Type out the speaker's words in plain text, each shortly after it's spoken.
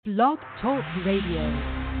Blog Talk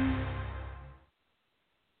Radio.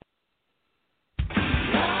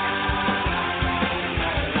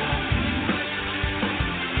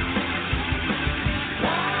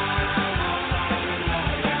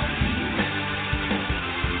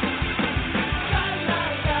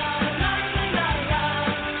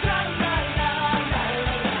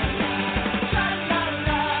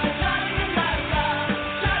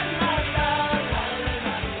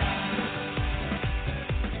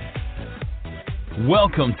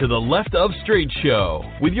 Welcome to the Left of Straight Show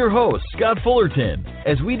with your host, Scott Fullerton,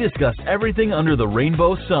 as we discuss everything under the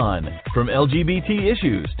rainbow sun, from LGBT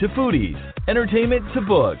issues to foodies, entertainment to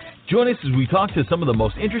books. Join us as we talk to some of the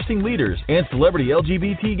most interesting leaders and celebrity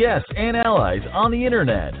LGBT guests and allies on the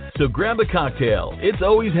internet. So grab a cocktail, it's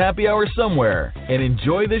always happy hour somewhere, and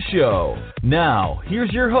enjoy the show. Now,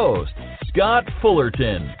 here's your host, Scott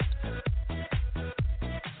Fullerton.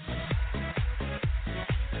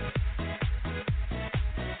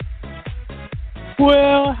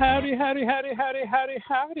 Well, howdy,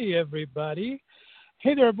 everybody.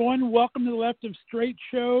 Hey there, everyone. Welcome to the Left of Straight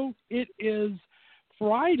Show. It is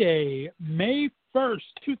Friday, May 1st,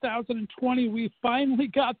 2020. We finally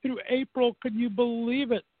got through April. Can you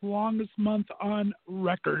believe it? Longest month on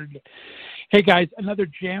record. Hey, guys, another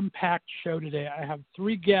jam-packed show today. I have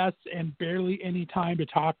 3 guests and barely any time to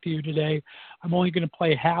talk to you today. I'm only going to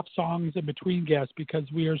play half songs in between guests because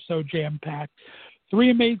we are so jam-packed. 3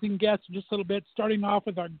 amazing guests in just a little bit, starting off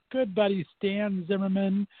with our good buddy Stan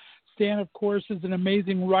Zimmerman. Stan, of course, is an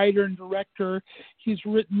amazing writer and director. He's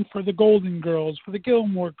written for the Golden Girls, for the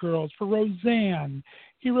Gilmore Girls, for Roseanne.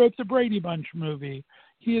 He wrote the Brady Bunch movie.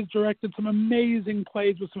 He has directed some amazing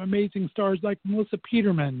plays with some amazing stars like Melissa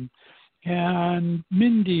Peterman and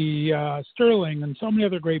Mindy Sterling and so many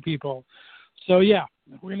other great people. So, yeah,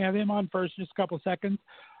 we're going to have him on first in just a couple of seconds.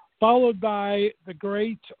 Followed by the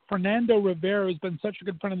great Fernando Rivera, who's been such a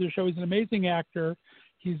good friend of the show. He's an amazing actor.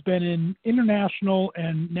 He's been in international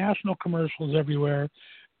and national commercials everywhere.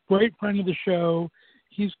 Great friend of the show.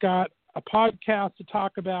 He's got a podcast to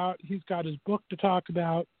talk about. He's got his book to talk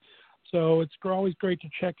about. So it's always great to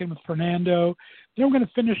check in with Fernando. Then we're going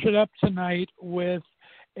to finish it up tonight with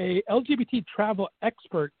a LGBT travel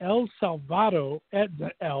expert, Ed Salvato. I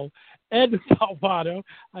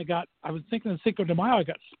was thinking of Cinco de Mayo. I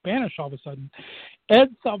got Spanish all of a sudden.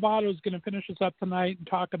 Ed Salvato is going to finish us up tonight and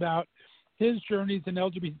talk about his journeys in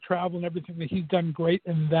LGBT travel and everything that he's done great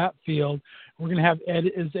in that field. We're going to have Ed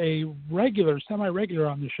as a semi-regular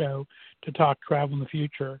on the show to talk travel in the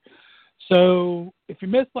future. So if you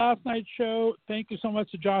missed last night's show, thank you so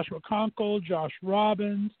much to Joshua Conkle, Josh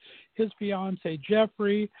Robbins, his fiance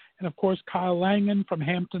Jeffrey, and of course Kyle Langen from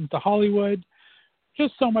Hamptons to Hollywood.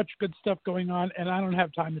 Just so much good stuff going on, and I don't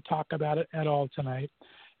have time to talk about it at all tonight.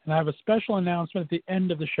 And I have a special announcement at the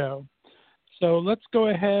end of the show. So let's go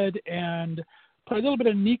ahead and play a little bit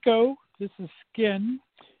of Nico. This is Skin.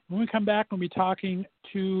 When we come back, we'll be talking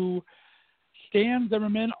to Stan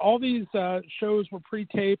Zimmerman. All these shows were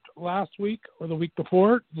pre-taped last week or the week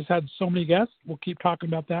before. Just had so many guests. We'll keep talking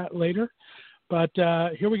about that later. But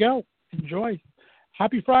here we go. Enjoy.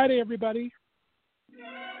 Happy Friday, everybody.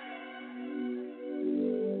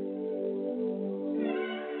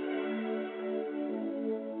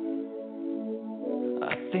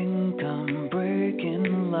 I think I'm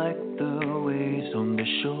breaking like the waves on the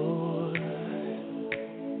shore.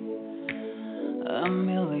 A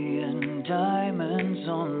million diamonds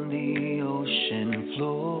on the ocean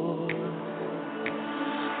floor.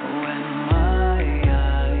 When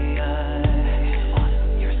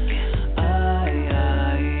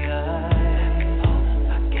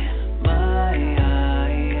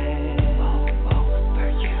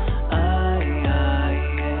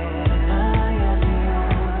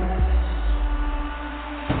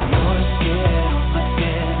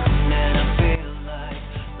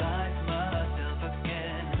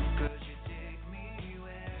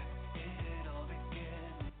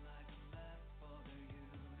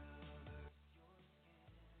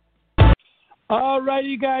All right,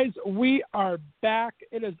 you guys, we are back.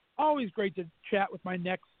 It is always great to chat with my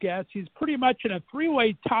next guest. He's pretty much in a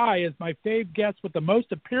 3-way tie as my fave guest with the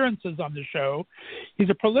most appearances on the show. He's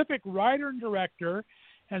a prolific writer and director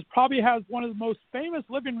and probably has one of the most famous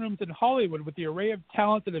living rooms in Hollywood with the array of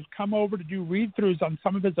talent that has come over to do read-throughs on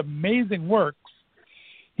some of his amazing works.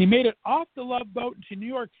 He made it off the Love Boat into New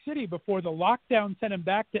York City before the lockdown sent him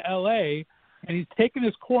back to L.A., and he's taken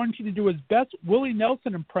his quarantine to do his best Willie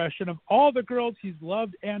Nelson impression of all the girls he's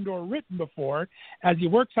loved and or written before as he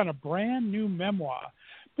works on a brand new memoir.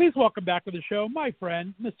 Please welcome back to the show my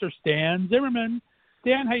friend, Mr. Stan Zimmerman.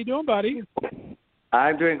 Stan, how you doing, buddy?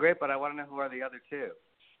 I'm doing great, but I want to know who are the other two.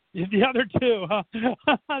 The other two,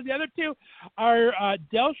 the other two are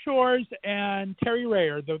Del Shores and Terry Ray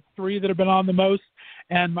are the three that have been on the most,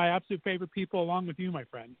 and my absolute favorite people, along with you, my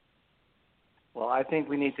friend. Well, I think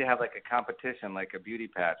we need to have like a competition, like a beauty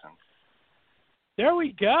pageant. There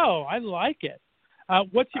we go. I like it.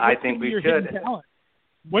 What's your hidden talent?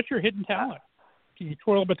 What's your hidden talent? Can you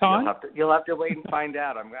twirl a baton? You'll have to wait and find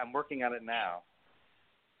out. I'm working on it now.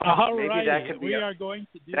 All Maybe right. that could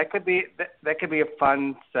be that could be a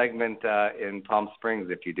fun segment in Palm Springs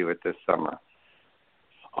if you do it this summer.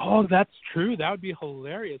 Oh, that's true. That would be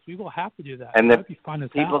hilarious. We will have to do that. And that would be fun as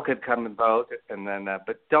hell. People could come and vote, and then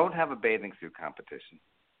but don't have a bathing suit competition.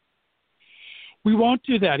 We won't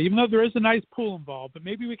do that, even though there is a nice pool involved. But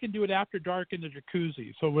maybe we can do it after dark in the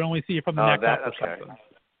jacuzzi, so we only see you from the neck up or something.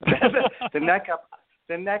 the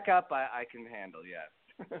neck up, I can handle. Yes,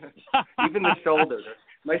 even the shoulders.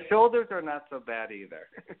 My shoulders are not so bad either.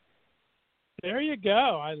 There you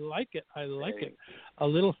go. I like it. It. A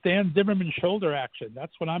little Stan Zimmerman shoulder action.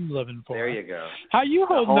 That's what I'm living for. There you go. How you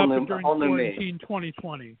holding up during quarantine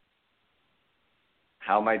 2020?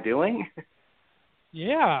 How am I doing?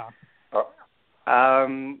 Yeah.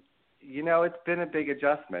 It's been a big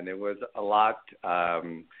adjustment. It was a lot. I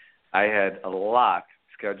had a lot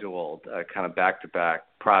scheduled, kind of back-to-back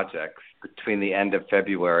projects between the end of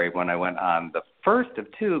February when I went on the first of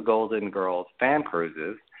two Golden Girls fan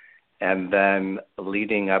cruises, and then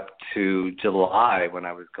leading up to July when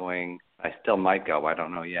I was going, I still might go, I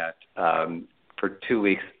don't know yet, for 2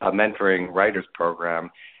 weeks, a mentoring writers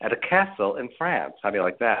program at a castle in France. How do you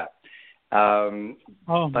like that?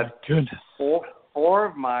 Oh, my goodness. Four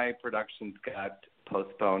of my productions got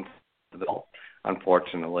postponed,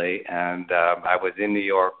 unfortunately, and I was in New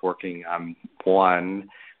York working on one.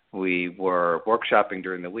 We were workshopping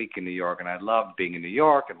during the week in New York, and I loved being in New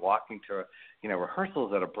York and walking to,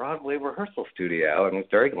 rehearsals at a Broadway rehearsal studio, and it was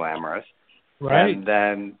very glamorous. Right. And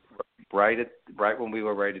then right when we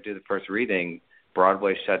were ready to do the first reading,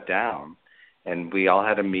 Broadway shut down, and we all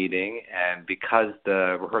had a meeting, and because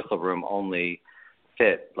the rehearsal room only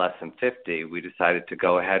fit less than 50, we decided to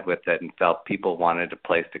go ahead with it and felt people wanted a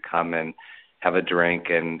place to come and have a drink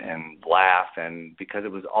and laugh. And because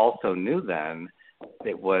it was also new then,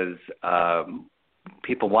 it was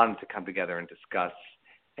people wanted to come together and discuss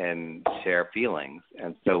and share feelings.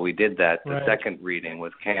 And so we did that. The second reading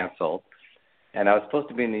was canceled. And I was supposed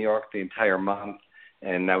to be in New York the entire month,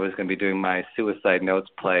 and I was going to be doing my Suicide Notes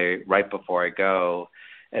play right before I go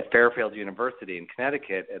at Fairfield University in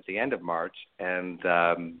Connecticut at the end of March. And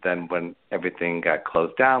then when everything got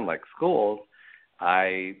closed down, like schools,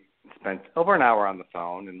 I spent over an hour on the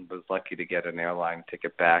phone and was lucky to get an airline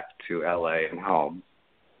ticket back to L.A. and home.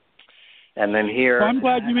 And then here... Well, I'm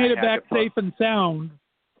glad you made it back safe and sound.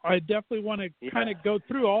 I definitely want to kind of go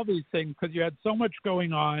through all these things because you had so much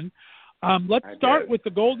going on. Let's start with the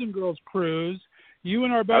Golden Girls cruise. You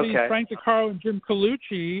and our buddies Frank DeCaro and Jim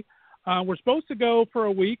Colucci were supposed to go for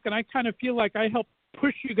a week, and I kind of feel like I helped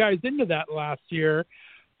push you guys into that last year.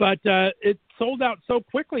 But it sold out so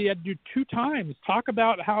quickly, you had to do 2 times. Talk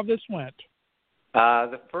about how this went.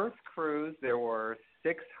 The first cruise, there were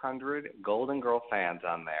 600 Golden Girl fans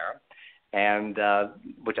on there, and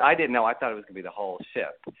which I didn't know. I thought it was going to be the whole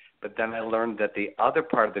ship. But then I learned that the other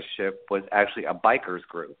part of the ship was actually a bikers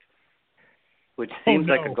group, which seems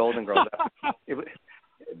like a Golden Girls. It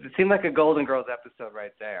seemed like a Golden Girls episode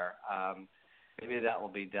right there. Maybe that will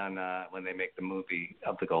be done when they make the movie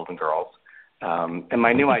of the Golden Girls. And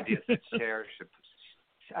my new idea is that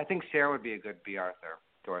I think Cher would be a good B. Arthur,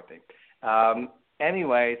 Dorothy.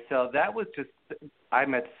 Anyway, so that was just, I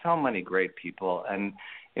met so many great people, and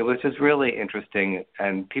it was just really interesting.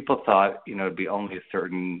 And people thought, it'd be only a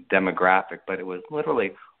certain demographic, but it was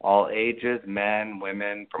literally all ages, men,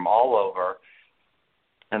 women, from all over.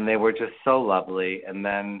 And they were just so lovely. And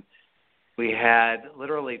then we had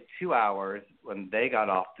literally 2 hours when they got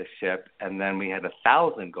off the ship, and then we had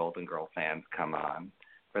 1,000 Golden Girl fans come on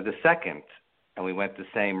for the second, and we went the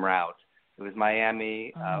same route. It was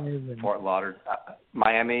Miami, Fort Lauderdale,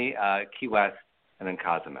 Miami, Key West, and then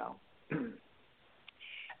Cozumel.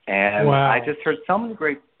 And I just heard so many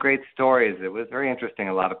great stories. It was very interesting.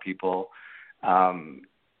 A lot of people, there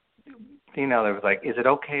was like, is it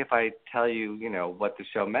okay if I tell you, what the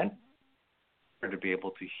show meant? To be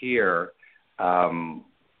able to hear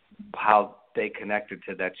how they connected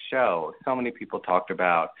to that show. So many people talked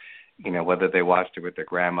about, whether they watched it with their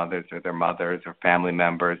grandmothers or their mothers or family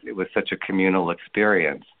members. It was such a communal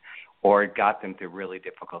experience, or it got them through really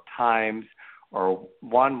difficult times. Or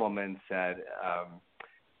one woman said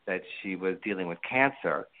that she was dealing with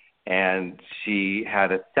cancer, and she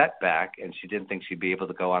had a setback, and she didn't think she'd be able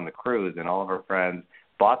to go on the cruise, and all of her friends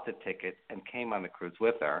bought the ticket and came on the cruise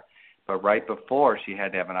with her. But right before, she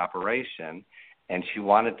had to have an operation, and she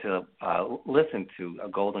wanted to listen to a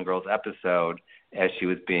Golden Girls episode as she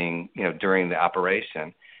was being, during the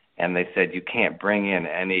operation. And they said, you can't bring in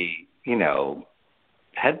any,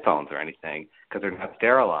 headphones or anything because they're not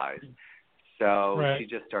sterilized. So right. She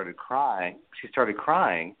just started crying. She started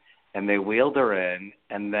crying, and they wheeled her in.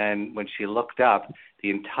 And then when she looked up, the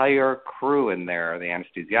entire crew in there, the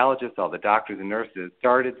anesthesiologists, all the doctors and nurses,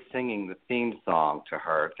 started singing the theme song to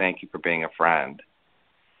her, "Thank You for Being a Friend."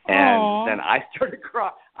 And Aww. then I started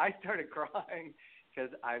crying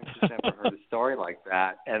because I've just never heard a story like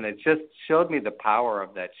that. And it just showed me the power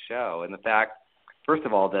of that show and the fact, first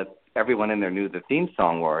of all, that everyone in there knew the theme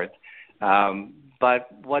song words, but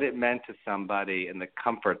what it meant to somebody and the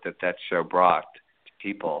comfort that show brought to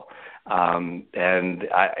people. And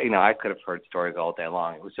I could have heard stories all day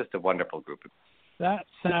long. It was just a wonderful group. That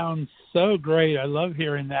sounds so great. I love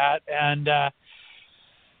hearing that. And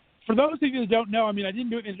for those of you that don't know, I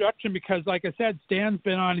didn't do an introduction because, like I said, Stan's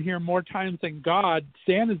been on here more times than God.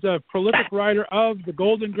 Stan is a prolific writer of the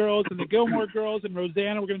Golden Girls and the Gilmore Girls and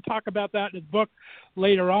Rosanna. We're going to talk about that in his book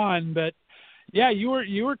later on. But, yeah, you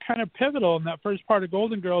were kind of pivotal in that first part of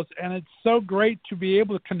Golden Girls, and it's so great to be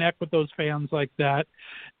able to connect with those fans like that.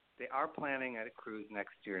 They are planning a cruise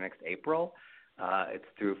next April. It's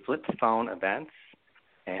through Flip Phone Events,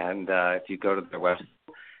 and if you go to their website,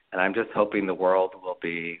 and I'm just hoping the world will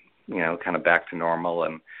be, kind of back to normal,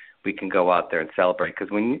 and we can go out there and celebrate. Because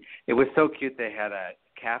it was so cute, they had a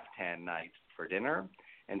caftan night for dinner,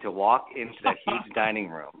 and to walk into that huge dining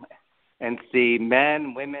room and see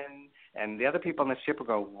men, women, and the other people on the ship will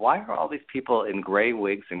go, why are all these people in gray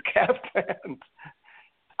wigs and caftans?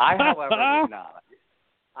 I, however, did not.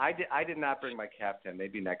 I did not bring my caftan.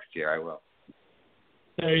 Maybe next year I will.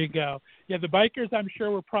 There you go. Yeah, the bikers, I'm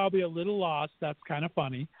sure, were probably a little lost. That's kind of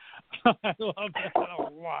funny. I love that a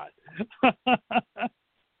lot.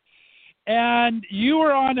 And you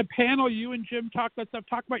were on a panel. You and Jim talked about stuff.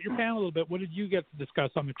 Talk about your panel a little bit. What did you get to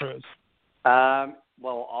discuss on the cruise?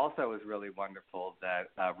 Well, also it was really wonderful that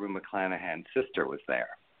Rue McClanahan's sister was there.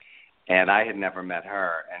 And I had never met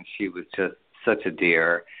her, and she was just such a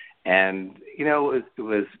dear. And, it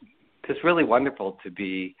was just really wonderful to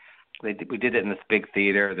be – we did it in this big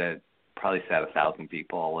theater that probably sat 1,000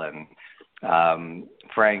 people, and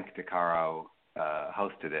Frank DeCaro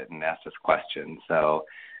hosted it and asked us questions. So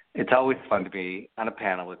it's always fun to be on a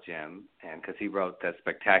panel with Jim, and because he wrote that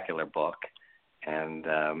spectacular book. And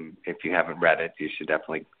if you haven't read it, you should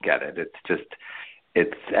definitely get it.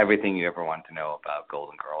 It's everything you ever want to know about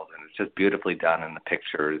Golden Girls, and it's just beautifully done in the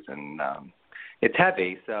pictures, and it's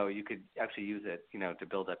heavy, so you could actually use it, to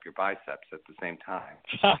build up your biceps at the same time.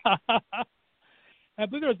 I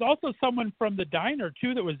believe there was also someone from the diner,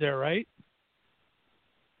 too, that was there, right?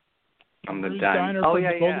 From the diner? Oh,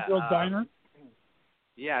 yeah, Golden Girls Diner?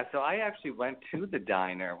 Yeah, so I actually went to the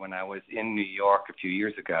diner when I was in New York a few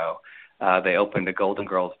years ago. They opened a Golden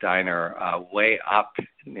Girls Diner way up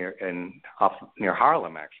near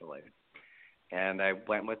Harlem, actually. And I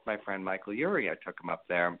went with my friend Michael Urie. I took him up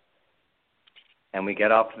there. And we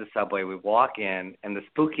get off to the subway. We walk in, and the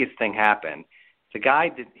spookiest thing happened. The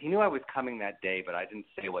guy he knew I was coming that day, but I didn't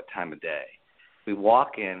say what time of day. We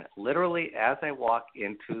walk in. Literally, as I walk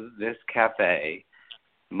into this cafe,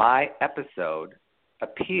 my episode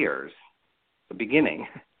appears, the beginning,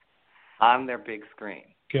 on their big screen.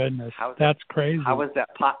 Goodness, that's crazy. How is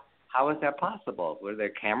that possible? Were there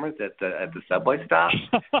cameras at the subway stop?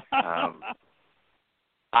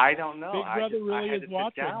 I don't know. Big Brother really is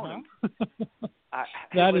watching, huh?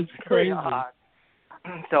 That is crazy.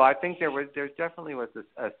 So I think there definitely was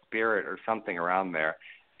a spirit or something around there,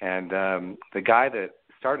 and the guy that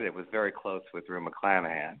started it was very close with Rue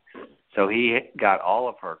McClanahan, so he got all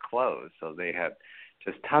of her clothes. So they had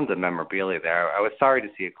just tons of memorabilia there. I was sorry to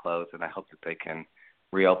see it close, and I hope that they can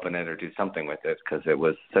reopen it or do something with it because it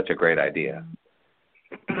was such a great idea.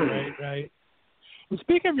 Right. Well,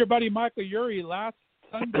 speaking of your buddy Michael Urie, last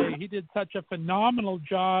Sunday he did such a phenomenal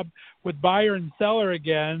job with Buyer and Seller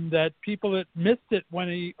again that people that missed it when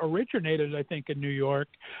he originated, I think, in New York,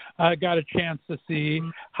 got a chance to see.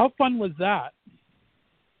 How fun was that?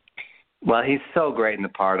 Well, he's so great in the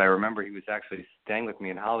part. I remember he was actually staying with me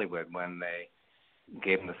in Hollywood when they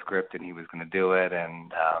gave him the script and he was going to do it,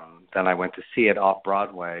 and then I went to see it off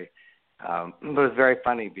Broadway. It was very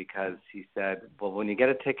funny because he said, well, when you get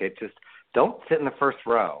a ticket, just don't sit in the first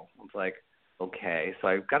row. I was like, okay. So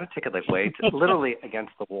I got a ticket way literally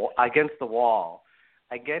against the wall.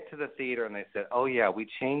 I get to the theater and they said, oh yeah, we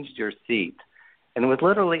changed your seat. And it was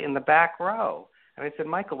literally in the back row. And I said,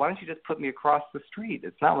 Michael, why don't you just put me across the street?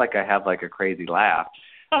 It's not like I have like a crazy laugh.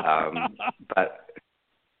 But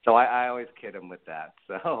so I always kid him with that.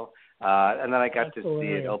 So and then I got to see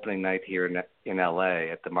it opening night here in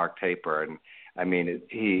L.A. at the Mark Taper, and I mean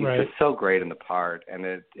he's just so great in the part, and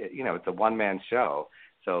it's a one-man show,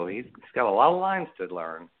 so he's got a lot of lines to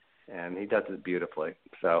learn, and he does it beautifully.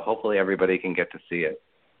 So hopefully everybody can get to see it.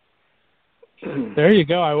 There you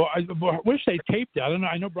go. I wish they taped it. I don't know.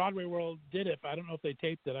 I know Broadway World did it, but I don't know if they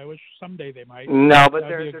taped it. I wish someday they might. No, but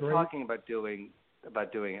they're talking about doing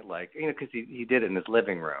it like, because he did it in his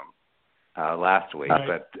living room last week. Right.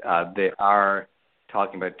 But they are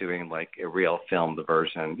talking about doing like a real filmed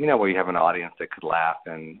version, where you have an audience that could laugh,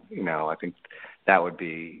 and I think that would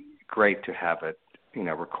be great to have it,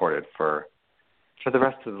 recorded for the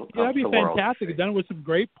rest of the world. That'd be fantastic. It's done with some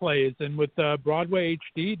great plays, and with Broadway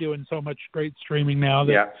HD doing so much great streaming now,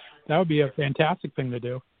 that would be a fantastic thing to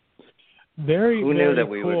do. Who knew that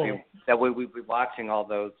we would be watching all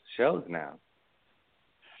those shows now?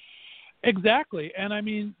 Exactly. And I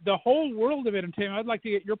mean, the whole world of entertainment, I'd like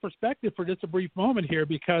to get your perspective for just a brief moment here,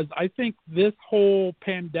 because I think this whole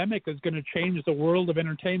pandemic is going to change the world of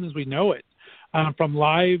entertainment as we know it, from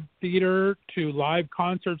live theater to live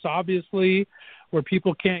concerts, obviously, where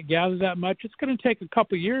people can't gather that much. It's going to take a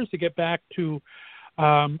couple of years to get back to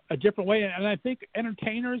a different way. And I think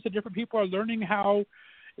entertainers and different people are learning how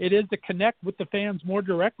it is to connect with the fans more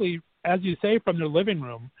directly, as you say, from their living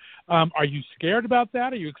room. Are you scared about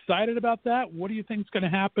that? Are you excited about that? What do you think is going to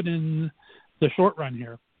happen in the short run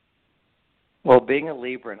here? Well, being a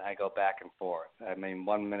Libran, I go back and forth. I mean,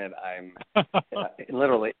 1 minute I'm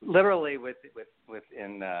literally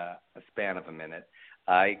within a span of a minute,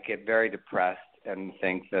 I get very depressed and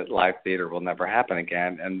think that live theater will never happen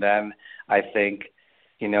again. And then I think,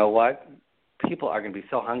 you know what? People are going to be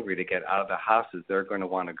so hungry to get out of their houses, they're going to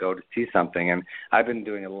want to go to see something. And I've been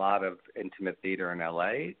doing a lot of intimate theater in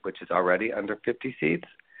L.A., which is already under 50 seats.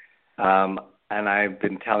 And I've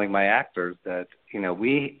been telling my actors that,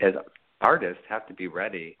 we as artists have to be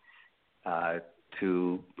ready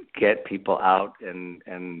to get people out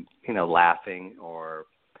and laughing or,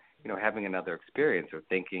 having another experience or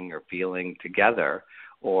thinking or feeling together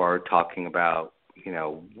or talking about,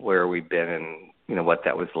 where we've been and, what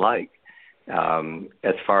that was like.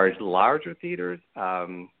 As far as larger theaters,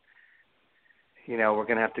 we're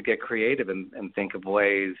going to have to get creative and think of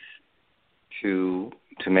ways to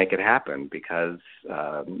make it happen because,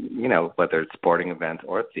 whether it's sporting events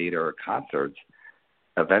or theater or concerts,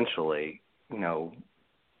 eventually,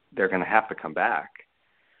 they're going to have to come back.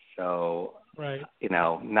 So, right.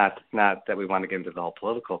 Not that we want to get into the whole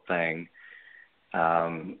political thing,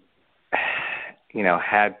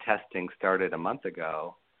 had testing started a month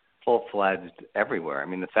ago, full-fledged everywhere. I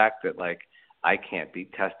mean, the fact that, I can't be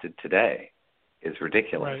tested today is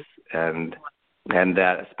ridiculous. Right. And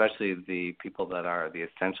that especially the people that are the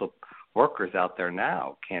essential workers out there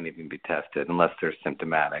now can't even be tested unless they're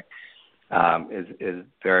symptomatic, is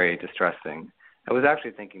very distressing. I was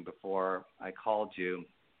actually thinking before I called you,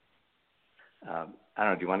 I don't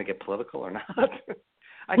know, do you want to get political or not?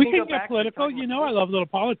 We can get political. I love a little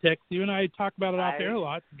politics. You and I talk about it off air a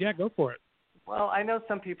lot. Yeah, go for it. Well, I know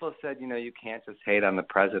some people have said, you can't just hate on the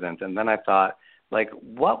president. And then I thought,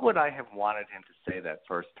 what would I have wanted him to say that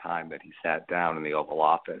first time that he sat down in the Oval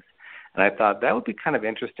Office? And I thought that would be kind of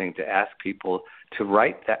interesting to ask people to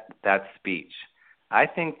write that speech. I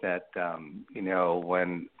think that,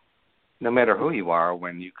 when, no matter who you are,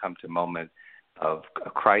 when you come to a moment of a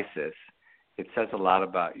crisis, it says a lot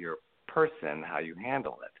about your person, how you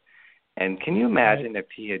handle it. And can you imagine if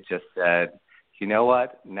he had just said, you know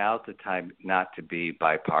what, now's the time not to be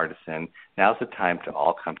bipartisan. Now's the time to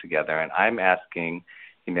all come together. And I'm asking,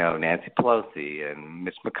 Nancy Pelosi and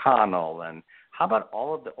Mitch McConnell, and how about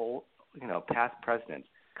all of the old, past presidents,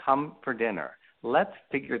 come for dinner. Let's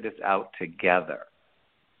figure this out together.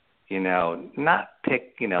 Not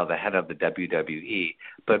pick, the head of the WWE,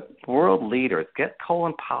 but world leaders. Get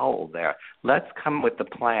Colin Powell there. Let's come with the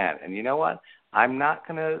plan. And you know what? I'm not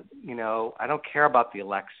going to, I don't care about the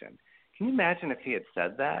election. Can you imagine if he had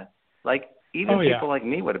said that? People like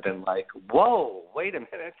me would have been like, whoa, wait a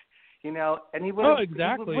minute. And he would he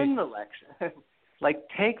would win the election.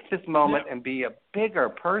 Take this moment and be a bigger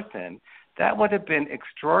person. That would have been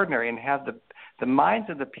extraordinary, and have the minds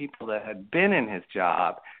of the people that had been in his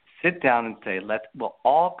job sit down and say, we'll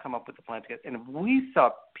all come up with a plan together. And if we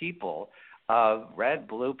saw people of red,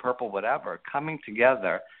 blue, purple, whatever, coming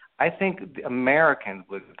together, I think the Americans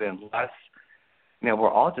would have been less,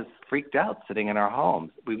 we're all just freaked out sitting in our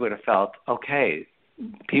homes. We would have felt, okay,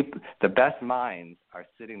 the best minds are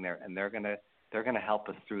sitting there, and they're going to they're going to help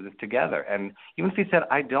us through this together. And even if he said,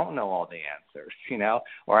 I don't know all the answers,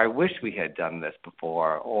 or I wish we had done this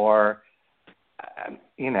before, or,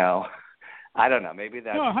 I don't know. Maybe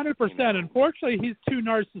that's... No, 100%. Unfortunately, he's too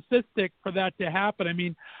narcissistic for that to happen. I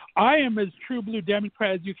mean, I am as true blue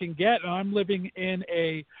Democrat as you can get, and I'm living in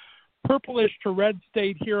a purplish to red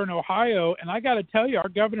state here in Ohio, and I got to tell you, our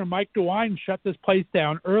governor, Mike DeWine, shut this place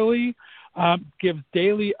down early, gives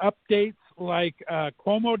daily updates like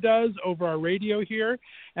Cuomo does over our radio here,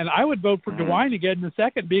 and I would vote for DeWine again in a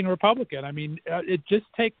second, being a Republican. I mean, it just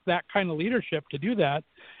takes that kind of leadership to do that,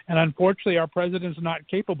 and unfortunately, our president's not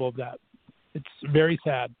capable of that. It's very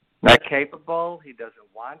sad. Not capable. He doesn't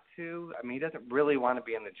want to. I mean, he doesn't really want to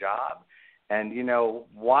be in the job. And,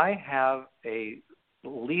 why have a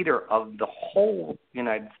leader of the whole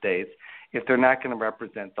United States if they're not going to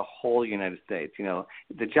represent the whole United States?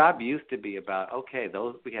 The job used to be about, okay,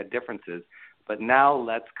 we had differences, but now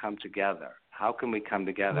let's come together. How can we come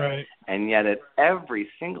together? Right. And yet at every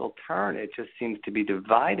single turn, it just seems to be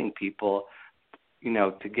dividing people,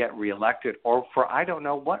 to get reelected or for I don't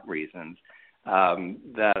know what reasons.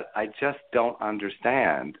 That I just don't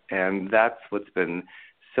understand, and that's what's been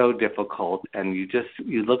so difficult. And you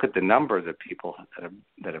look at the numbers of people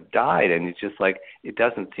that have died, and it's just like it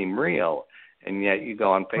doesn't seem real. And yet you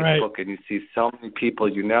go on Facebook and you see so many people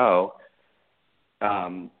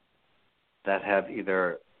that have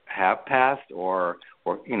either have passed or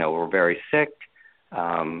were very sick.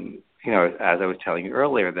 As I was telling you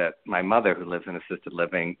earlier, that my mother, who lives in assisted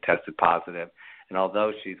living, tested positive. And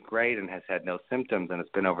although she's great and has had no symptoms and it's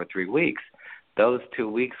been over 3 weeks, those 2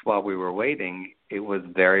 weeks while we were waiting, it was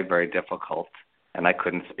very, very difficult. And I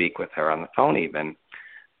couldn't speak with her on the phone even.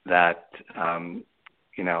 That,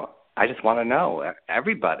 I just want to know,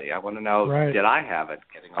 everybody. I want to know, did I have it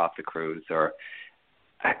getting off the cruise? Or,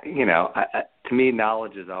 to me,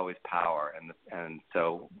 knowledge is always power. And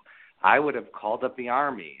so I would have called up the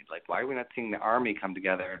Army. Like, why are we not seeing the Army come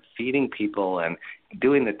together and feeding people and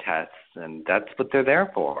doing the tests? And that's what they're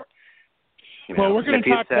there for. Well, we're going to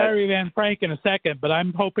talk Larry Van Frank in a second, but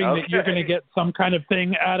I'm hoping that you're going to get some kind of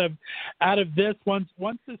thing out of this. Once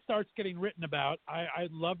this starts getting written about,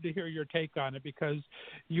 I'd love to hear your take on it, because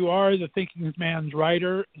you are the thinking man's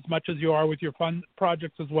writer as much as you are with your fun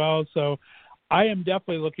projects as well. So I am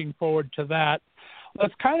definitely looking forward to that.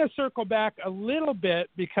 Let's kind of circle back a little bit,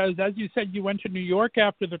 because as you said, you went to New York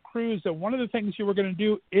after the cruise, and one of the things you were going to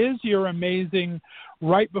do is your amazing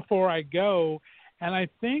Right Before I Go. And I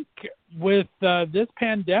think with this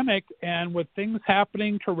pandemic and with things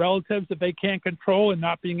happening to relatives that they can't control and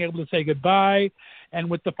not being able to say goodbye, and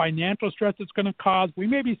with the financial stress it's going to cause, we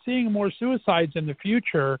may be seeing more suicides in the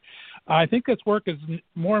future. I think this work is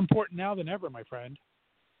more important now than ever, my friend.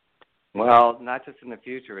 Well, not just in the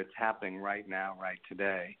future, it's happening right now, right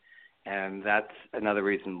today. And that's another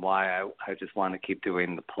reason why I just want to keep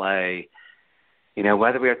doing the play.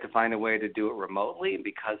 Whether we have to find a way to do it remotely,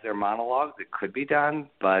 because they're monologues, it could be done,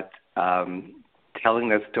 but telling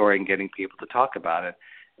that story and getting people to talk about it.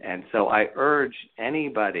 And so I urge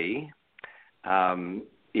anybody,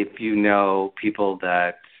 if you know people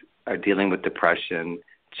that are dealing with depression,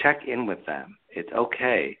 check in with them. It's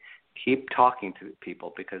okay. Keep talking to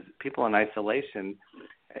people, because people in isolation,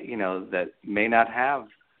 that may not have,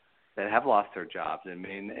 that have lost their jobs, and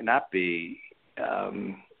may not be,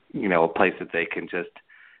 a place that they can just,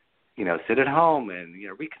 sit at home and,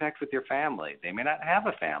 reconnect with your family. They may not have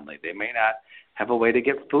a family. They may not have a way to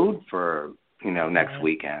get food for, next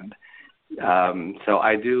weekend. So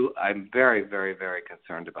I'm very, very, very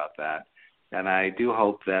concerned about that. And I do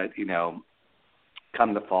hope that,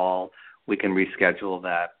 come the fall, we can reschedule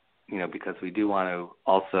that, because we do want to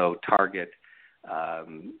also target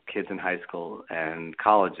kids in high school and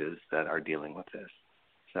colleges that are dealing with this.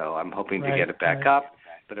 So I'm hoping to get it back up.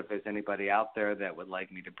 But if there's anybody out there that would like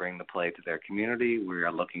me to bring the play to their community, we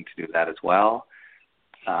are looking to do that as well.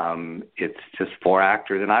 It's just 4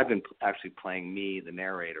 actors, and I've been actually playing me, the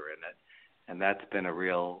narrator, in it. And that's been a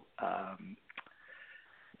real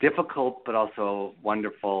difficult but also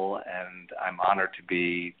wonderful, and I'm honored to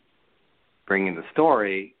be bringing the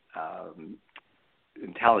story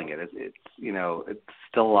and telling it. It's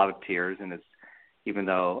still a lot of tears, and it's, even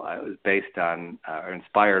though it was based on or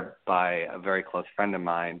inspired by a very close friend of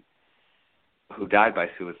mine who died by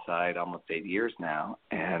suicide almost 8 years now,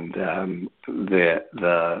 and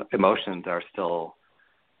the emotions are still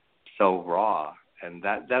so raw, and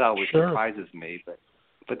that always surprises me.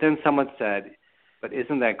 But then someone said, "But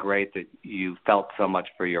isn't that great that you felt so much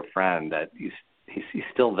for your friend that he's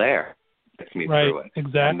still there?" Gets me through it.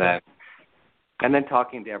 Exactly. And that and then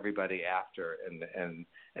talking to everybody after, and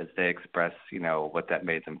as they express, what that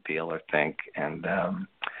made them feel or think, and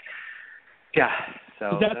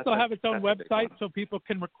So does that still have its own website so people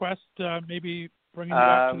can request maybe bringing it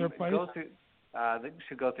back to their place? They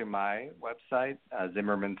should go through my website,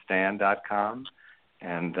 ZimmermanStand.com.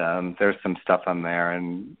 And there's some stuff on there,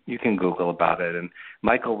 and you can Google about it. And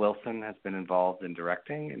Michael Wilson has been involved in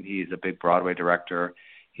directing, and he's a big Broadway director.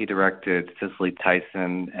 He directed Cicely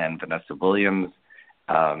Tyson and Vanessa Williams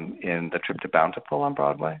in The Trip to Bountiful on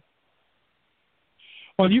Broadway.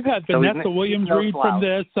 Well, you've had Vanessa Williams read from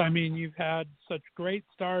this. I mean, you've had such great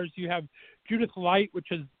stars. You have Judith Light, which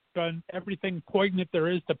has done everything poignant there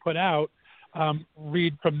is to put out.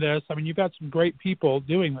 Read from this. I mean, you've got some great people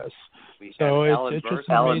doing this. It's just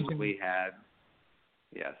amazing. We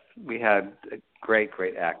had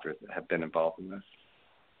great actors that have been involved in this.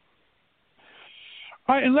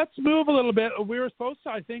 All right, and let's move a little bit. We were supposed to,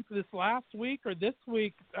 I think, this last week or this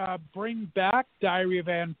week, bring back Diary of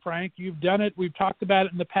Anne Frank. You've done it. We've talked about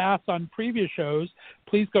it in the past on previous shows.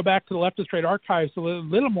 Please go back to the Left of Straight archives to learn a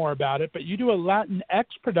little more about it. But you do a Latinx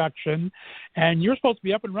production, and you're supposed to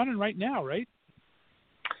be up and running right now, right?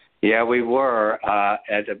 Yeah, we were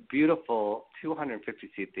at a beautiful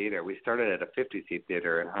 250-seat theater. We started at a 50-seat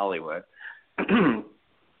theater in Hollywood.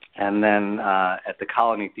 And then at the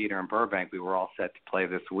Colony Theater in Burbank, we were all set to play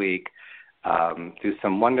this week through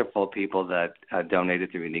some wonderful people that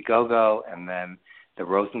donated through Indiegogo, and then the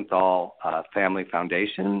Rosenthal Family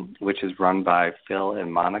Foundation, which is run by Phil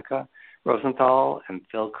and Monica Rosenthal. And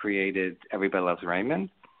Phil created Everybody Loves Raymond,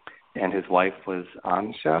 and his wife was on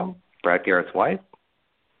the show, Brad Garrett's wife.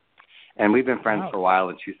 And we've been friends for a while,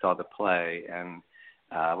 and she saw the play and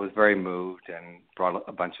was very moved and brought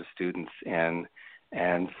a bunch of students in.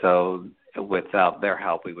 And so without their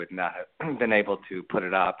help, we would not have been able to put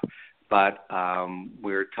it up. But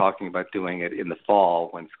we're talking about doing it in the fall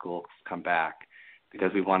when schools come back,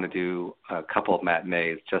 because we want to do a couple of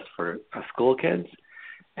matinees just for school kids.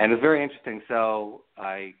 And it's very interesting. So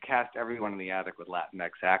I cast Everyone in the Attic with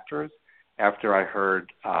Latinx actors after I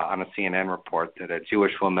heard on a CNN report that a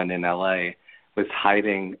Jewish woman in L.A. was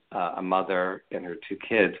hiding a mother and her two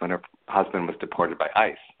kids when her husband was deported by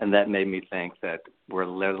ICE. And that made me think that we're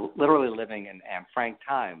literally living in Anne Frank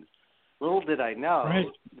times. Little did I know,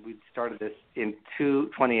 we started this in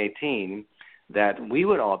 2018, that we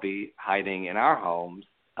would all be hiding in our homes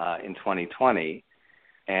in 2020.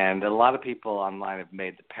 And a lot of people online have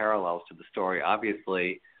made the parallels to the story.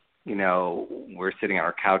 Obviously, we're sitting on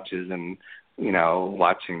our couches and,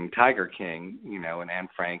 watching Tiger King, and Anne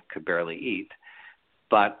Frank could barely eat.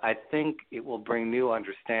 But I think it will bring new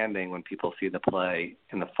understanding when people see the play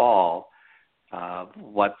in the fall,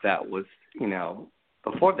 what that was,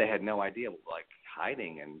 before they had no idea, like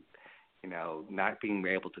hiding and, not being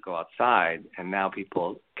able to go outside. And now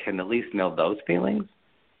people can at least know those feelings.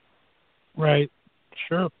 Right.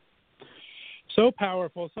 Sure. So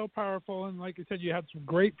powerful. And like I said, you had some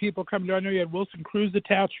great people come down. I know you had Wilson Cruz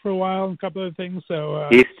attached for a while and a couple of things. So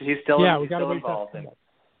he's still we got still involved in it.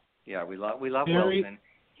 Yeah, we love Wilson.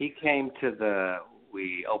 He came to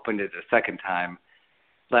we opened it a second time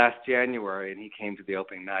last January, and he came to the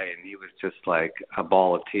opening night, and he was just like a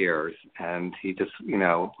ball of tears. And he just,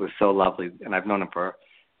 was so lovely. And I've known him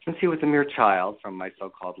since he was a mere child from My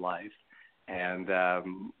So-Called Life. And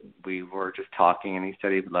we were just talking, and he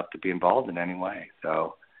said he would love to be involved in any way.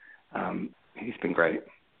 So he's been great.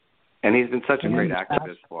 And he's been such a great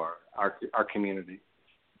activist for our community.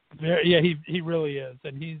 Yeah, he really is.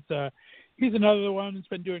 And he's another one that's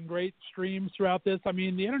been doing great streams throughout this. I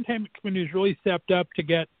mean, the entertainment community has really stepped up to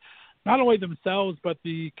get not only themselves, but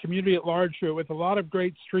the community at large through it, with a lot of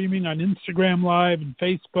great streaming on Instagram Live and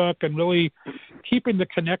Facebook, and really keeping the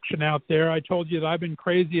connection out there. I told you that I've been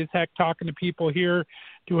crazy as heck talking to people here,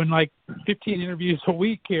 doing like 15 interviews a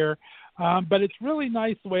week here. But it's really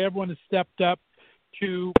nice the way everyone has stepped up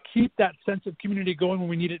to keep that sense of community going when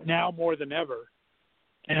we need it now more than ever.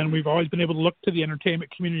 And we've always been able to look to the entertainment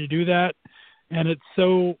community to do that. And it's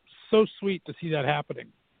so sweet to see that happening.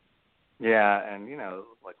 Yeah, and,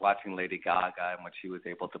 like watching Lady Gaga and what she was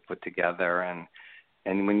able to put together.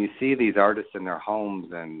 And when you see these artists in their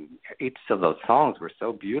homes, and each of those songs were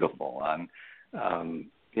so beautiful. And,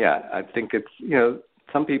 I think it's,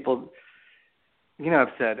 some people, have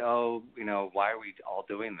said, why are we all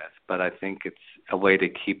doing this? But I think it's a way to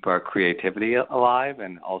keep our creativity alive,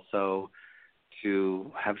 and also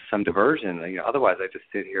to have some diversion. Otherwise I just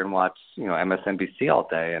sit here and watch, MSNBC all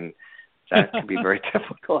day, and that can be very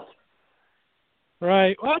difficult.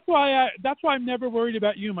 Right. Well, that's why I'm never worried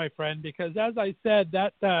about you, my friend, because as I said,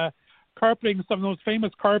 that carpeting, some of those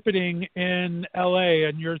famous carpeting in LA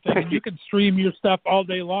and your thing. And you can stream your stuff all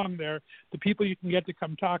day long there. The people you can get to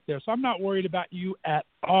come talk there. So I'm not worried about you at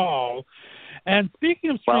all. And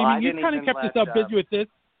speaking of streaming, you kind of kept yourself busy with this.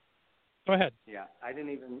 Go ahead. Yeah, I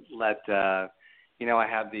didn't even let, I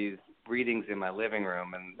have these readings in my living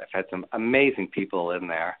room, and I've had some amazing people in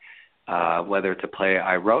there, whether it's a play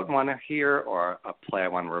I wrote and want to hear or a play I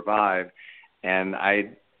want to revive. And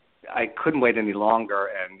I couldn't wait any longer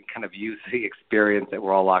and kind of use the experience that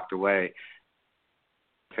we're all locked away.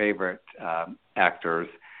 Favorite actors,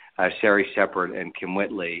 Sherry Shepard and Kim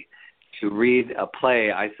Whitley, to read a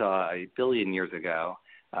play I saw a billion years ago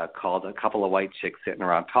called A Couple of White Chicks Sitting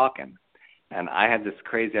Around Talking. And I had this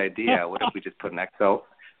crazy idea, what if we just put an X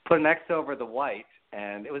over the white?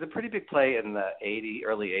 And it was a pretty big play in the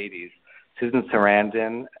early 80s. Susan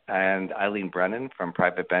Sarandon and Eileen Brennan from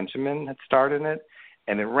Private Benjamin had starred in it.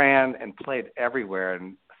 And it ran and played everywhere,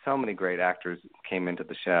 and so many great actors came into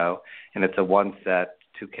the show. And it's a one-set,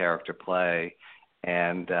 two-character play.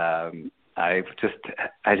 And I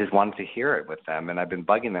just wanted to hear it with them. And I've been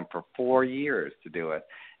bugging them for 4 years to do it.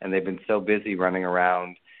 And they've been so busy running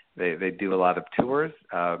around. They do a lot of tours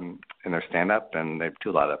in their stand-up, and they do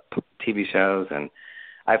a lot of TV shows. And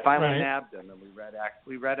I finally nabbed them, and we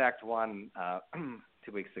read Act 1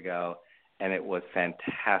 2 weeks ago, and it was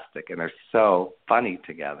fantastic. And they're so funny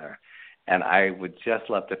together. And I would just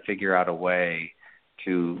love to figure out a way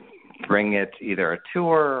to bring it either a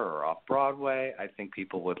tour or off Broadway. I think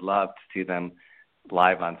people would love to see them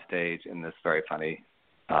live on stage in this very funny,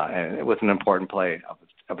 and it was an important play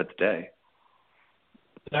of its day.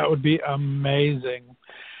 That would be amazing.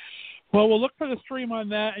 Well, we'll look for the stream on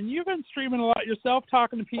that. And you've been streaming a lot yourself,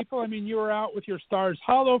 talking to people. I mean, you were out with your Stars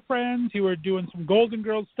Hollow friends. You were doing some Golden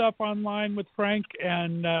Girls stuff online with Frank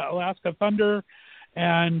and Alaska Thunder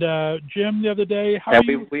and Jim the other day. How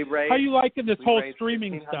are you liking this whole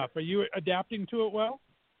streaming stuff? Are you adapting to it well?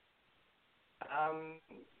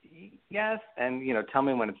 Yes, and tell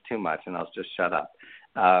me when it's too much, and I'll just shut up.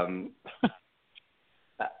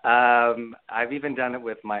 I've even done it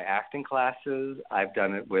with my acting classes. I've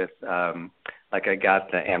done it with, I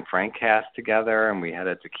got the Anne Frank cast together, and we had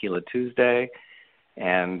a Tequila Tuesday.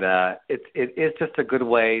 And it is just a good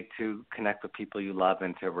way to connect with people you love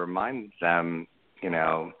and to remind them,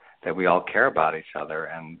 that we all care about each other.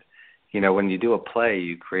 And, when you do a play,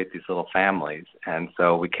 you create these little families. And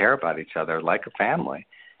so we care about each other like a family.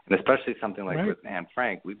 And especially something like with Anne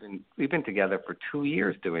Frank, we've been together for 2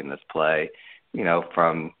 years doing this play,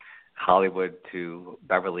 from Hollywood to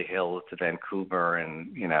Beverly Hills to Vancouver, and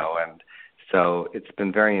so it's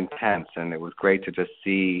been very intense, and it was great to just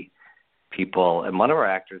see people. And one of our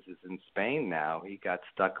actors is in Spain now. He got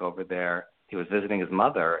stuck over there. He was visiting his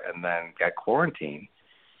mother and then got quarantined,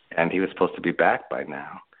 and he was supposed to be back by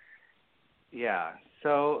now. Yeah,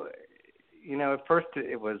 so, at first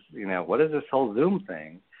it was, what is this whole Zoom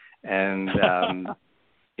thing? And,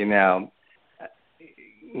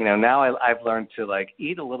 now I've learned to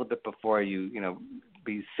eat a little bit before you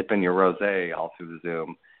be sipping your rosé all through the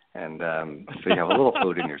Zoom, and so you have a little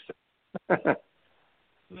food in your sip.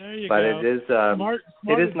 There you but go. It is smart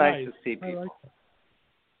it is advice. Nice to see people.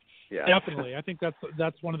 Yeah, definitely. I think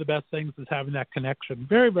that's one of the best things is having that connection.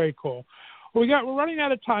 Very, very cool. Well, we're running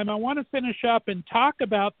out of time. I want to finish up and talk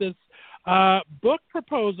about this book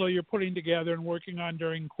proposal you're putting together and working on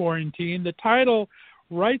during quarantine. The title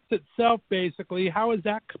writes itself, basically. How is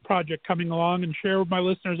that project coming along? And share with my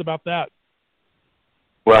listeners about that.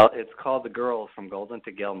 Well, it's called The Girls from Golden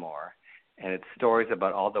to Gilmore, and it's stories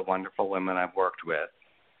about all the wonderful women I've worked with,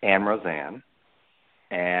 and Roseanne.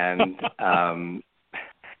 And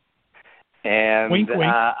wink, wink.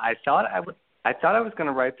 I thought I was going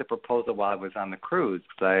to write the proposal while I was on the cruise,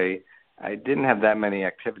 because I didn't have that many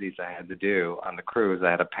activities I had to do on the cruise.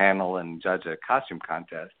 I had a panel and judge a costume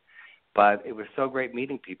contest. But it was so great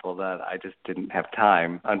meeting people that I just didn't have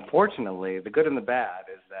time. Unfortunately, the good and the bad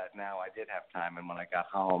is that now I did have time, and when I got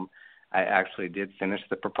home, I actually did finish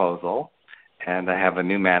the proposal, and I have a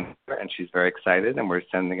new manager, and she's very excited, and we're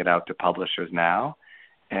sending it out to publishers now.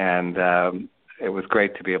 And it was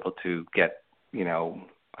great to be able to get,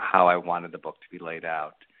 how I wanted the book to be laid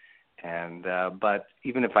out. And but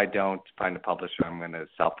even if I don't find a publisher, I'm going to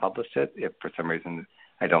self-publish it if for some reason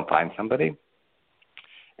I don't find somebody.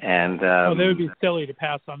 And they would be silly to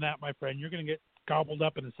pass on that, my friend. You're going to get gobbled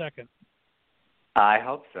up in a second. I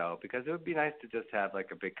hope so, because it would be nice to just have a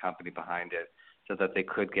big company behind it so that they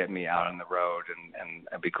could get me out on the road, and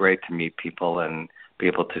it'd be great to meet people and be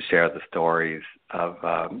able to share the stories of,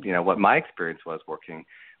 what my experience was working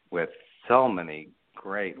with so many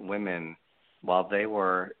great women while they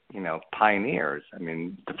were, pioneers. I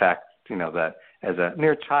mean, the fact, that as a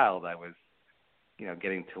mere child I was,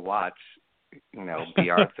 getting to watch, B.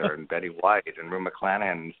 Arthur and Betty White and Rue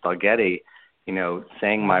McClanahan and Spaghetti,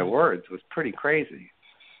 saying my words was pretty crazy.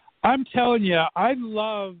 I'm telling you, I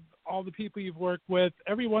love all the people you've worked with.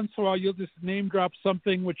 Every once in a while, you'll just name drop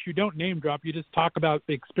something which you don't name drop. You just talk about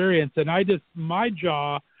the experience, and my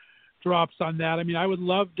jaw drops on that. I mean, I would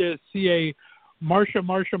love to see a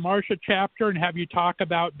Marsha chapter and have you talk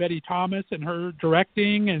about Betty Thomas and her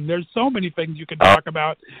directing, and there's so many things you can talk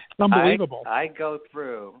about. It's unbelievable. I go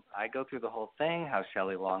through the whole thing, how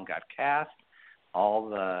Shelley Long got cast, all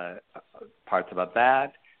the parts about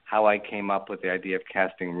that, how I came up with the idea of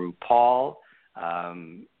casting RuPaul,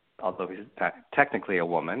 although he's not technically a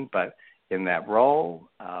woman, but in that role,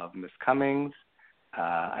 Miss Cummings.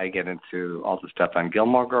 I get into all the stuff on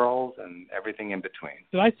Gilmore Girls and everything in between.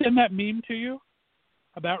 Did I send that meme to you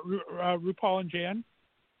about RuPaul and Jan?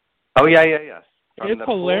 Oh, yeah. It's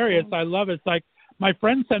hilarious. I love it. It's like my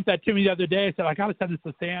friend sent that to me the other day. I said, I got to send this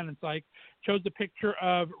to Stan. It's like, shows a picture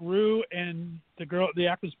of Ru and the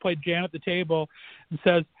actress played Jan at the table, and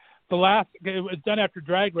says, it was done after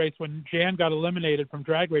Drag Race when Jan got eliminated from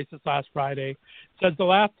Drag Race this last Friday. It says the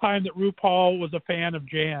last time that RuPaul was a fan of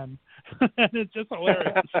Jan. And it's just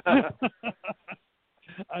hilarious.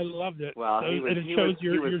 I loved it. Well, it shows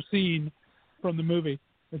your scene from the movie.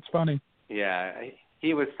 It's funny. Yeah,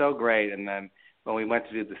 he was so great. And then when we went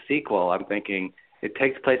to do the sequel, I'm thinking it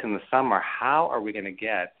takes place in the summer. How are we going to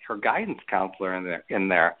get her guidance counselor in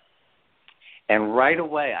there? And right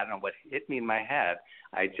away, I don't know what hit me in my head.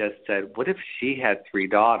 I just said, what if she had 3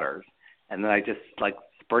 daughters? And then I just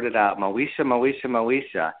spurted out Moesha,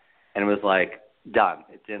 and it was like, done.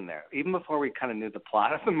 It's in there. Even before we kind of knew the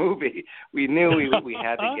plot of the movie, we knew we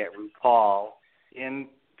had to get RuPaul in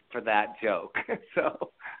for that joke.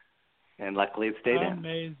 And luckily it stayed in.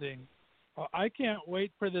 Amazing. Well, I can't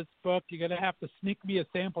wait for this book. You're going to have to sneak me a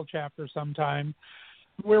sample chapter sometime.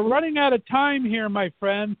 We're running out of time here, my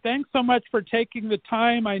friend. Thanks so much for taking the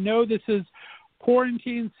time. I know this is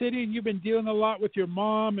quarantine city and you've been dealing a lot with your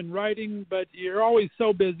mom and writing, but you're always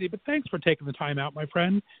so busy. But thanks for taking the time out, my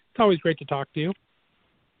friend. It's always great to talk to you.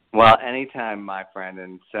 Well, anytime, my friend,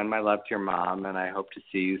 and send my love to your mom, and I hope to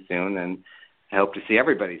see you soon, and I hope to see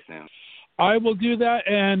everybody soon. I will do that,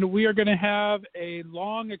 and we are going to have a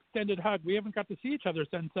long, extended hug. We haven't got to see each other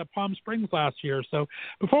since Palm Springs last year. So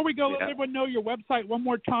before we go, let everyone know your website one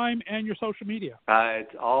more time and your social media.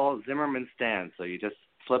 It's all Zimmerman Stan, so you just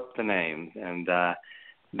flip the names, and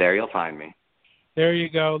there you'll find me. There you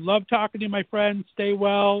go. Love talking to you, my friend. Stay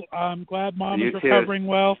well. I'm glad Mom is recovering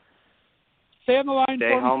well. Stay on the line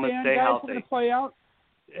for me, Stan. Stay Guys, healthy. we're going to play out.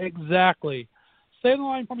 Exactly. Stay on the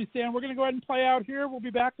line for me, Stan. We're going to go ahead and play out here. We'll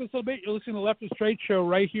be back in a little bit. You're listening to the Left of Straight show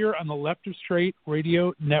right here on the Left of Straight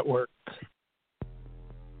Radio Network.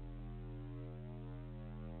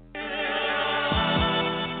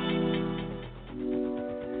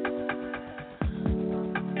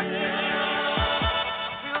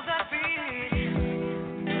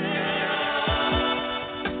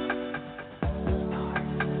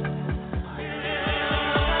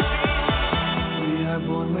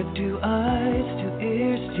 Two eyes, 2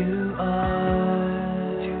 ears, 2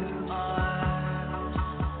 eyes.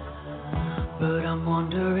 But I'm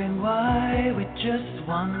wondering why with just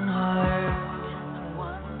one heart.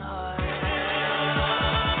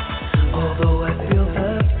 Although I feel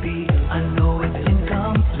the beat, I know it's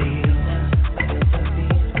incomplete. I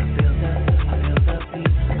feel the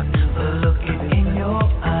beat. But looking in your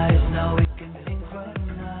eyes, now we can synchronize.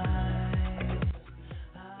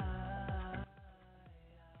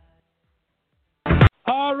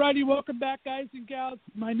 Alrighty, welcome back, guys and gals.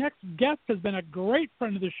 My next guest has been a great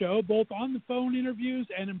friend of the show, both on the phone interviews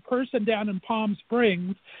and in person down in Palm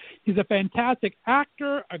Springs. He's a fantastic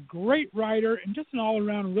actor, a great writer, and just an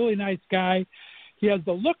all-around really nice guy. He has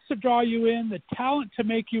the looks to draw you in, the talent to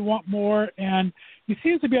make you want more, and he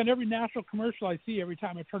seems to be on every national commercial I see every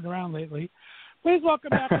time I turn around lately. Please welcome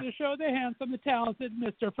back to the show the handsome, the talented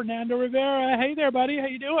Mr. Fernando Rivera. Hey there, buddy. How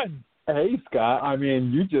you doing? Hey, Scott. I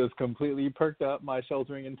mean, you just completely perked up my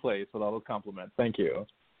sheltering in place with all those compliments. Thank you.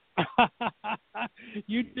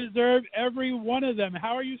 You deserve every one of them.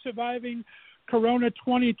 How are you surviving Corona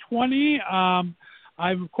 2020? I'm,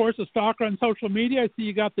 of course, a stalker on social media. I see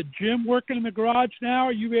you got the gym working in the garage now.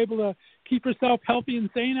 Are you able to keep yourself healthy and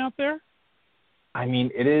sane out there? I mean,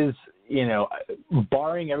 it is,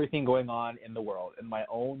 barring everything going on in the world, in my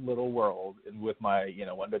own little world, with my,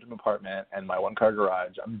 1-bedroom apartment and my 1-car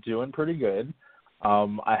garage, I'm doing pretty good.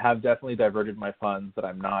 I have definitely diverted my funds that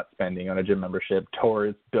I'm not spending on a gym membership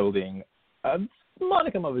towards building a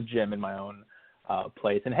modicum of a gym in my own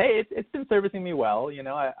place. And, hey, it's been servicing me well.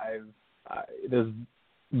 I've there's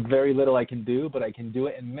very little I can do, but I can do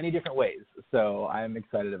it in many different ways. So I'm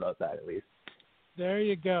excited about that, at least. There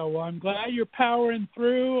you go. Well, I'm glad you're powering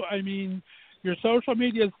through. I mean, your social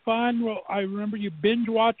media is fun. Well, I remember you binge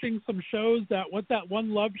watching some shows. What's that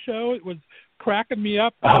one Love show? It was cracking me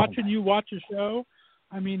up watching you watch a show.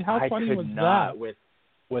 I mean, how funny was that?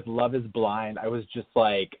 With Love is Blind, I was just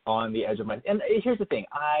like on the edge of my. And here's the thing: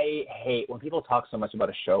 I hate when people talk so much about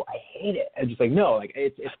a show. I hate it. I'm just like, no, like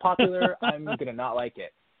it's popular. I'm gonna not like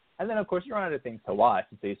it. And then of course you're on other things to watch,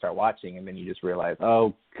 and so you start watching, and then you just realize,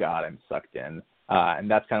 oh God, I'm sucked in. And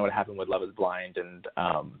that's kind of what happened with Love is Blind. And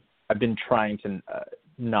I've been trying to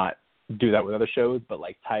not do that with other shows, but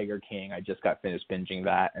like Tiger King, I just got finished binging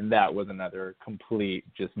that, and that was another complete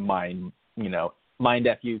just mind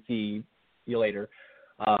FUC you later.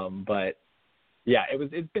 But yeah,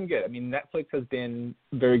 it's been good. I mean, Netflix has been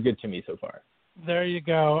very good to me so far. There you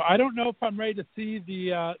go. I don't know if I'm ready to see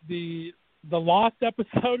the lost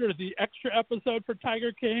episode or the extra episode for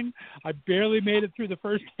Tiger King. I barely made it through the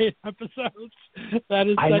first 8 episodes. That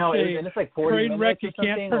is such and it's like 40 train wreck you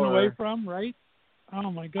can't turn or... away from, right?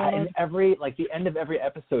 Oh my God. And the end of every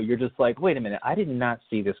episode, you're just like, wait a minute, I did not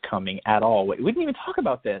see this coming at all. Wait, we didn't even talk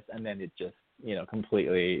about this. And then it just,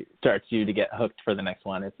 completely starts you to get hooked for the next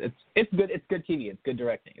one. It's good. It's good TV. It's good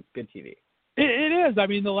directing. It's good TV. It is. I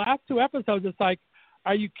mean, the last 2 episodes, it's like,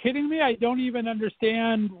 are you kidding me? I don't even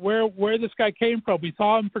understand where this guy came from. We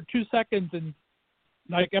saw him for 2 seconds in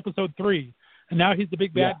like episode 3, and now he's the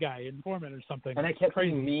big bad guy, informant or something. And I kept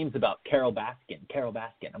seeing memes about Carol Baskin.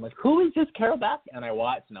 I'm like, who is this Carol Baskin? And I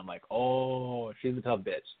watched, and I'm like, oh, she's a tough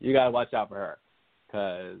bitch. You gotta watch out for her,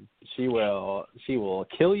 because she will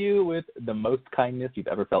kill you with the most kindness you've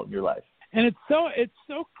ever felt in your life. And it's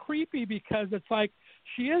so creepy, because it's like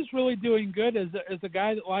she is really doing good as a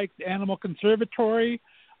guy that likes Animal Conservatory.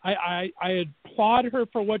 I applaud her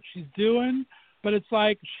for what she's doing, but it's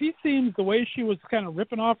like she seems, the way she was kind of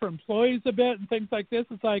ripping off her employees a bit and things like this,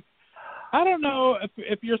 it's like, I don't know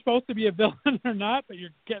if you're supposed to be a villain or not, but you're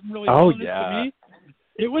getting really villainous to me.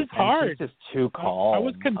 It was hard. She's just too calm. I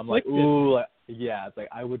was conflicted. I'm like, ooh, yeah, it's like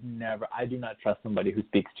I do not trust somebody who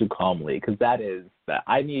speaks too calmly, because that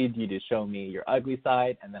I need you to show me your ugly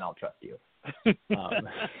side, and then I'll trust you.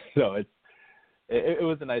 So it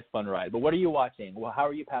was a nice, fun ride. But what are you watching? Well, how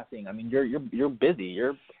are you passing? I mean, you're busy.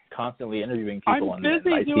 You're constantly interviewing people. I'm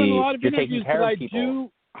busy doing a lot of interviews, but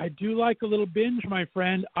I do like a little binge, my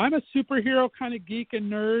friend. I'm a superhero kind of geek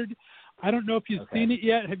and nerd. I don't know if you've seen it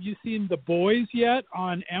yet. Have you seen The Boys yet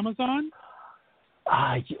on Amazon?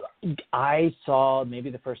 I saw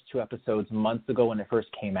maybe the first 2 episodes months ago when it first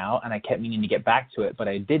came out, and I kept meaning to get back to it, but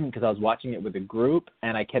I didn't, because I was watching it with a group,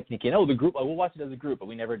 and I kept thinking, we'll watch it as a group, but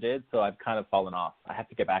we never did, so I've kind of fallen off. I have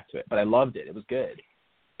to get back to it, but I loved it. It was good.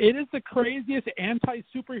 It is the craziest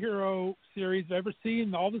anti-superhero series I've ever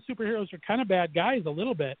seen. All the superheroes are kind of bad guys a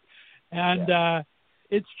little bit, and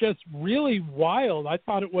it's just really wild. I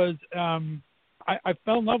thought it was I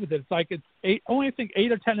fell in love with it. It's like it's 8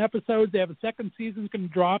 or 10 episodes. They have a second season going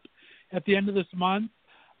to drop at the end of this month.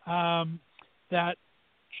 That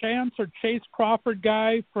Chase Crawford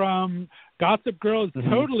guy from Gossip Girl has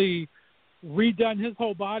totally redone his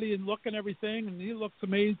whole body and look and everything, and he looks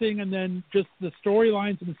amazing. And then just the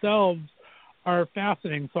storylines themselves are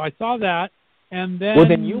fascinating. So I saw that, and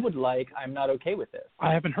then you would like I'm Not Okay With This.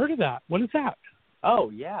 I haven't heard of that. What is that?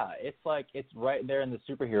 Oh yeah, it's right there in the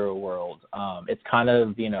superhero world. It's kind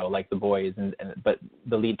of like The Boys, but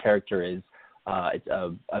the lead character is it's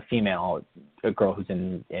a female, a girl who's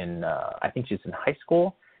in I think she's in high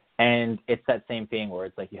school, and it's that same thing where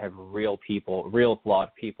it's like you have real people, real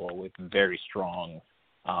flawed people with very strong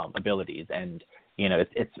abilities, and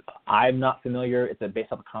it's I'm not familiar. It's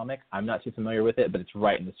based off a comic. I'm not too familiar with it, but it's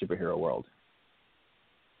right in the superhero world.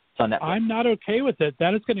 I'm Not Okay With It.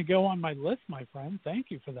 That is going to go on my list, my friend.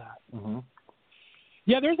 Thank you for that. Mm-hmm.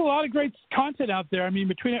 Yeah, there's a lot of great content out there. I mean,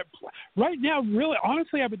 between it, right now, really,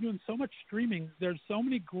 honestly, I've been doing so much streaming. There's so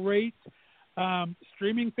many great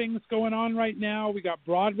streaming things going on right now. We got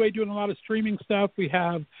Broadway doing a lot of streaming stuff. We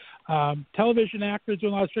have television actors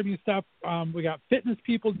doing a lot of streaming stuff. We got fitness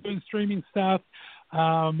people doing streaming stuff.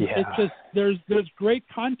 It's just there's great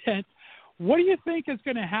content. What do you think is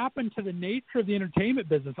going to happen to the nature of the entertainment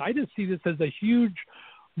business? I just see this as a huge,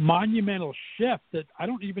 monumental shift that I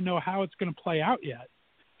don't even know how it's going to play out yet.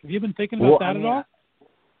 Have you been thinking about that at all?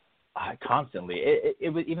 Constantly.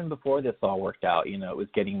 It was even before this all worked out. It was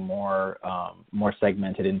getting more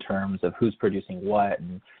segmented in terms of who's producing what,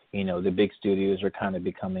 and the big studios are kind of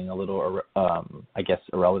becoming a little, I guess,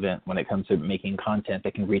 irrelevant when it comes to making content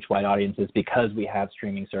that can reach wide audiences, because we have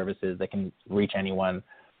streaming services that can reach anyone.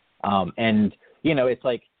 And it's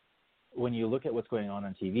like when you look at what's going on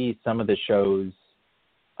TV, some of the shows,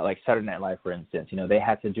 like Saturday Night Live, for instance, they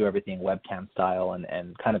had to do everything webcam style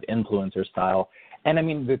and kind of influencer style. And, I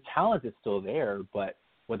mean, the talent is still there, but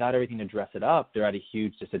without everything to dress it up, they're at a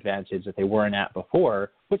huge disadvantage that they weren't at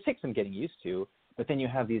before, which takes some getting used to. But then you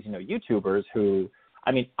have these, YouTubers who,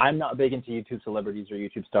 I mean, I'm not big into YouTube celebrities or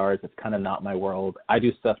YouTube stars. It's kind of not my world. I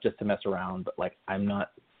do stuff just to mess around, but, like, I'm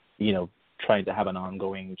not, trying to have an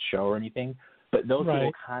ongoing show or anything. But those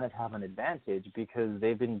people kind of have an advantage because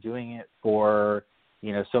they've been doing it for,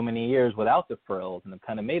 so many years without the frills and have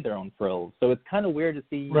kind of made their own frills. So it's kind of weird to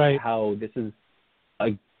see how this is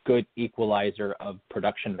a good equalizer of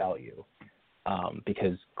production value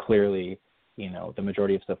because clearly, the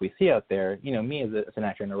majority of stuff we see out there, me as an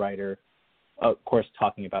actor and a writer, of course,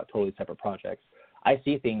 talking about totally separate projects, I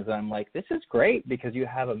see things and I'm like, this is great because you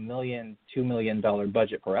have $1 million, $2 million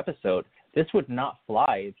budget per episode. This would not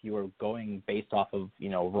fly if you were going based off of,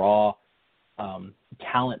 raw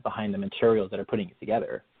talent behind the materials that are putting it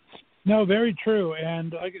together. No, very true.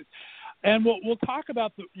 And we'll talk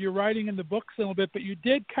about your writing in the books a little bit, but you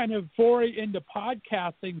did kind of foray into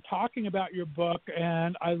podcasting, talking about your book,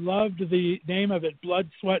 and I loved the name of it, Blood,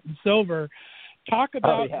 Sweat, and Silver. Talk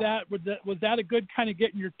about that. Was that a good kind of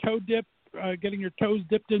getting your toes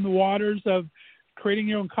dipped in the waters of creating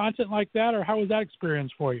your own content like that, or how was that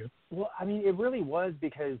experience for you? Well, I mean, it really was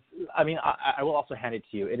because, I mean, I will also hand it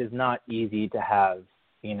to you. It is not easy to have,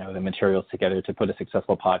 the materials together to put a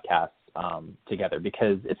successful podcast together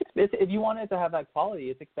because if you wanted to have that quality,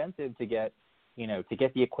 it's expensive to get, to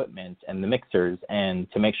get the equipment and the mixers and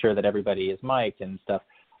to make sure that everybody is mic'd and stuff.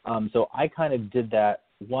 So I kind of did that,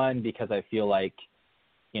 one, because I feel like,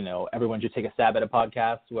 everyone should take a stab at a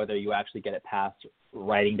podcast, whether you actually get it past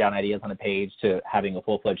writing down ideas on a page to having a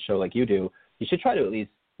full-fledged show like you do. You should try to at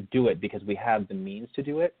least do it because we have the means to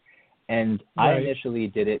do it. And I initially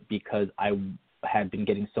did it because I had been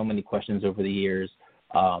getting so many questions over the years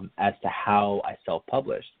as to how I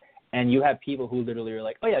self-published. And you have people who literally are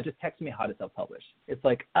like, oh, yeah, just text me how to self-publish. It's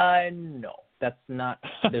like, no, that's not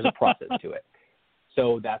 – there's a process to it.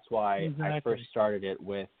 So that's why I first started it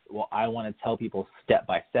with, I want to tell people step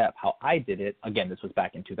by step how I did it. Again, this was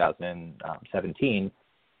back in 2017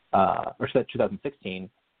 or 2016,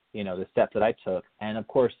 the steps that I took. And, of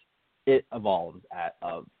course, it evolves at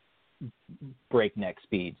a breakneck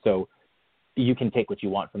speed. So you can take what you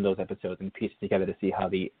want from those episodes and piece it together to see how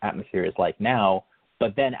the atmosphere is like now.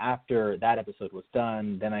 But then after that episode was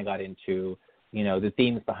done, then I got into, the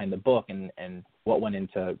themes behind the book and what went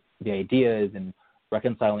into the ideas and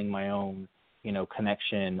reconciling my own,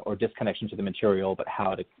 connection or disconnection to the material, but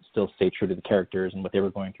how to still stay true to the characters and what they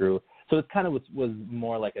were going through. So it kind of was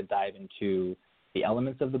more like a dive into the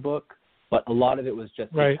elements of the book, but a lot of it was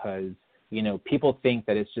just because, people think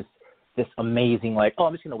that it's just this amazing, like, oh,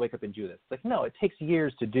 I'm just going to wake up and do this. Like, no, it takes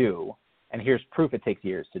years to do, and here's proof it takes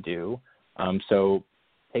years to do. So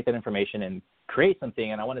take that information and create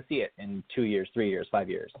something, and I want to see it in 2 years, 3 years, 5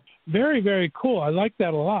 years. Very, very cool. I like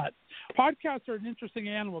that a lot. Podcasts are an interesting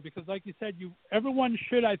animal because, like you said, everyone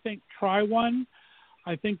should, I think, try one.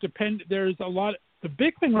 I think there's a lot. The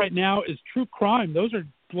big thing right now is true crime. Those are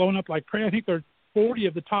blowing up like crazy. I think there's 40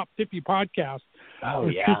 of the top 50 podcasts.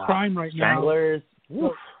 True crime right Stranglers. now.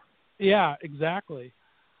 So, yeah, exactly.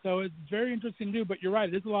 So it's very interesting to do, but you're right.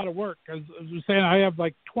 It is a lot of work. As I was saying, I have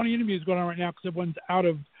like 20 interviews going on right now because everyone's out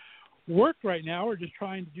of work right now or just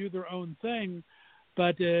trying to do their own thing.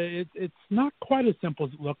 But it's not quite as simple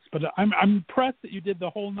as it looks. But I'm impressed that you did the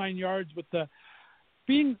whole 9 yards with the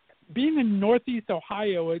being in Northeast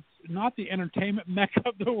Ohio. It's not the entertainment mecca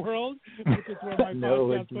of the world, which is where my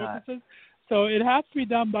podcast focuses. So it has to be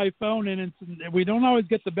done by phone, and we don't always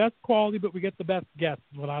get the best quality, but we get the best guests,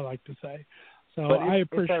 is what I like to say. So I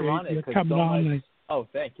appreciate you coming on. Oh,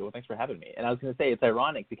 thank you. Well, thanks for having me. And I was going to say it's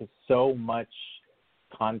ironic because so much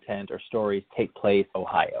content or stories take place in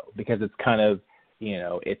Ohio because it's kind of,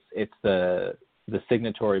 it's the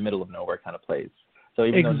signatory middle of nowhere kind of place. So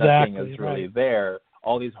even though nothing is really there,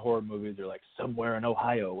 all these horror movies are like somewhere in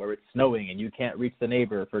Ohio where it's snowing and you can't reach the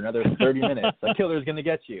neighbor for another 30 minutes. The killer's going to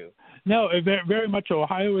get you. No, very much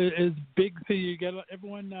Ohio is big. So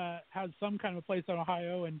everyone has some kind of place in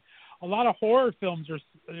Ohio, and a lot of horror films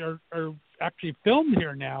are actually filmed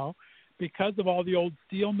here now because of all the old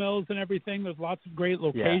steel mills and everything. There's lots of great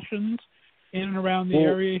locations in and around the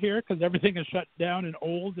area here because everything is shut down and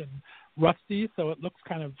old and rusty, so it looks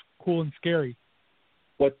kind of cool and scary.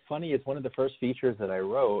 What's funny is one of the first features that I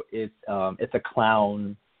wrote is it's a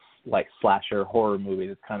clown like slasher horror movie.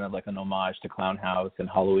 It's kind of like an homage to Clown House and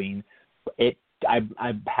Halloween. I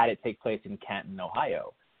had it take place in Canton,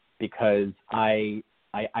 Ohio, because a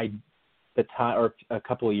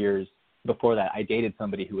couple of years before that, I dated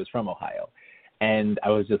somebody who was from Ohio. And I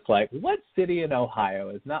was just like, what city in Ohio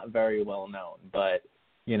is not very well known, but,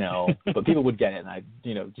 but people would get it. And I,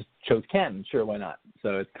 just chose Canton. Sure, why not?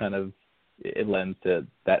 So it's kind of, it lends to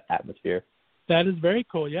that atmosphere. That is very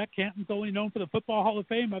cool. Yeah, Canton's only known for the Football Hall of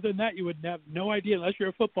Fame. Other than that, you would have no idea unless you're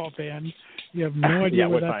a football fan. You have no idea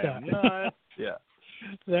where that's at. Yeah.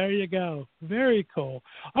 There you go. Very cool.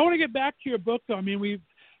 I want to get back to your book, though. I mean, we've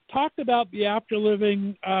talked about the after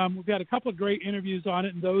living. We've got a couple of great interviews on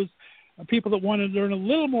it, and those people that want to learn a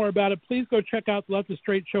little more about it, please go check out the Left of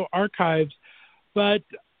Straight Show archives. But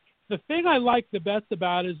the thing I like the best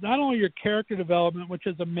about it is not only your character development, which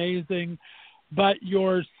is amazing, but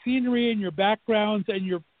your scenery and your backgrounds and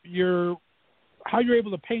your how you're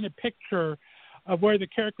able to paint a picture of where the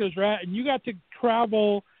characters are at. And you got to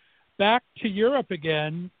travel back to Europe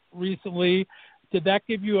again recently. Did that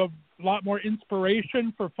give you a lot more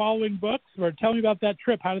inspiration for following books? Or tell me about that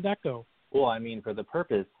trip. How did that go? Well, I mean, for the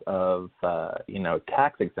purpose of,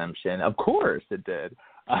 tax exemption, of course it did.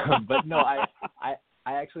 But no, I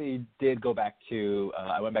actually did go back to,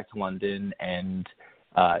 I went back to London and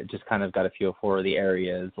just kind of got a feel for the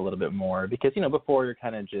areas a little bit more because, before you're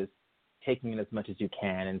kind of just taking in as much as you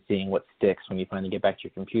can and seeing what sticks when you finally get back to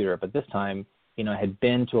your computer. But this time, I had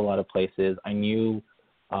been to a lot of places. I knew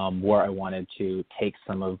where I wanted to take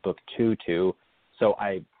some of book 2 to. So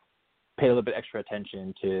I paid a little bit extra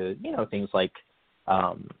attention to, things like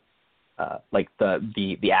the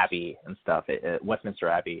Abbey and stuff, Westminster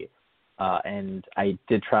Abbey. And I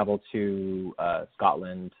did travel to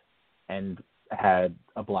Scotland and had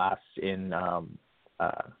a blast in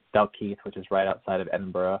Dalkeith, which is right outside of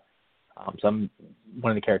Edinburgh. So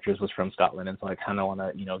one of the characters was from Scotland, and so I kind of want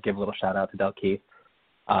to, give a little shout out to Dalkeith.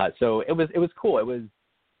 So it was cool.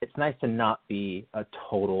 It's nice to not be a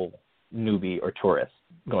total newbie or tourist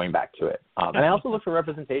going back to it. And I also looked for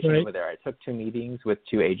representation over there. I took 2 meetings with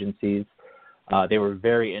 2 agencies. They were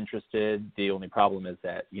very interested. The only problem is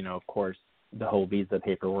that, of course, the whole visa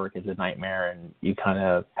paperwork is a nightmare, and you kind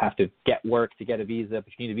of have to get work to get a visa, but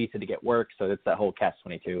you need a visa to get work, so it's that whole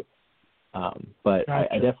catch-22. But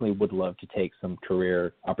gotcha. I definitely would love to take some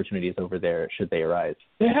career opportunities over there should they arise.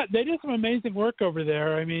 They do some amazing work over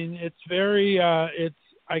there. I mean, it's very,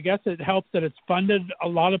 I guess it helps that it's funded a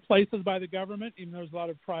lot of places by the government, even though there's a lot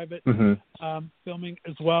of private filming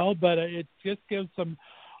as well. But it just gives some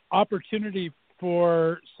opportunity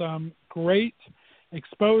for some great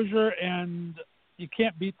exposure, and you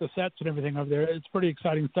can't beat the sets and everything over there. It's pretty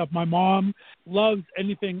exciting stuff. My mom loves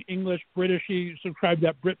anything English, British. She subscribed to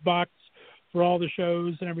that BritBox for all the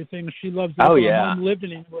shows and everything. She loves it. Oh, yeah. My mom lived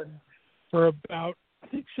in England for about, I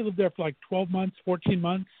think she lived there for like 12 months, 14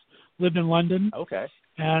 months, lived in London. Okay.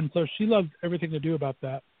 And so she loves everything to do about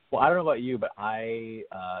that. Well, I don't know about you, but I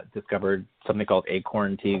discovered something called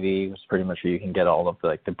Acorn TV, which is pretty much where you can get all of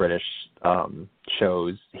the British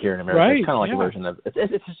shows here in America. Right, it's kind of like a version of it's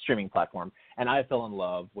a streaming platform, and I fell in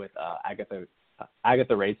love with Agatha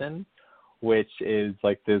Raisin, which is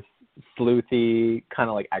like this sleuthy kind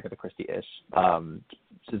of like Agatha Christie-ish.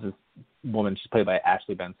 She's this woman. She's played by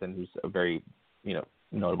Ashley Benson, who's a very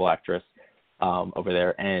notable actress over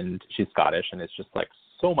there, and she's Scottish, and it's just like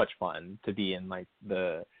so much fun to be in like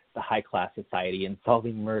the high class society and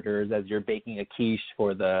solving murders as you're baking a quiche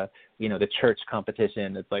for the the church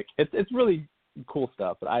competition. It's like it's really cool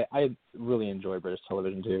stuff. But I really enjoy British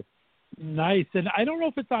television too. Nice. And I don't know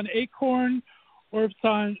if it's on Acorn or if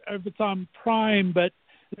it's on Prime, but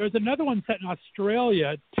there's another one set in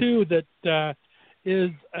Australia too that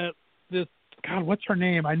is this, God, what's her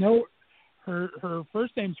name? I know her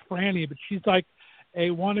first name's Franny, but she's like a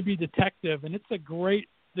wannabe detective, and it's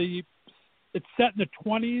it's set in the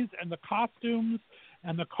 20s, and the costumes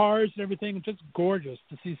and the cars and everything, it's just gorgeous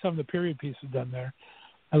to see some of the period pieces done there.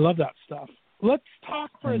 I love that stuff. Let's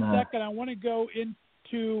talk for a second. I want to go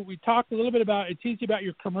into, we talked a little bit about, it's easy about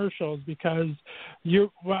your commercials because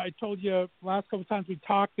I told you last couple of times we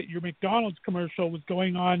talked that your McDonald's commercial was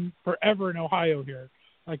going on forever in Ohio here.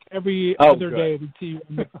 Like every other day we'd see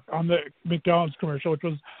you on the McDonald's commercial, which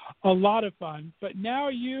was a lot of fun. But now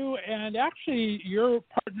you're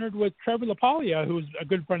partnered with Trevor LaPaglia, who's a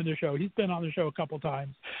good friend of the show. He's been on the show a couple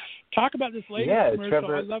times. Talk about this latest commercial.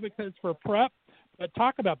 Trevor, I love it because it's for prep, but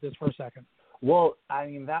talk about this for a second. Well, I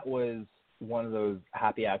mean, that was one of those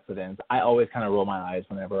happy accidents. I always kind of roll my eyes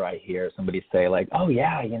whenever I hear somebody say like, oh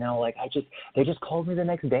yeah, like they just called me the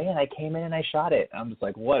next day and I came in and I shot it. I'm just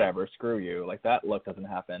like, whatever, screw you. Like that luck doesn't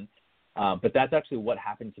happen. But that's actually what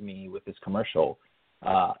happened to me with this commercial.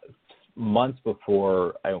 Months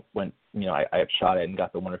before I went, I had shot it and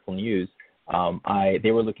got the wonderful news.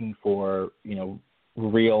 They were looking for,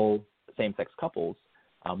 real same-sex couples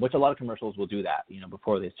which a lot of commercials will do that,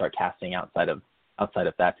 before they start casting outside of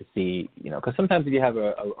that to see, because sometimes if you have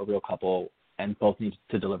a real couple and both need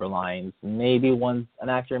to deliver lines, maybe one's an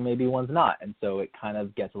actor, maybe one's not. And so it kind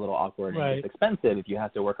of gets a little awkward and it's expensive if you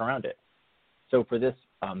have to work around it. So for this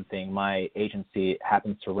thing, my agency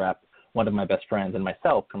happens to rep one of my best friends and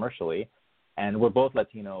myself commercially, and we're both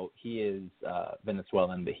Latino. He is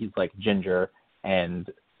Venezuelan, but he's like ginger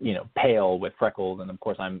and, pale with freckles. And of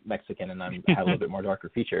course I'm Mexican and I have a little bit more darker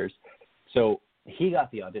features. So he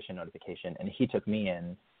got the audition notification and he took me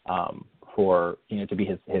in for, to be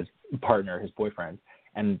his partner, his boyfriend.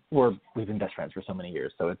 And we've been best friends for so many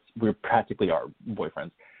years. So we're practically our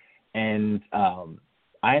boyfriends. And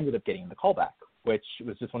I ended up getting the callback, which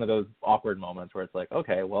was just one of those awkward moments where it's like,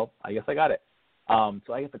 okay, well, I guess I got it.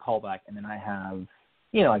 So I get the callback, and then I have,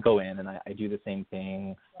 I go in and I do the same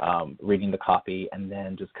thing, reading the copy, and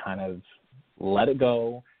then just kind of let it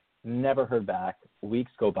go. Never heard back.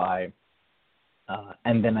 Weeks go by,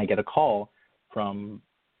 and then I get a call from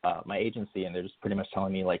my agency, and they're just pretty much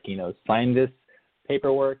telling me, like, sign this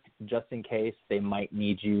paperwork just in case they might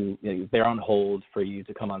need you. They're on hold for you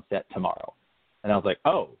to come on set tomorrow. And I was like,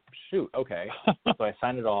 oh, shoot, okay. So I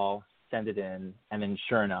signed it all, send it in, and then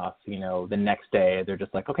sure enough, the next day they're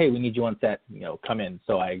just like, okay, we need you on set, come in.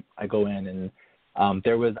 So I go in, and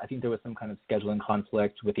I think there was some kind of scheduling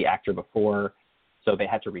conflict with the actor before, so they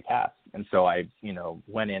had to recast. And so I,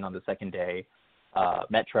 went in on the second day,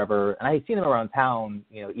 met Trevor, and I had seen him around town,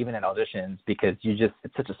 even at auditions, because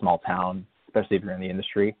it's such a small town, especially if you're in the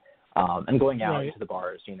industry, and going out to the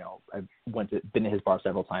bars, I've been to his bar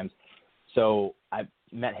several times. So I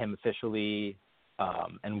met him officially,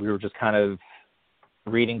 and we were just kind of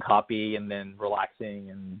reading copy and then relaxing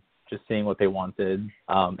and just seeing what they wanted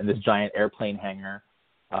in this giant airplane hangar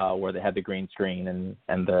where they had the green screen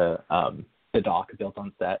and the dock built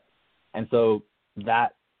on set. And so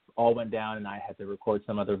that all went down, and I had to record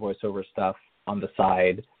some other voiceover stuff on the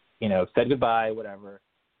side, said goodbye, whatever.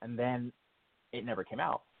 And then it never came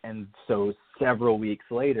out. And so several weeks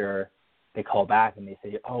later, they call back and they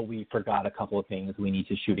say, oh, we forgot a couple of things. We need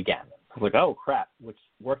to shoot again. I was like, oh, crap, which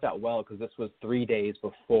worked out well because this was 3 days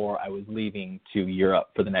before I was leaving to Europe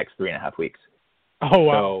for the next 3.5 weeks. Oh,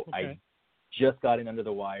 wow. So I just got in under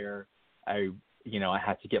the wire. I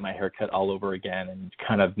had to get my hair cut all over again and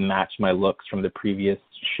kind of match my looks from the previous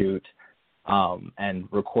shoot, and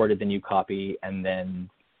recorded the new copy. And then,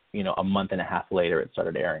 a month and a half later, it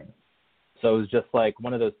started airing. So it was just like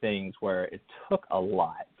one of those things where it took a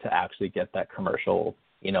lot to actually get that commercial,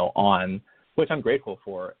 on, which I'm grateful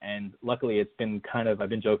for. And luckily it's been I've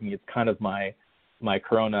been joking, it's kind of my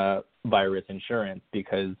coronavirus insurance,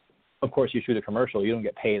 because of course you shoot a commercial, you don't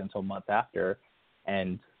get paid until months after.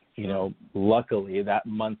 And, luckily that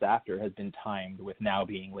month after has been timed with now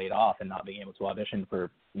being laid off and not being able to audition for,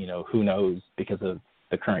 who knows, because of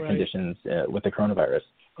the current conditions with the coronavirus.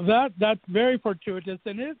 That's very fortuitous,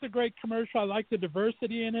 and it is a great commercial. I like the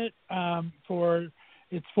diversity in it.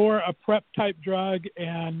 It's for a prep type drug,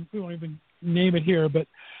 and we won't even name it here, but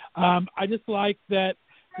I just like that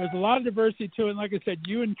there's a lot of diversity to it. And like I said,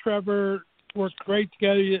 you and Trevor work great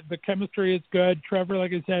together. The chemistry is good. Trevor,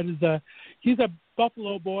 like I said, he's a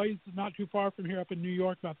Buffalo boy. He's not too far from here, up in New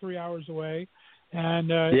York, about 3 hours away. And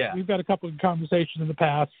we've got a couple of conversations in the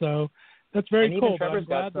past, so that's very cool. And even Trevor's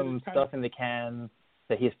got some stuff in the can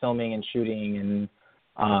that he's filming and shooting,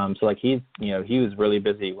 and so like he was really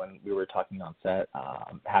busy when we were talking on set.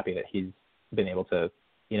 I'm happy that he's been able to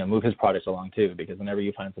move his projects along too, because whenever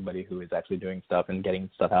you find somebody who is actually doing stuff and getting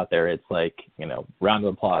stuff out there, it's like round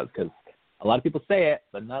of applause, because a lot of people say it,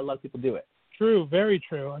 but not a lot of people do it. True, very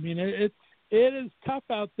true. I mean, it is tough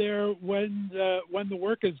out there when the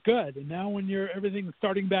work is good, and now when everything's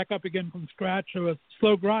starting back up again from scratch, so a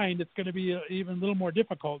slow grind, it's going to be even a little more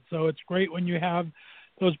difficult. So it's great when you have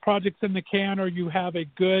those projects in the can, or you have a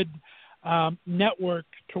good network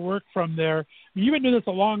to work from there. I mean, you've been doing this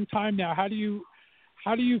a long time now. How do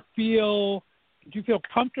you feel? Do you feel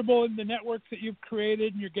comfortable in the networks that you've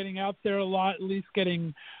created, and you're getting out there a lot, at least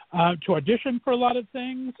getting to audition for a lot of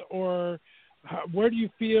things, or where do you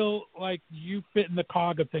feel like you fit in the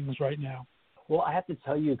cog of things right now? Well, I have to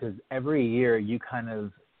tell you, because every year you kind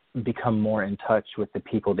of become more in touch with the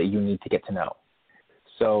people that you need to get to know.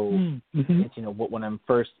 So, it's, when I'm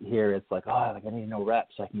first here, it's like, I need to know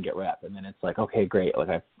reps so I can get rep. And then it's like, okay, great. Like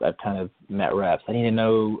I've kind of met reps. I need to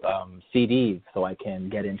know CDs so I can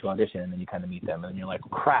get into audition. And then you kind of meet them. And then you're like,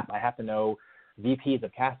 crap, I have to know VPs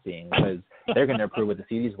of casting because they're going to approve what the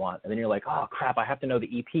CDs want. And then you're like, oh, crap, I have to know the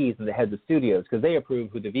EPs and the heads of studios because they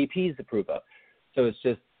approve who the VPs approve of. So it's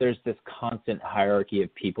just there's this constant hierarchy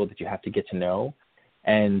of people that you have to get to know.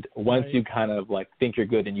 And once Right. you kind of like think you're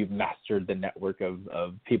good and you've mastered the network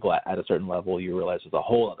of people at a certain level, you realize there's a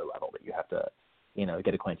whole other level that you have to,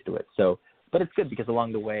 get acquainted with. So, but it's good because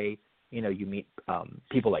along the way, you meet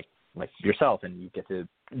people like yourself, and you get to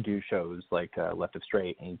do shows like Left of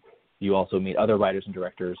Straight, and you also meet other writers and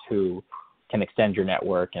directors who can extend your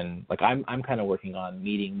network. And like I'm kind of working on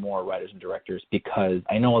meeting more writers and directors because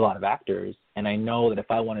I know a lot of actors, and I know that if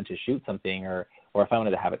I wanted to shoot something or if I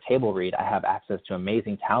wanted to have a table read, I have access to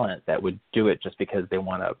amazing talent that would do it just because they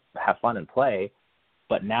want to have fun and play.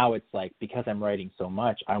 But now it's like, because I'm writing so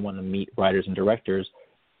much, I want to meet writers and directors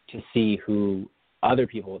to see who other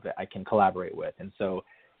people that I can collaborate with. And so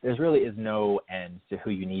there's really is no end to who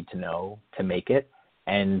you need to know to make it.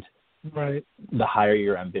 And Right. the higher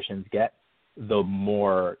your ambitions get, the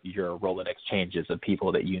more your Rolodex changes of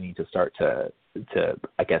people that you need to start to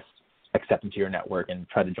I guess, accept into your network and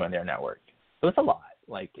try to join their network. So it's a lot.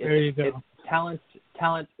 Like There you go. Talent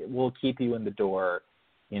will keep you in the door,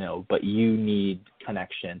 but you need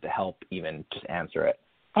connection to help even just answer it.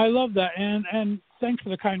 I love that, and thanks for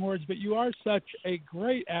the kind words. But you are such a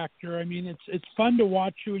great actor. I mean, it's fun to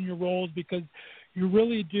watch you in your roles because you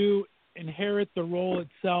really do inherit the role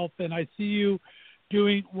itself. And I see you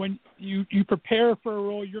doing, when you prepare for a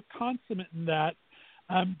role, you're consummate in that.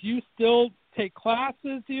 Do you still take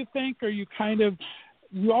classes, do you think, or you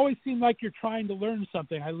always seem like you're trying to learn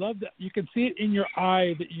something? I love that. You can see it in your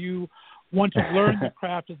eye that you want to learn the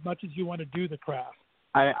craft as much as you want to do the craft.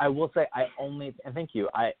 I will say and thank you,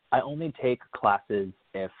 I only take classes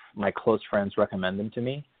if my close friends recommend them to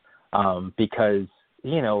me, because,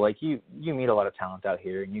 like you meet a lot of talent out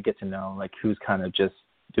here, and you get to know like who's kind of just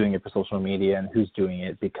doing it for social media and who's doing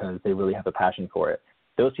it because they really have a passion for it.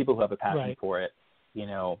 Those people who have a passion Right. for it,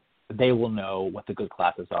 they will know what the good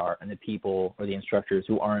classes are, and the people or the instructors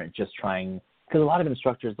who aren't just trying, because a lot of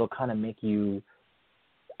instructors, they'll kind of make you,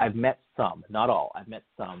 I've met some, not all, I've met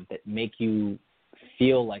some that make you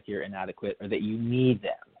feel like you're inadequate or that you need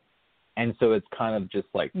them. And so it's kind of just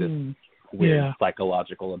like this weird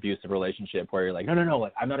psychological abusive relationship where you're like, no,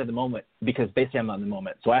 like I'm not in the moment because basically I'm not in the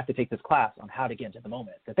moment. So I have to take this class on how to get into the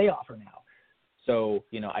moment that they offer now. So,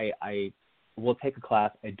 I will take a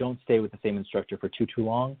class. I don't stay with the same instructor for too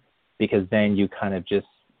long, because then you kind of just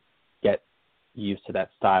get used to that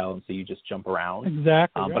style, and so you just jump around.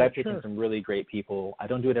 Exactly. But I've taken some really great people. I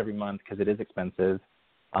don't do it every month because it is expensive.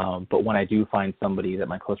 But when I do find somebody that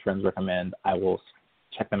my close friends recommend, I will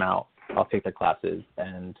check them out. I'll take their classes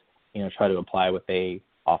and, try to apply what they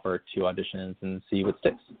offer to auditions and see what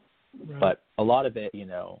sticks. Right. But a lot of it,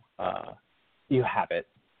 you have it.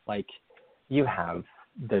 Like, you have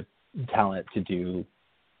the talent to do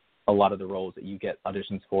a lot of the roles that you get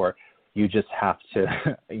auditions for. You just have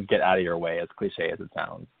to get out of your way, as cliche as it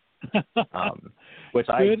sounds. Which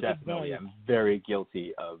I Good definitely advice. am very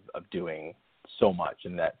guilty of doing so much,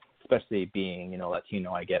 and that, especially being,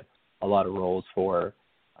 Latino, I get a lot of roles for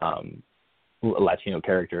Latino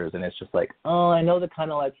characters, and it's just like, oh, I know the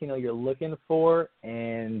kind of Latino you're looking for,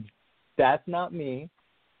 and that's not me,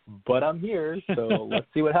 but I'm here, so let's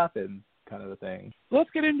see what happens, kind of a thing.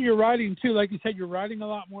 Let's get into your writing, too. Like you said, you're writing a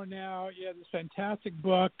lot more now. You have this fantastic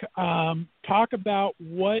book. Talk about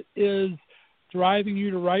what is driving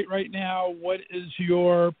you to write right now. What is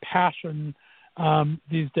your passion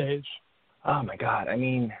these days? Oh, my God. I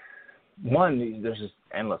mean, one, there's just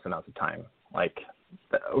endless amounts of time. Like,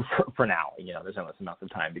 for now, there's endless amounts of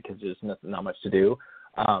time because there's not much to do.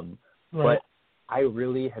 Right. But I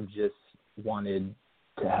really have just wanted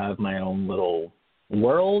to have my own little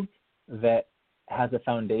world that has a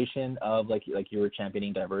foundation of, like you were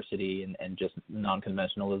championing diversity and just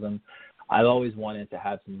non-conventionalism. I've always wanted to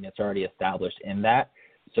have something that's already established in that,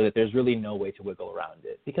 so that there's really no way to wiggle around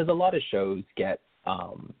it. Because a lot of shows get,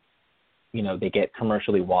 they get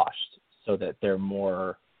commercially washed so that they're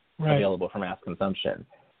more available for mass consumption.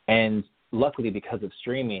 And luckily, because of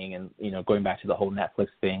streaming and, going back to the whole Netflix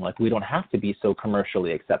thing, like, we don't have to be so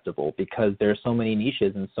commercially acceptable because there are so many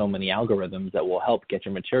niches and so many algorithms that will help get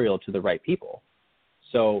your material to the right people.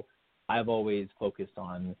 So I've always focused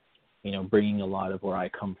on, bringing a lot of where I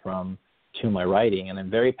come from to my writing, and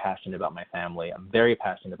I'm very passionate about my family. I'm very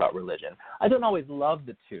passionate about religion. I don't always love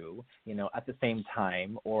the two, at the same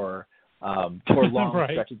time or for long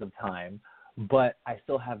Right. stretches of time, but I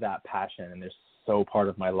still have that passion, and they're so part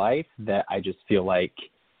of my life that I just feel like,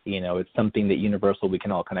 it's something that universal we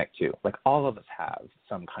can all connect to. Like, all of us have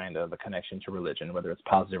some kind of a connection to religion, whether it's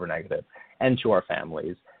positive or negative, and to our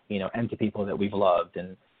families, and to people that we've loved.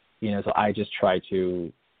 And, so I just try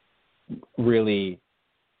to really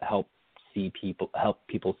help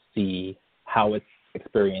people see how it's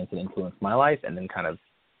experienced and influenced my life, and then kind of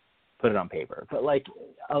put it on paper. But like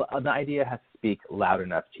the idea has to speak loud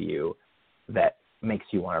enough to you that makes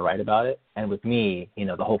you want to write about it. And with me, you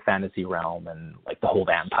know, the whole fantasy realm and like the whole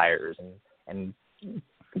vampires and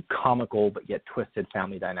comical but yet twisted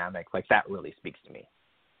family dynamic, like that really speaks to me.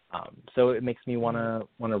 So it makes me want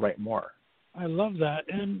to write more. I love that.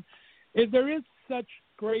 And if there is such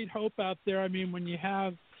great hope out there, I mean, when you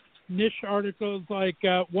have niche articles like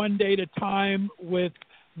One Day at a Time with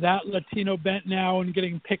that Latino bent now and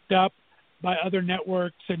getting picked up by other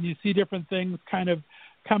networks, and you see different things kind of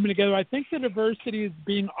coming together, I think the diversity is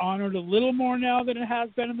being honored a little more now than it has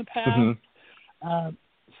been in the past. Mm-hmm.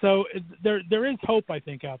 So there is hope, I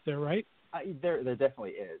think, out there, right? There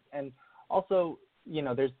definitely is. And also, you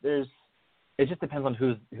know, there's it just depends on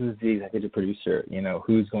who's the executive producer, you know,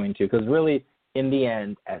 who's going to, because really in the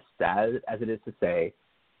end, as sad as it is to say,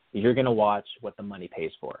 you're going to watch what the money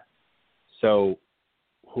pays for. So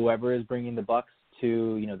whoever is bringing the bucks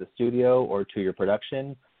to, you know, the studio or to your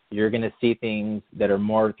production, you're going to see things that are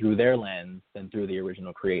more through their lens than through the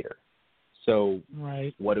original creator. So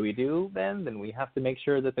right. What do we do then? Then we have to make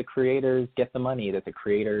sure that the creators get the money, that the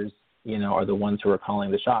creators, you know, are the ones who are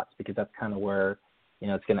calling the shots, because that's kind of where, you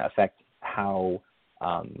know, it's going to affect how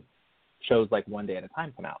shows like One Day at a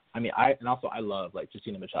Time come out. I mean, I love like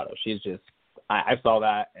Justina Machado. She's just, I saw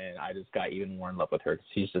that and I just got even more in love with her.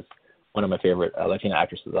 She's just one of my favorite Latina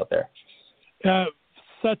actresses out there.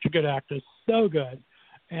 Such a good actress, so good.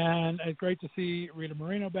 And it's great to see Rita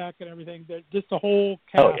Moreno back and everything. Just the whole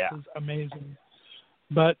cast is amazing.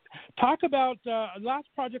 But talk about last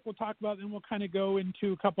project we'll talk about, then we'll kind of go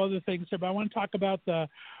into a couple other things here. But I want to talk about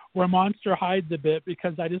Where Monster Hides a bit,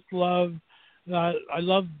 because I just love I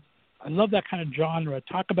love that kind of genre.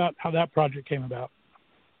 Talk about how that project came about.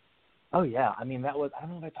 Oh yeah, I mean that was, I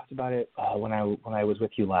don't know if I talked about it when I was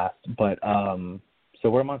with you last, but so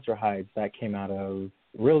Where Monster Hides, that came out of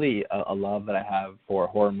really a love that I have for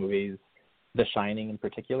horror movies, The Shining in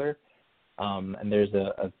particular. And there's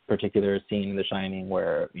a particular scene in The Shining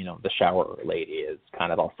where, you know, the shower lady is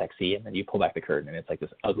kind of all sexy, and then you pull back the curtain and it's like this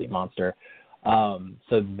ugly monster.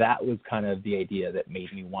 So that was kind of the idea that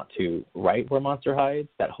made me want to write Where Monster Hides,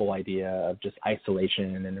 that whole idea of just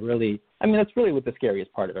isolation. And really, I mean, that's really what the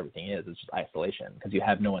scariest part of everything is just isolation, because you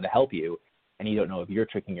have no one to help you, and you don't know if you're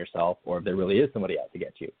tricking yourself or if there really is somebody out to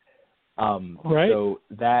get you. Right. So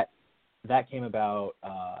that came about.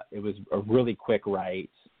 It was a really quick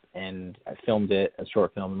write, and I filmed it, a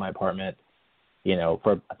short film in my apartment, you know,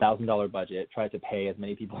 for $1,000 budget, tried to pay as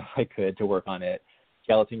many people as I could to work on it.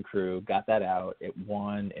 Skeleton crew, got that out. It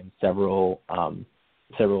won in several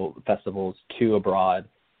festivals, 2 abroad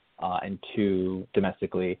and 2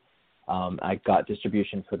 domestically. I got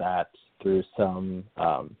distribution for that through some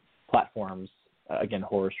platforms, again,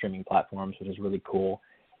 horror streaming platforms, which is really cool.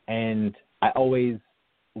 And I always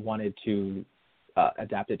wanted to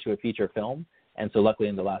adapt it to a feature film. And so luckily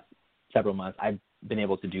in the last several months, I've been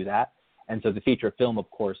able to do that. And so the feature film, of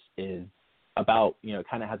course, is about, you know,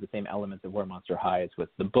 kind of has the same elements of Where Monster Hides with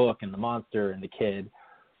the book and the monster and the kid.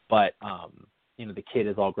 But, you know, the kid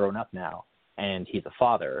is all grown up now and he's a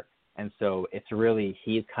father. And so it's really,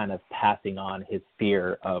 he's kind of passing on his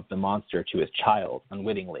fear of the monster to his child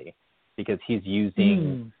unwittingly, because he's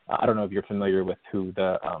using, I don't know if you're familiar with who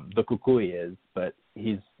the Cucuy is, but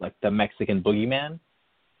he's like the Mexican boogeyman.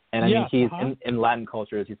 And I mean, he's in Latin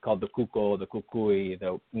cultures, he's called the Cuco, the Cucuy,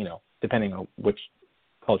 you know, depending on which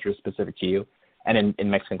culture is specific to you. And in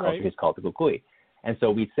Mexican culture, he's called the Cucuy. And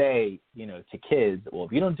so we say, you know, to kids, well,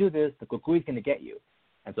 if you don't do this, the Cucuy's going to get you.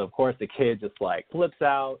 And so, of course, the kid just like flips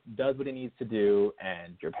out, does what he needs to do,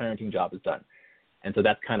 and your parenting job is done. And so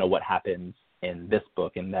that's kind of what happens in this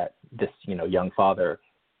book, in that this, you know, young father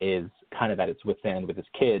is kind of at its wit's end with his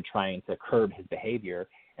kid, trying to curb his behavior.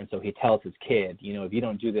 And so he tells his kid, you know, if you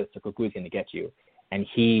don't do this, the Cucuy's going to get you. And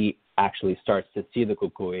he actually starts to see the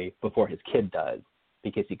Cucuy before his kid does,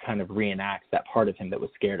 because he kind of reenacts that part of him that was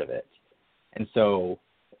scared of it. And so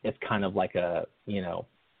it's kind of like a, you know,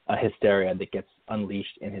 a hysteria that gets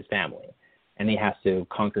unleashed in his family. And he has to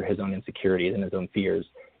conquer his own insecurities and his own fears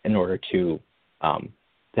in order to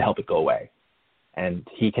help it go away. And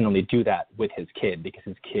he can only do that with his kid, because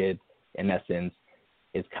his kid, in essence,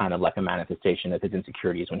 is kind of like a manifestation of his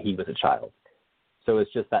insecurities when he was a child. So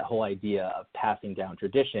it's just that whole idea of passing down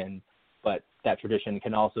tradition, but that tradition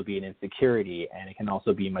can also be an insecurity, and it can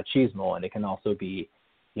also be machismo, and it can also be,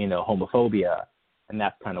 you know, homophobia. And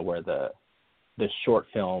that's kind of where the short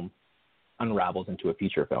film unravels into a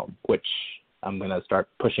feature film, which I'm going to start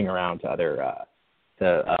pushing around to other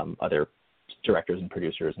directors and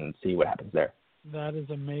producers and see what happens there. That is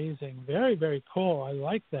amazing. Very, very cool. I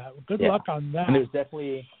like that. Good luck on that. And there's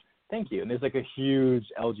definitely Thank you. And there's like a huge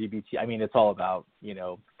LGBT. I mean, it's all about, you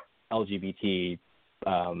know, LGBT,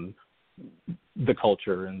 the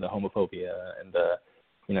culture and the homophobia and the,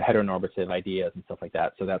 you know, heteronormative ideas and stuff like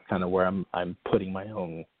that. So that's kind of where I'm putting my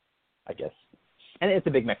own, I guess. And it's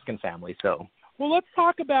a big Mexican family, so. Well, let's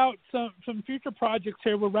talk about some future projects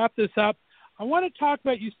here. We'll wrap this up. I want to talk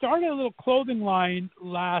about, you started a little clothing line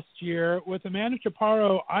last year with Amanda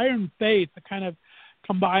Chaparro, Iron Faith, that kind of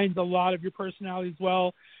combines a lot of your personality as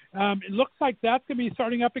well. It looks like that's going to be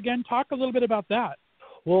starting up again. Talk a little bit about that.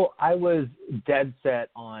 Well, I was dead set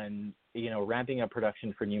on, you know, ramping up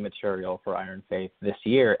production for new material for Iron Faith this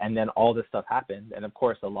year, and then all this stuff happened. And, of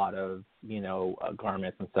course, a lot of, you know,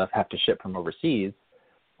 garments and stuff have to ship from overseas.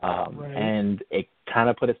 Right. And it kind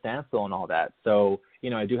of put a standstill on all that. So, you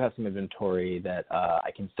know, I do have some inventory that I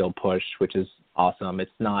can still push, which is awesome.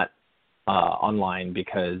 It's not online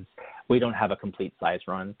because we don't have a complete size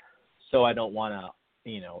run. So I don't want to,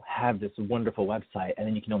 you know, have this wonderful website and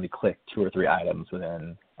then you can only click 2 or 3 items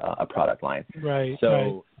within a product line. Right.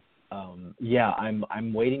 So, yeah,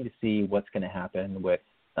 I'm waiting to see what's going to happen with,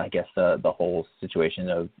 I guess, the whole situation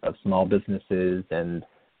of small businesses and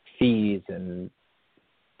fees and,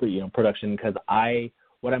 you know, production, because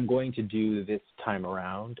what I'm going to do this time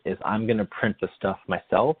around is I'm going to print the stuff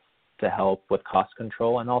myself to help with cost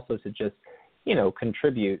control and also to just, you know,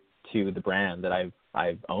 contribute to the brand that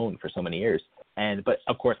I've owned for so many years. But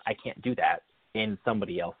of course I can't do that in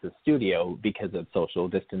somebody else's studio because of social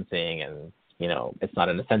distancing and, you know, it's not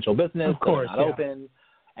an essential business. Of course, it's not open.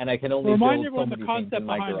 And I can only remind build everyone so the many things concept in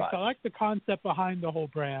my behind it. garage. I like the concept behind the whole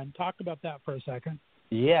brand. Talk about that for a second.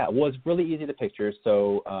 Yeah, well, it's really easy to picture.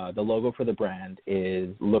 So the logo for the brand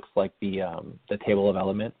looks like the table of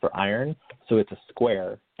element for iron. So it's a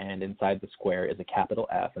square, and inside the square is a capital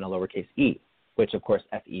F and a lowercase e, which, of course,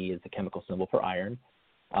 Fe is the chemical symbol for iron,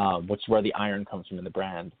 which is where the iron comes from in the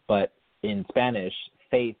brand. But in Spanish,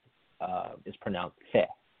 faith is pronounced fe,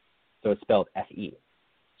 so it's spelled Fe.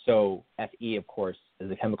 So Fe, of course, is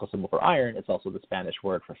the chemical symbol for iron. It's also the Spanish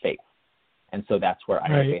word for faith. And so that's where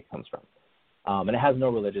Iron Faith comes from. And it has no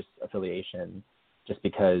religious affiliation just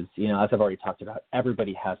because, you know, as I've already talked about,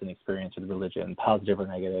 everybody has an experience with religion, positive or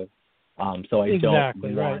negative. So I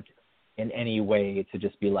don't want in any way to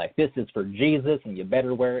just be like, this is for Jesus and you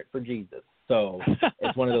better wear it for Jesus. So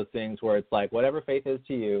it's one of those things where it's like, whatever faith is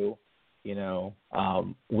to you, you know,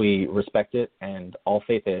 we respect it. And all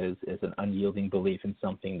faith is an unyielding belief in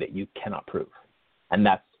something that you cannot prove. And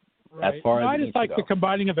that's as far as it needs to go. I just like the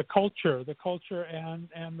combining of the culture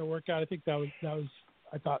and the workout. I think that was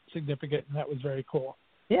I thought significant, and that was very cool.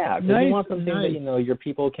 Yeah, because you want something that, you know, your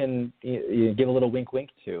people can you give a little wink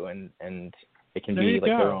to, and it can be like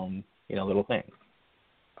their own, you know, little thing.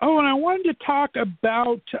 Oh, and I wanted to talk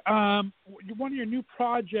about one of your new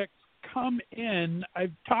projects, Come In.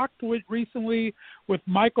 I've talked recently with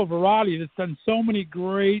Michael Varrati that's done so many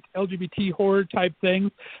great LGBT horror type things.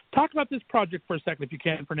 Talk about this project for a second, if you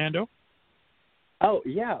can, Fernando. Oh,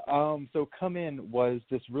 yeah. So Come In was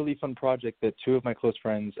this really fun project that two of my close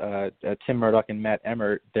friends, Tim Murdoch and Matt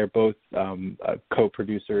Emmert, they're both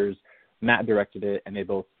co-producers. Matt directed it, and they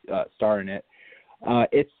both star in it.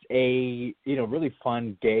 It's a, you know, really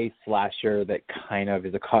fun gay slasher that kind of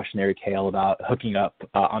is a cautionary tale about hooking up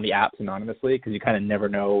on the apps anonymously, because you kind of never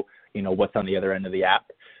know, you know, what's on the other end of the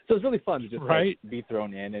app. So it's really fun to just like, be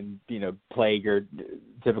thrown in and, you know, play your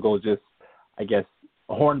typical just, I guess,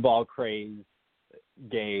 hornball crazed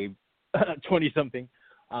gay 20-something.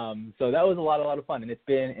 So that was a lot of fun, and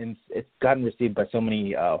it's gotten received by so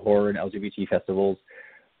many horror and LGBT festivals.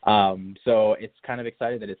 So it's kind of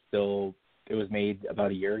excited that it was made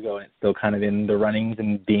about a year ago, and it's still kind of in the runnings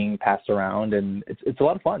and being passed around, and it's a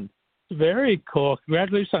lot of fun. Very cool.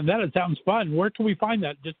 Congratulations on that. It sounds fun. Where can we find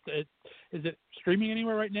that? Is it streaming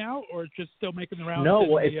anywhere right now, or just still making the rounds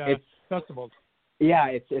it's festivals? Yeah,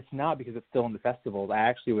 it's not, because it's still in the festivals. I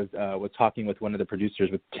actually was talking with one of the producers,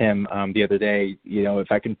 with Tim, the other day, you know,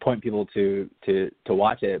 if I can point people to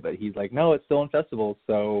watch it, but he's like, no, it's still in festivals.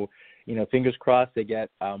 So, you know, fingers crossed they get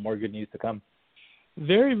more good news to come.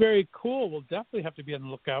 Very, very cool. We'll definitely have to be on the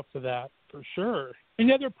lookout for that, for sure.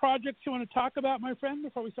 Any other projects you want to talk about, my friend,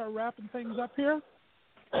 before we start wrapping things up here?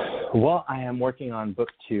 Well, I am working on book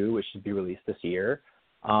 2, which should be released this year.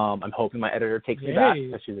 I'm hoping my editor takes me back,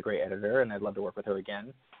 because she's a great editor, and I'd love to work with her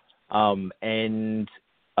again. And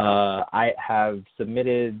I have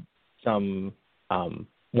submitted one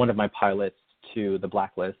of my pilots to the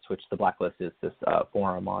Blacklist, which the Blacklist is this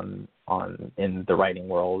forum in the writing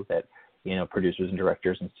world that, you know, producers and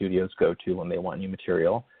directors and studios go to when they want new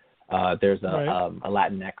material. There's a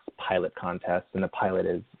Latinx pilot contest, and the pilot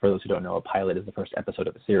is, for those who don't know, a pilot is the first episode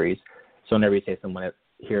of a series. So whenever you say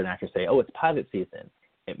hear an actor say, "Oh, it's pilot season,"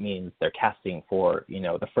 it means they're casting for,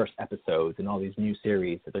 the first episodes and all these new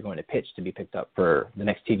series that they're going to pitch to be picked up for the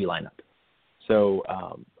next TV lineup. So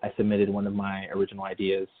I submitted one of my original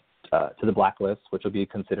ideas to the Blacklist, which will be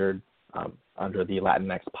considered under the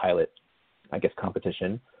Latinx pilot,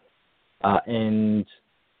 competition. And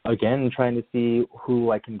again, trying to see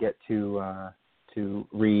who I can get to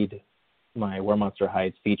read my Where Monster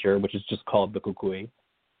Hides feature, which is just called The Kukui.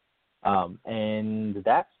 And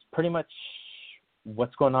that's pretty much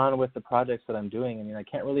what's going on with the projects that I'm doing. I mean, I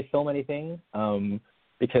can't really film anything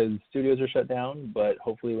because studios are shut down, but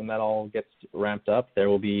hopefully when that all gets ramped up, there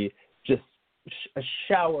will be just a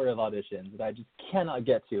shower of auditions that I just cannot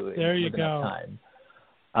get to there you within go. enough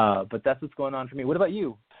time. But that's what's going on for me. What about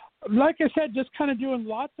you? Like I said, just kind of doing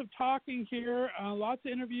lots of talking here, lots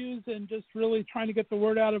of interviews, and just really trying to get the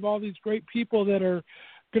word out of all these great people that are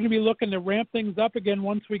going to be looking to ramp things up again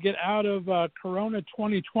once we get out of Corona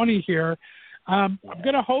 2020 here. I'm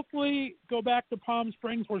going to hopefully go back to Palm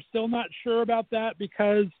Springs. We're still not sure about that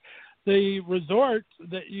because the resort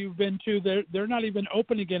that you've been to, they're not even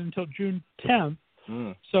open again until June 10th.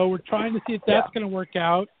 So we're trying to see if that's going to work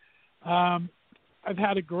out. I've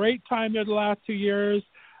had a great time there the last 2 years.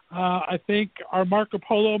 I think our Marco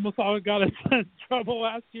Polo almost all got us in trouble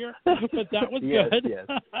last year, but that was good. Yes.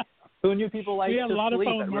 Who knew people like we had to a lot of sleep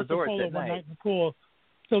fun with at Marco resorts Polo at one night? night in the pool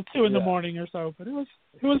till 2 in the morning or so, but it was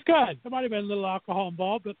good. There might have been a little alcohol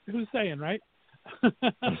involved, but who's saying, right?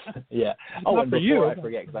 Yeah. Not And for before you. I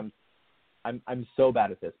forget, because I'm so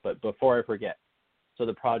bad at this, but before I forget, so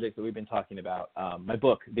the projects that we've been talking about, my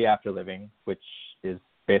book, The After Living, which is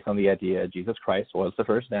based on the idea Jesus Christ was the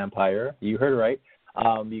first vampire. You heard it right.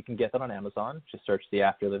 You can get that on Amazon. Just search The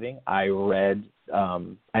After Living. I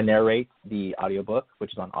narrate the audiobook,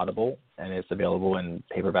 which is on Audible, and it's available in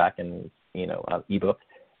paperback and, ebook.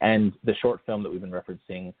 And the short film that we've been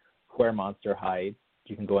referencing, Where Monster Hides,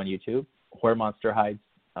 you can go on YouTube, Where Monster Hides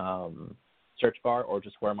search bar, or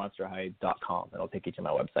just wheremonsterhides.com. It'll take you to my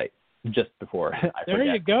website just before I forget. There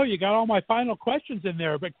you go. You got all my final questions in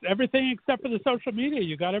there, but everything except for the social media.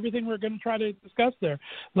 You got everything we're going to try to discuss there.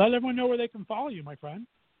 Let everyone know where they can follow you, my friend.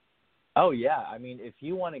 Oh, yeah. I mean, if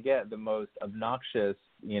you want to get the most obnoxious,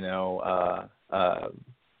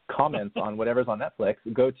 comments on whatever's on Netflix,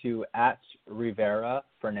 go to @Rivera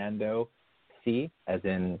Fernando C, as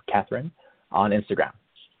in Catherine, on Instagram.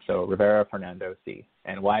 So Rivera Fernando C.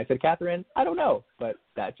 And why I said Catherine, I don't know, but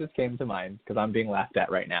that just came to mind because I'm being laughed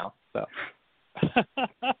at right now. So.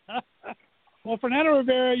 Well, Fernando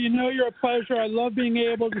Rivera, you're a pleasure. I love being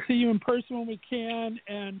able to see you in person when we can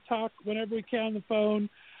and talk whenever we can on the phone.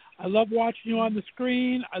 I love watching you on the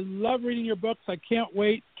screen. I love reading your books. I can't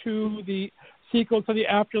wait till the sequel to The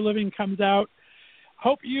After Living comes out.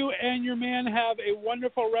 Hope you and your man have a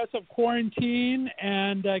wonderful rest of quarantine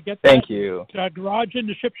and get Thank you. Garage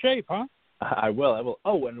into ship shape, huh? I will.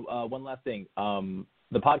 Oh, and one last thing.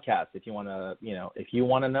 The podcast, if you want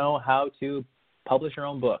to know how to publish your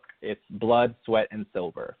own book, it's Blood, Sweat, and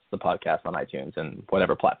Silver, the podcast on iTunes and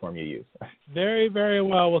whatever platform you use. Very, very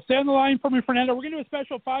well. Well, stay on the line for me, Fernando. We're going to do a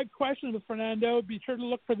special 5 questions with Fernando. Be sure to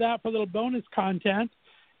look for that for a little bonus content.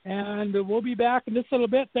 And we'll be back in just a little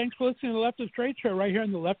bit. Thanks for listening to the Left of Straight Show right here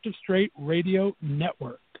on the Left of Straight Radio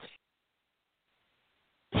Network.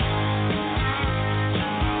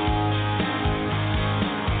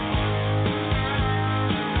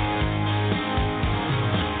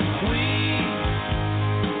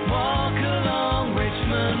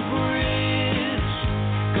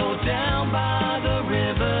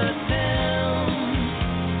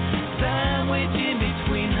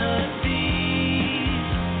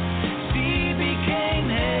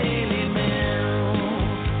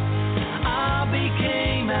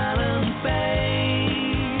 Became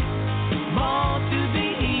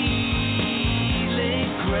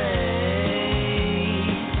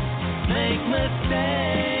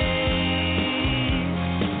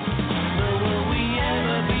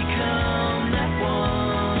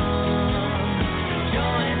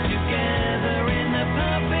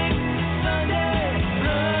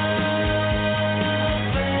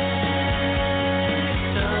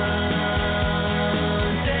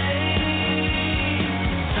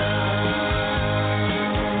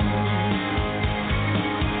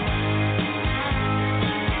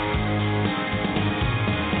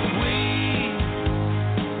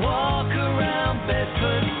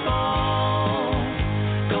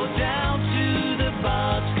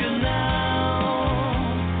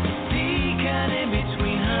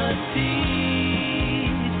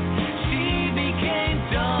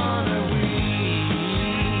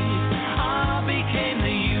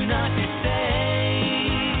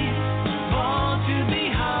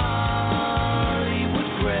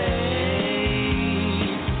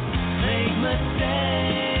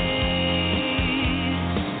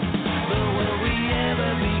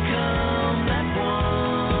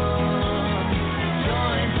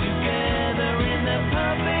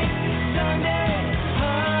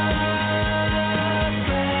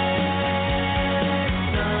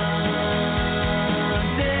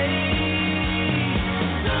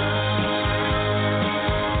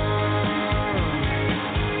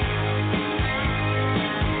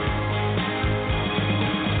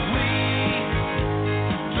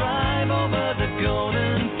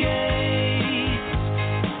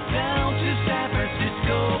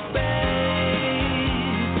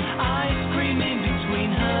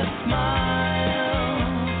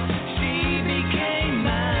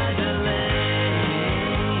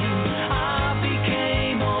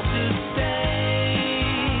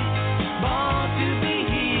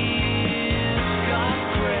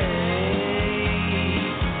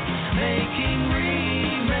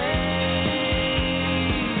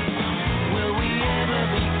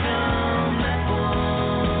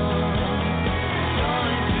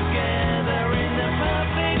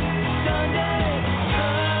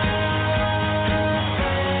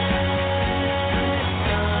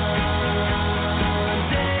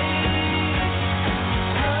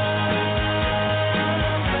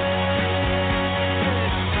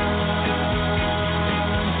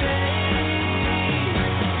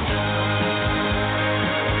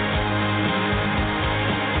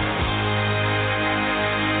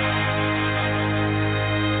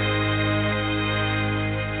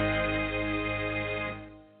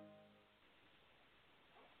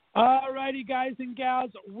righty, guys and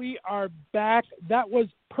gals, we are back. That was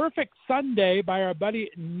Perfect Sunday by our buddy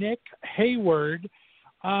Nick Hayward.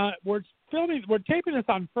 We're taping this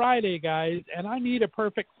on Friday, guys, and I need a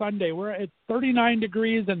perfect Sunday. We're at 39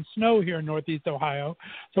 degrees and snow here in Northeast Ohio,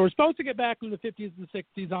 so we're supposed to get back into the 50s and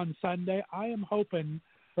 60s on Sunday. I am hoping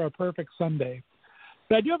for a perfect Sunday.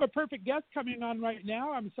 But I do have a perfect guest coming on right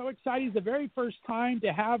now. I'm so excited. It's the very first time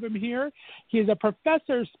to have him here. He is a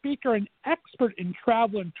professor, speaker, and expert in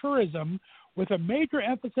travel and tourism with a major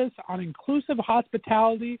emphasis on inclusive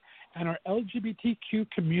hospitality and our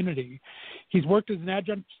LGBTQ community. He's worked as an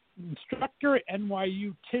adjunct instructor at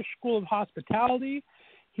NYU Tisch School of Hospitality.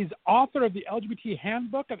 He's author of the LGBT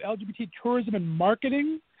Handbook of LGBT Tourism and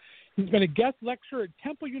Marketing. He's been a guest lecturer at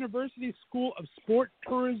Temple University School of Sport,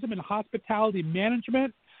 Tourism, and Hospitality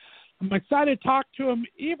Management. I'm excited to talk to him,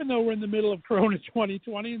 even though we're in the middle of Corona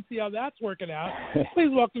 2020, and see how that's working out. Please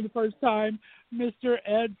welcome the first time, Mr.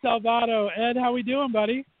 Ed Salvato. Ed, how we doing,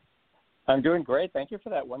 buddy? I'm doing great. Thank you for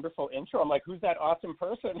that wonderful intro. I'm like, who's that awesome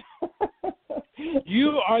person?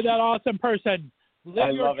 You are that awesome person.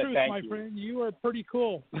 Live your love truth, it. Thank my you. friend. You are pretty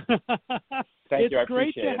cool. Thank you. I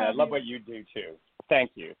great appreciate it. I love what you do, too.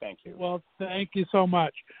 Thank you. Thank you. Well, thank you so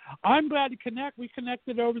much. I'm glad to connect. We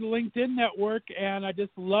connected over the LinkedIn network, and I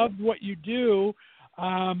just love what you do.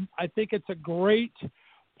 I think it's a great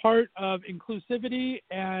part of inclusivity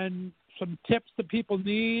and some tips that people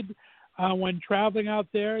need when traveling out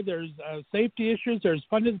there. There's safety issues. There's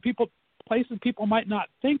places people might not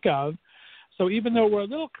think of. So even though we're a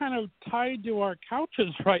little kind of tied to our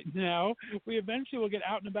couches right now, we eventually will get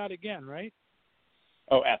out and about again, right?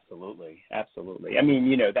 Oh, absolutely. Absolutely. I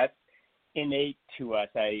mean, that's innate to us.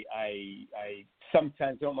 I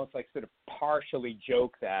sometimes almost like sort of partially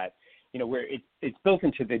joke that, where it's built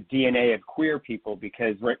into the DNA of queer people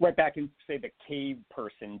because right back in, say, the cave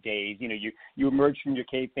person days, you emerge from your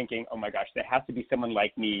cave thinking, oh, my gosh, there has to be someone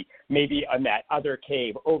like me, maybe on that other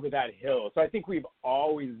cave over that hill. So I think we've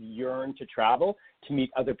always yearned to travel to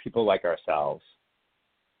meet other people like ourselves.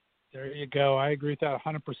 There you go. I agree with that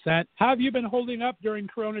 100%. How have you been holding up during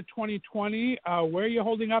Corona 2020? Where are you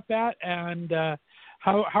holding up at, and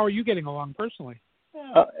how are you getting along personally?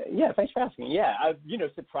 Yeah, thanks for asking. Yeah,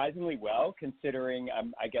 surprisingly well, considering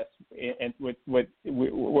I guess what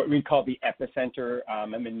we call the epicenter.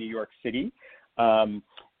 I'm in New York City, and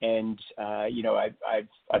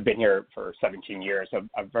I've been here for 17 years,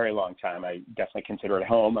 a very long time. I definitely consider it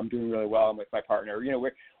home. I'm doing really well. I'm with my partner.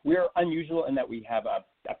 We're unusual in that we have a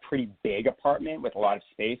pretty big apartment with a lot of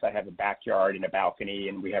space. I have a backyard and a balcony,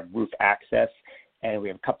 and we have roof access. And we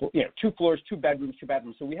have a couple, 2 floors, 2 bedrooms, 2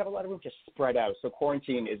 bathrooms. So we have a lot of room to spread out. So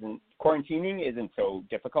quarantining isn't so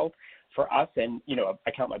difficult for us. And,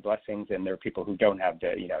 I count my blessings, and there are people who don't have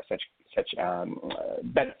the, such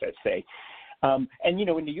benefits, say. And, in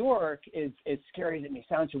New York, as scary as it may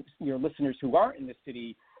sound to your listeners who aren't in the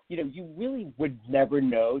city, you really would never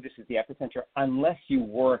know this is the epicenter unless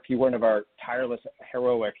you're one of our tireless,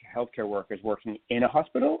 heroic healthcare workers working in a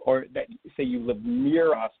hospital, or that say you live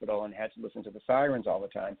near a hospital and had to listen to the sirens all the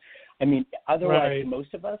time. I mean, otherwise, right.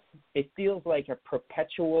 Most of us, it feels like a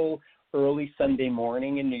perpetual early Sunday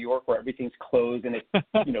morning in New York where everything's closed and it's,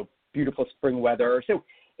 beautiful spring weather. So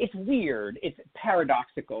it's weird. It's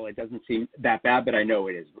paradoxical. It doesn't seem that bad, but I know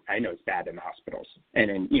it is. I know it's bad in the hospitals and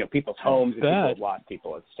in, people's homes and people have lost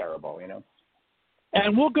people. It's terrible,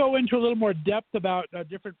 And we'll go into a little more depth about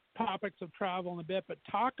different topics of travel in a bit, but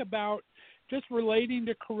talk about just relating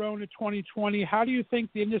to Corona 2020. How do you think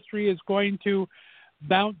the industry is going to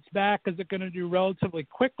bounce back? Is it going to do relatively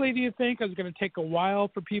quickly, do you think? Is it going to take a while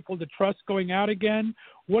for people to trust going out again?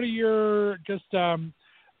 What are your just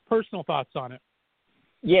personal thoughts on it?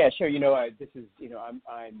 Yeah, sure. This is,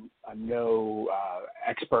 I'm no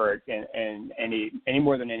expert in any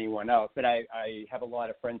more than anyone else, but I have a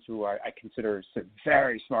lot of friends who I consider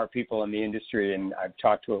very smart people in the industry, and I've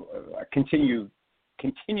talked to,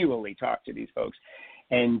 continually talk to these folks,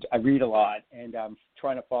 and I read a lot, and I'm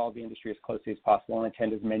trying to follow the industry as closely as possible and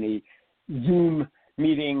attend as many Zoom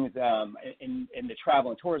meetings in the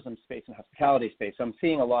travel and tourism space and hospitality space. So I'm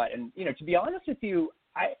seeing a lot, and to be honest with you,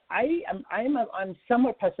 I'm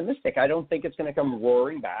somewhat pessimistic. I don't think it's going to come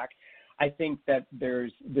roaring back. I think that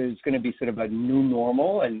there's going to be sort of a new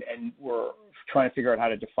normal, and we're trying to figure out how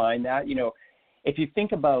to define that. If you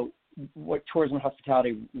think about what tourism and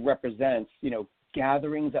hospitality represents,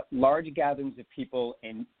 large gatherings of people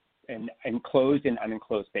in enclosed and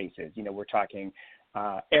unenclosed spaces. We're talking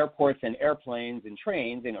airports and airplanes and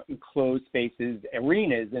trains, enclosed spaces,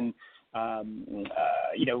 arenas, and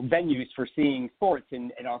venues for seeing sports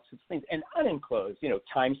and all sorts of things, and unenclosed,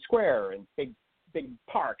 Times Square and big big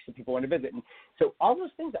parks that people want to visit. And so all those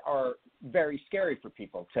things are very scary for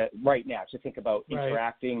people to right now to think about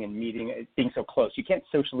interacting and meeting, being so close. You can't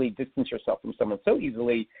socially distance yourself from someone so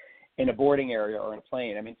easily in a boarding area or in a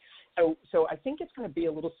plane. I mean, so I think it's going to be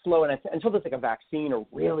a little slow, and until there's like a vaccine or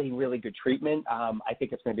really, really good treatment, I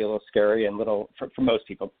think it's going to be a little scary and little for most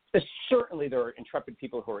people. Certainly, there are intrepid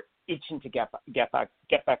people who are itching to get back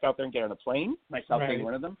out there and get on a plane. Myself being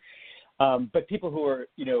one of them. But people who are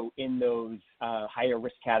in those higher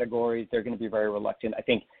risk categories, they're going to be very reluctant. I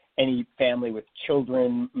think any family with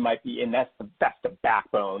children might be, and that's the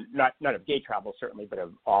backbone, not of gay travel certainly, but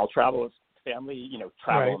of all travel. Family,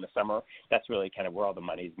 travel in the summer. That's really kind of where all the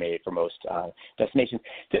money's made for most destinations.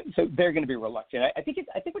 So they're going to be reluctant. I think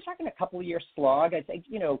we're talking a couple of year slog. I think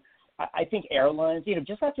I think airlines,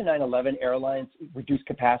 just after 9/11, airlines reduced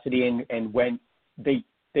capacity and when they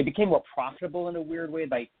became more profitable in a weird way.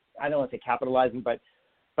 Like I don't want to say capitalizing, but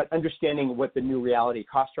understanding what the new reality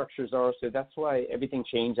cost structures are. So that's why everything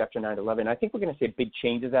changed after 9/11. I think we're going to see big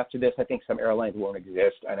changes after this. I think some airlines won't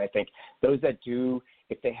exist, and I think those that do,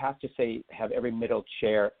 if they have to have every middle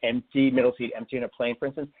seat empty in a plane, for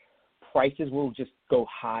instance, prices will just go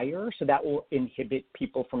higher. So that will inhibit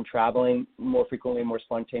people from traveling more frequently, more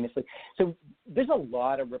spontaneously. So there's a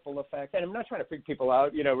lot of ripple effects, and I'm not trying to freak people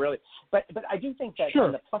out, really. But I do think that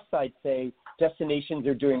on the plus side, say destinations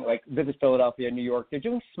are doing like Visit Philadelphia, New York. They're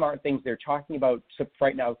doing smart things. They're talking about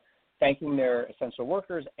right now thanking their essential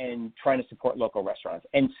workers and trying to support local restaurants.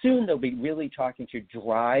 And soon they'll be really talking to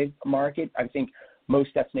drive market. I think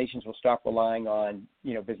most destinations will stop relying on,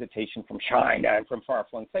 visitation from China and from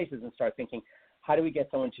far-flung places and start thinking, how do we get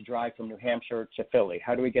someone to drive from New Hampshire to Philly?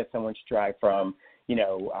 How do we get someone to drive from,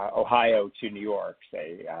 Ohio to New York,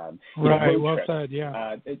 say? Well said,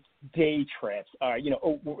 yeah. Day trips,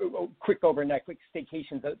 quick overnight, quick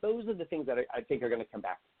staycations. Those are the things that I think are going to come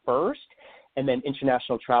back first, and then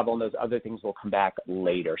international travel and those other things will come back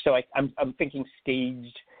later. So I'm thinking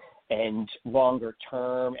staged and longer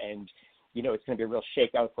term, and it's going to be a real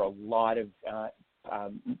shakeout for a lot of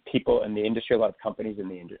people in the industry, a lot of companies in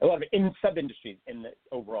the industry, a lot of sub-industries in the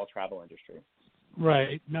overall travel industry.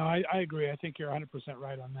 Right. No, I agree. I think you're 100%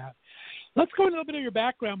 right on that. Let's go into a little bit of your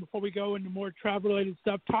background before we go into more travel-related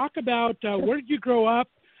stuff. Talk about where did you grow up,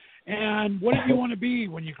 and what did you want to be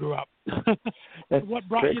when you grew up? What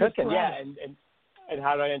brought you to travel? Yeah, and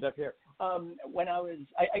how did I end up here? When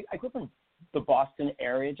I grew up in the Boston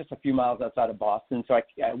area, just a few miles outside of Boston. So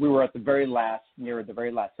we were at near the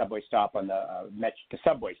very last subway stop on the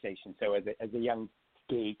subway station. So as a young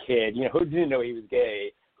gay kid, who didn't know he was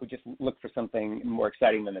gay, who just looked for something more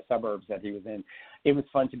exciting than the suburbs that he was in, it was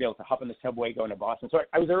fun to be able to hop on the subway going to Boston. So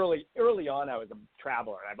I was early on, I was a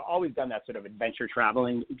traveler. I've always done that sort of adventure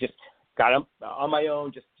traveling, just got up on my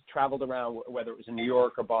own, just traveled around, whether it was in New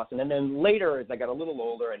York or Boston. And then later, as I got a little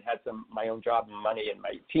older and had my own job and money in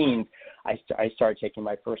my teens, I started taking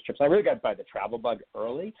my first trips. I really got by the travel bug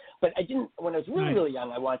early, but I didn't. When I was really, really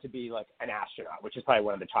young, I wanted to be like an astronaut, which is probably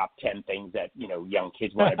one of the top 10 things that young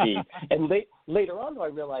kids want to be. And later on, though, I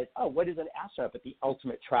realized, what is an astronaut but the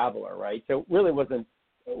ultimate traveler, right? So it really wasn't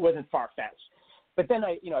far-fetched. But then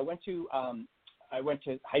I went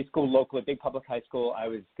to high school locally, a big public high school. I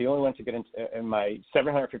was the only one to get in my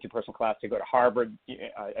 750-person class to go to Harvard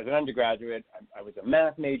as an undergraduate. I was a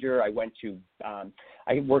math major. I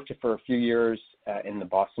worked for a few years in the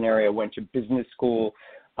Boston area. I went to business school.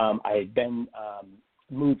 I then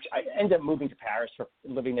moved. I ended up moving to Paris,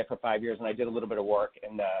 living there for 5 years, and I did a little bit of work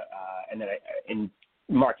in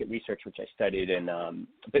market research, which I studied in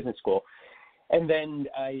business school. And then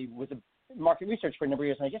I was a market research for a number of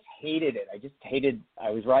years, and I just hated it. I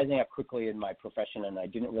was rising up quickly in my profession, and I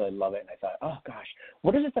didn't really love it. And I thought, oh gosh,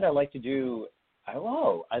 what is it that I like to do?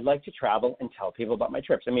 I'd like to travel and tell people about my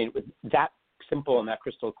trips. I mean, it was that simple and that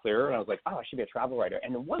crystal clear. And I was like, I should be a travel writer.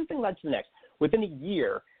 And then one thing led to the next. Within a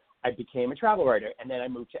year, I became a travel writer, and then I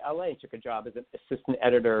moved to LA and took a job as an assistant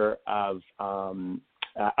editor of Out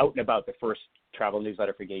and About, the first travel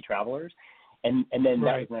newsletter for gay travelers. And then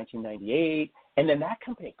that was 1998. And then that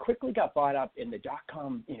company quickly got bought up in the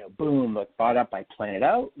 .com, boom, bought up by Planet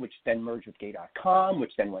Out, which then merged with Gay.com,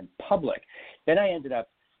 which then went public. Then I ended up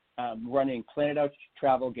running Planet Out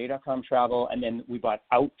Travel, Gay.com Travel, and then we bought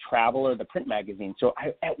Out Traveler, the print magazine. So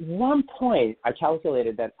at one point, I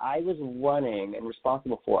calculated that I was running and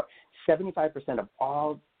responsible for 75% of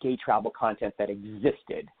all gay travel content that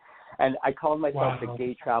existed. And I called myself the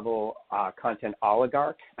gay travel content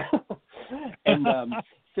oligarch. And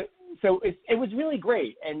so it was really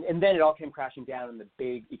great. And then it all came crashing down in the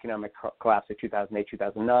big economic collapse of 2008,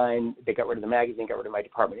 2009. They got rid of the magazine, got rid of my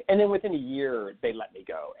department. And then within a year, they let me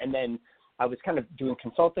go. And then I was kind of doing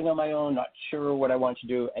consulting on my own, not sure what I wanted to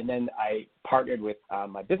do, and then I partnered with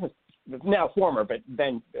my business, now former, but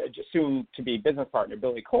then just soon to be business partner,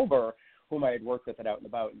 Billy Colber, whom I had worked with at Out and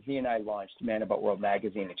About. And he and I launched Man About World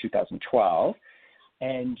magazine in 2012.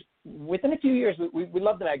 And within a few years, we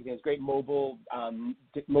loved the magazine. It's a great mobile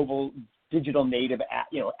digital native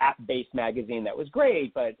app-based magazine that was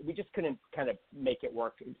great, but we just couldn't kind of make it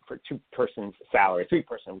work for 2-person salary,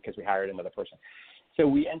 3-person, because we hired another person. So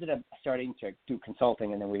we ended up starting to do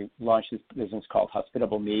consulting, and then we launched this business called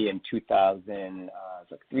Hospitable Me in 4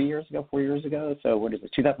 years ago. So what is it,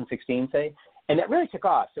 2016, say? And that really took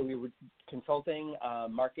off. So we were consulting,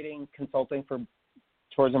 marketing consulting for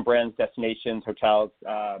tourism brands, destinations, hotels,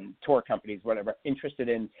 tour companies, whatever, interested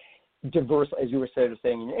in diverse, as you were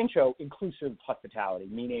saying in your intro, inclusive hospitality,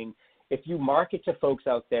 meaning if you market to folks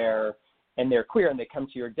out there and they're queer and they come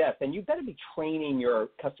to your desk, then you've got to be training your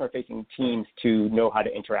customer-facing teams to know how to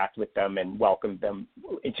interact with them and welcome them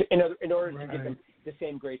in order to give them the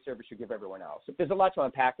same great service you give everyone else. So there's a lot to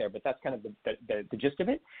unpack there, but that's kind of the gist of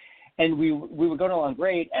it. And we were going along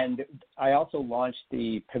great, and I also launched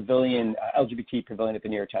the pavilion, LGBT pavilion at the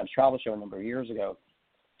New York Times Travel Show a number of years ago,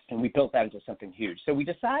 and we built that into something huge. So we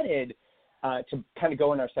decided to kind of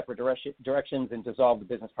go in our separate directions and dissolve the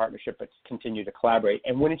business partnership, but continue to collaborate.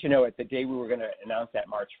 And wouldn't you know it, the day we were going to announce that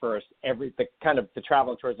March 1st, the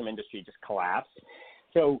travel and tourism industry just collapsed.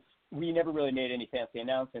 So we never really made any fancy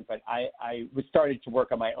announcement, but I was started to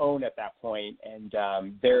work on my own at that point, and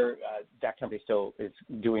that company still is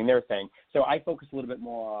doing their thing. So I focus a little bit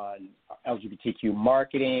more on LGBTQ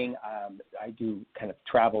marketing. I do kind of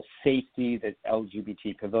travel safety, the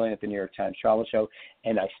LGBT pavilion at the New York Times Travel Show,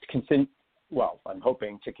 and I'm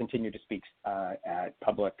hoping to continue to speak at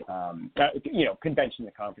public, conventions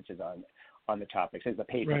and conferences on the topics as a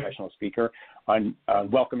paid professional speaker on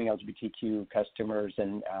welcoming LGBTQ customers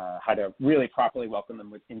and how to really properly welcome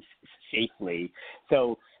them safely.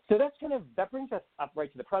 So that's that brings us up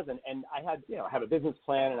right to the present. And I had, have a business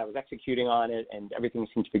plan, and I was executing on it, and everything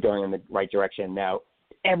seems to be going in the right direction. Now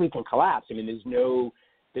everything collapsed. I mean, there's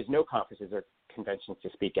no conferences or conventions to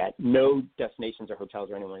speak at. No destinations or hotels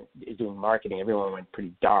or anyone is doing marketing. Everyone went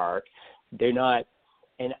pretty dark. They're not.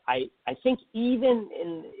 And I think even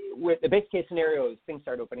with the base case scenario, as things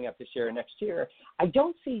start opening up this year and next year, I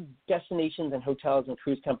don't see destinations and hotels and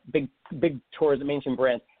cruise big tourism mainstream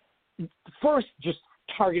brands first just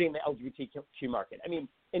targeting the LGBTQ market. I mean,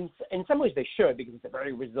 in some ways they should, because it's a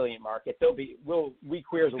very resilient market. We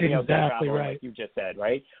queers will be out there traveling, like you just said,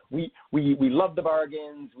 right? We love the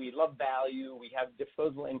bargains, we love value, we have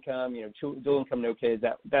disposable income, dual income, no kids.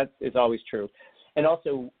 That is always true. And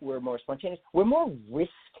also, we're more spontaneous. We're more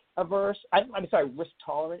risk-averse.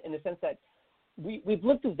 Risk-tolerant in the sense that we've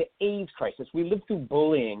lived through the AIDS crisis. We lived through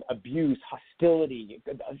bullying, abuse, hostility,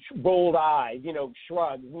 rolled eyes,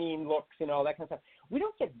 shrugs, mean looks, all that kind of stuff. We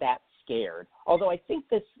don't get that scared. Although I think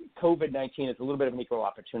this COVID-19 is a little bit of an equal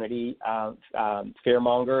opportunity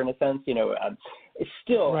fearmonger in a sense.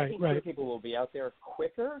 Still, I think people will be out there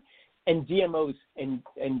quicker. And DMOs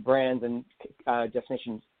and brands and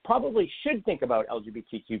destinations probably should think about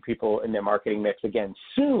LGBTQ people in their marketing mix again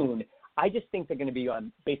soon. I just think they're going to be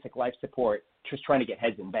on basic life support, just trying to get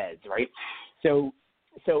heads in beds, right? So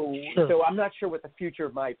I'm not sure what the future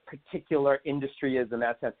of my particular industry is in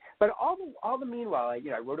that sense. But all the meanwhile,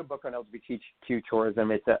 I wrote a book on LGBTQ tourism.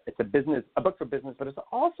 It's a book for business, but it's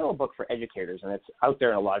also a book for educators, and it's out there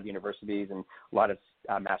in a lot of universities, and a lot of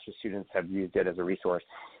master's students have used it as a resource.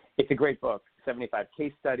 It's a great book, 75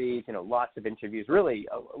 case studies, lots of interviews. Really,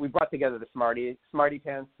 we brought together the smarty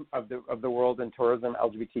pants of the world in tourism,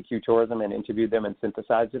 LGBTQ tourism, and interviewed them and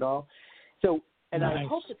synthesized it all. So, and I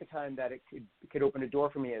hoped at the time that it could open a door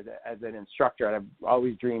for me as an instructor. And I've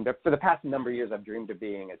always dreamed, for the past number of years, I've dreamed of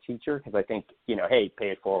being a teacher, because I think, hey, pay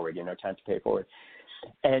it forward, time to pay it forward.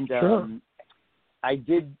 And I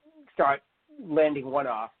did start landing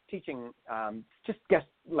one-off teaching just guest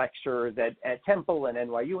lectures at Temple and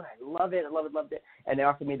NYU, and I loved it. And they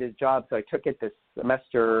offered me this job, so I took it this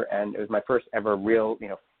semester, and it was my first ever real,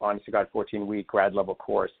 honest to God, 14-week grad level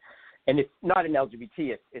course. And it's not in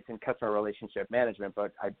LGBT, it's in customer relationship management,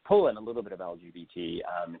 but I pull in a little bit of LGBT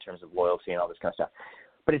in terms of loyalty and all this kind of stuff.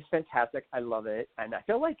 But it's fantastic. I love it, and I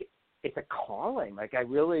feel like it's a calling. Like, I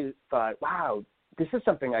really thought, wow, this is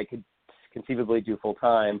something I could conceivably do full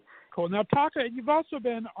time. Cool. Now, you've also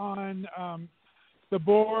been on the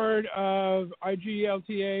board of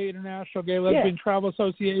IGLTA, International Gay Lesbian Travel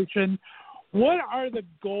Association. What are the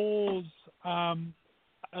goals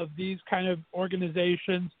of these kind of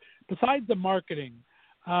organizations besides the marketing?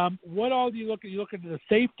 What all do you look at? You look at the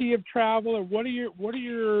safety of travel, or what are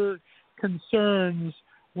your concerns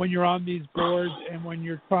when you're on these boards and when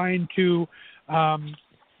you're trying to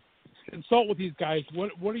consult with these guys?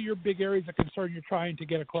 What are your big areas of concern you're trying to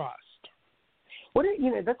get across?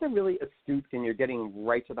 That's a really astute, and you're getting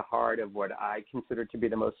right to the heart of what I consider to be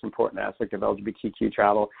the most important aspect of LGBTQ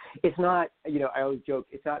travel. It's not, I always joke,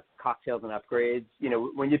 it's not cocktails and upgrades.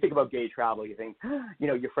 When you think about gay travel, you think,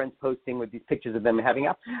 your friends posting with these pictures of them having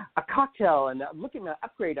a cocktail and looking at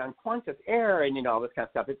upgrade on Qantas Air and, all this kind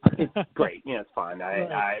of stuff. It's great. It's fun.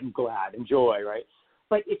 I'm glad, enjoy, right?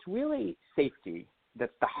 But it's really safety.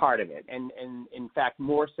 That's the heart of it. And in fact,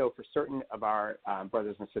 more so for certain of our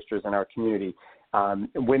brothers and sisters in our community.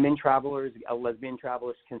 Women travelers, lesbian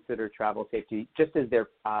travelers consider travel safety, just as their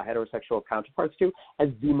heterosexual counterparts do, as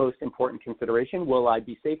the most important consideration. Will I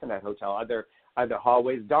be safe in that hotel? Are the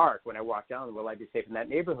hallways dark when I walk down? Will I be safe in that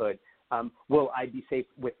neighborhood? Will I be safe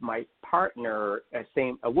with my partner,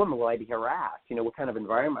 a woman? Will I be harassed? What kind of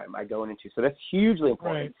environment am I going into? So that's hugely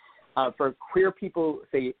important. Right. For queer people,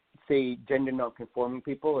 say gender non-conforming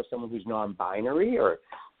people, or someone who's non-binary, or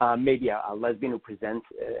maybe a lesbian who presents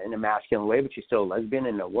in a masculine way, but she's still a lesbian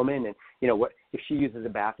and a woman. And what if she uses a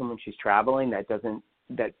bathroom when she's traveling?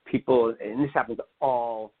 That people, and this happens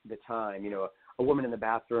all the time. A woman in the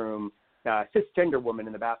bathroom, cisgender woman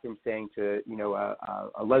in the bathroom, saying to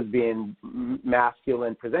a lesbian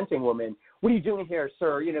masculine presenting woman, "What are you doing here,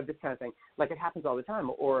 sir?" This kind of thing. Like, it happens all the time.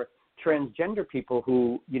 Or transgender people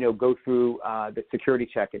who, go through the security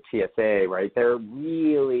check at TSA, right? They're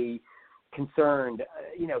really concerned,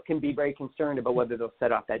 can be very concerned about whether they'll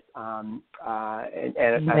set off that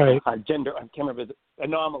gender, I can't remember the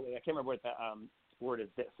anomaly. I can't remember what the word is,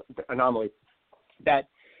 this anomaly, that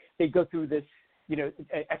they go through this,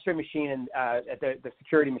 X-ray machine and the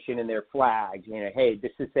security machine, and they're flagged. Hey,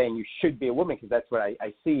 this is saying you should be a woman because that's what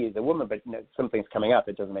I see as a woman, but something's coming up.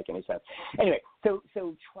 It doesn't make any sense. Anyway, so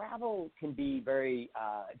travel can be very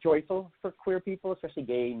joyful for queer people, especially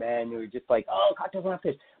gay men who are just like, oh, cocktails and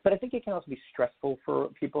fish. But I think it can also be stressful for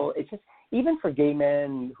people. It's just, even for gay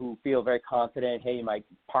men who feel very confident, hey, my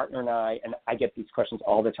partner and I get these questions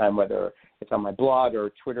all the time, whether it's on my blog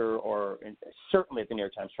or Twitter or certainly at the New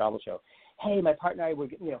York Times Travel Show. Hey, my partner and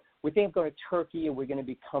I, we think of going to Turkey and we're going to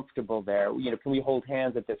be comfortable there. Can we hold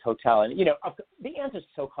hands at this hotel? And, the answer is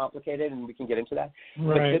so complicated, and we can get into that.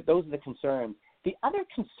 Right. But those are the concerns. The other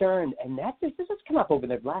concern, and this has come up over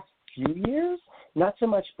the last few years, not so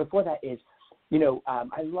much before that, is,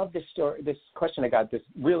 I love this story, this question I got. This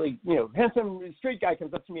really, handsome straight guy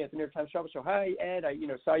comes up to me at the New York Times Travel Show. Hi, Ed, I,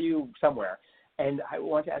 saw you somewhere. And I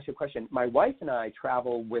want to ask you a question. My wife and I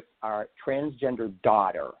travel with our transgender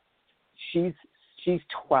daughter. She's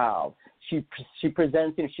 12. She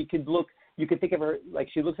presents, she could look, you could think of her like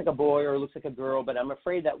she looks like a boy or looks like a girl, but I'm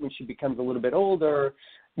afraid that when she becomes a little bit older,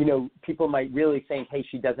 people might really think, hey,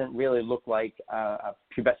 she doesn't really look like a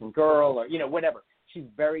pubescent girl, or, whatever. He was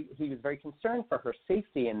very concerned for her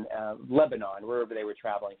safety in Lebanon, wherever they were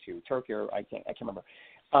traveling to, Turkey, or I can't remember.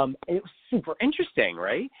 And it was super interesting,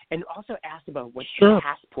 right? And also asked about what the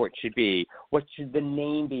passport should be, what should the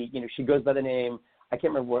name be. She goes by the name, I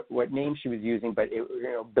can't remember what name she was using, but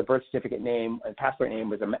the birth certificate name, passport name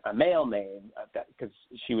was a male name because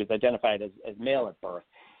she was identified as male at birth.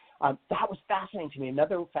 That was fascinating to me.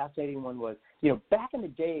 Another fascinating one was, back in the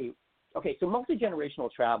day, okay, so multi-generational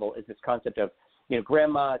travel is this concept of,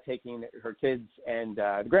 grandma taking her kids and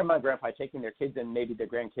grandma and grandpa taking their kids and maybe their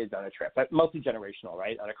grandkids on a trip. But multi-generational,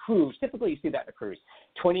 right? On a cruise. Typically you see that in a cruise.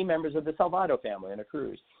 20 members of the Salvato family on a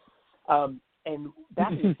cruise. And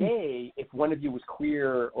back in the day, if one of you was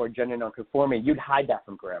queer or gender nonconforming, you'd hide that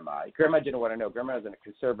from grandma. Grandma didn't want to know. Grandma was a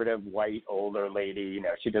conservative, white, older lady.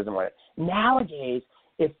 She doesn't want it. Nowadays,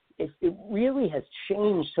 if it really has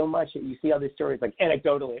changed so much that you see all these stories, like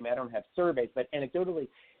anecdotally, I don't have surveys, but anecdotally,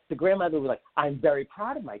 the grandmother was like, I'm very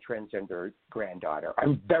proud of my transgender granddaughter.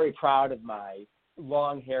 I'm very proud of my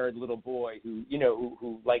long-haired little boy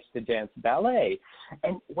who likes to dance ballet,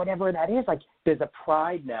 and whatever that is, like, there's a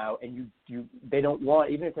pride now, and they don't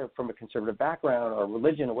want, even if they're from a conservative background or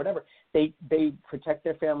religion or whatever, they protect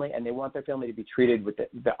their family, and they want their family to be treated with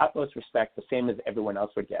the utmost respect, the same as everyone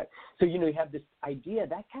else would get. So you have this idea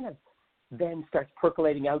that kind of then starts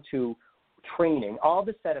percolating out to training. All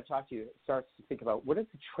this that I've talked to you starts to think about, what is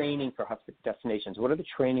the training for destinations? What are the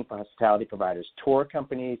training for hospitality providers, tour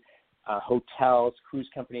companies, hotels, cruise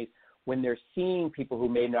companies, when they're seeing people who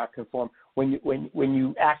may not conform, when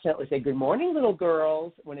you accidentally say, good morning, little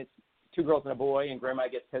girls, when it's two girls and a boy and grandma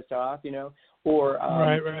gets pissed off, or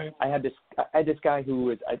right. I had this guy who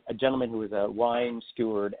was a gentleman who was a wine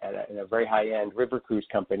steward at a very high-end river cruise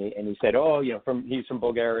company, and he said, he's from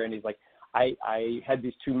Bulgaria, and he's like, I had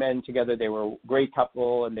these two men together. They were a great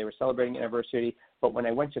couple, and they were celebrating an anniversary. But when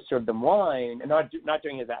I went to serve them wine, and not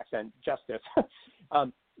doing his accent justice,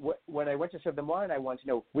 when I went to serve them wine, I wanted to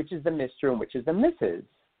know which is the Mr. and which is the Mrs.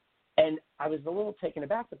 And I was a little taken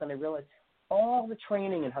aback, but then I realized all the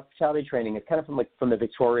training and hospitality training is kind of from the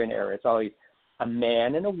Victorian era. It's always a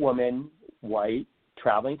man and a woman, white,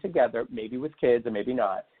 traveling together, maybe with kids or maybe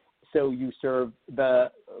not. So you serve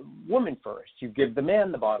the woman first. You give the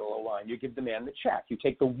man the bottle of wine. You give the man the check. You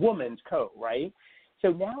take the woman's coat, right?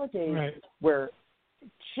 So nowadays, where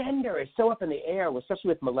gender is so up in the air, especially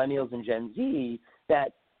with millennials and Gen Z,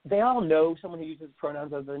 that they all know someone who uses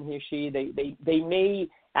pronouns other than he or she. They may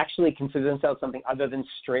actually consider themselves something other than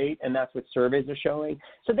straight, and that's what surveys are showing.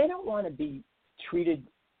 So they don't want to be treated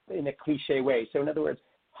in a cliche way. So in other words,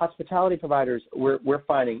 hospitality providers, we're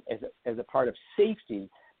finding as a part of safety,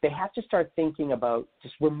 they have to start thinking about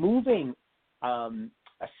just removing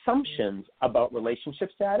assumptions about relationship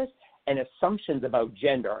status and assumptions about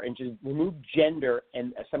gender, and just remove gender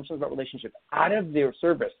and assumptions about relationships out of their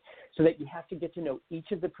service, so that you have to get to know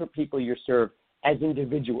each of the people you serve as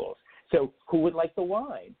individuals. So who would like the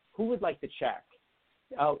wine? Who would like the check?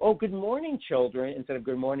 Good morning, children, instead of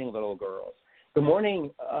good morning, little girls. Good morning,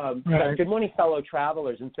 good morning, fellow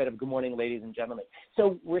travelers, instead of good morning, ladies and gentlemen.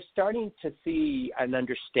 So we're starting to see an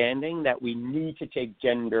understanding that we need to take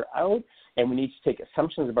gender out, and we need to take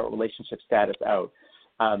assumptions about relationship status out.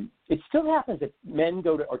 It still happens that men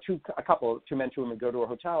go to, or two men, two women go to a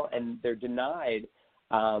hotel and they're denied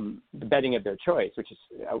the bedding of their choice, which is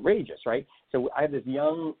outrageous, right? So I have this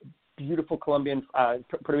young, beautiful Colombian,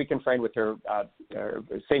 Puerto Rican friend with her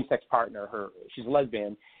same-sex partner. She's a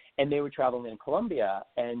lesbian, and they were traveling in Colombia,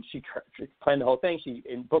 and she planned the whole thing. She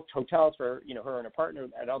booked hotels for her and her partner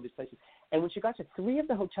at all these places. And when she got to 3 of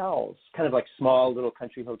the hotels, kind of like small little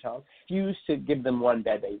country hotels, refused to give them one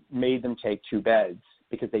bed. They made them take 2 beds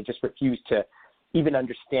because they just refused to even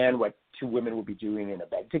understand what 2 women would be doing in a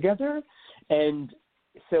bed together. And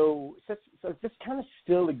so this kind of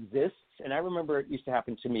still exists. And I remember it used to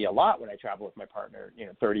happen to me a lot when I traveled with my partner,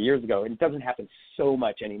 30 years ago. And it doesn't happen so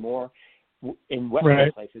much anymore in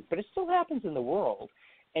Western places, but it still happens in the world.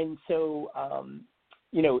 And so,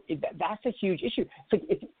 that's a huge issue. So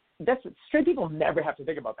straight people never have to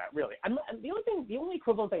think about that, really. The only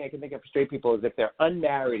equivalent thing I can think of for straight people is if they're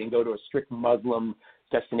unmarried and go to a strict Muslim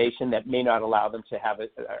destination that may not allow them to have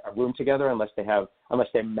a room together unless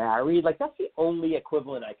they're married. Like, that's the only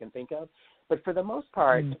equivalent I can think of. But for the most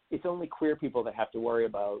part, it's only queer people that have to worry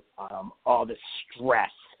about all the stress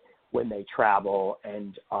when they travel,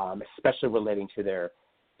 and especially relating to the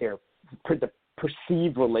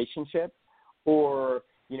perceived relationship, or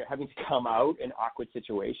having to come out in awkward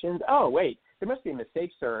situations. Oh, wait, there must be a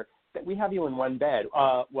mistake, sir, that we have you in one bed.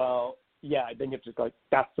 Well, yeah, then you have to go,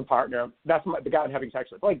 that's the partner. That's the guy I'm having sex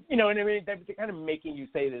with. Like, you know what I mean? They're kind of making you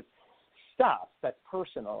say this stuff that's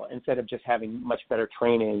personal instead of just having much better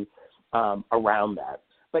training around that.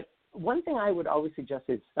 But one thing I would always suggest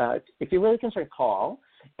is if you're really concerned, call.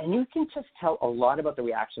 And you can just tell a lot about the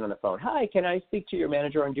reaction on the phone. Hi, can I speak to your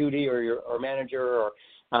manager on duty, or your manager,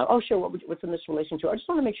 or sure, what's in this relation to? I just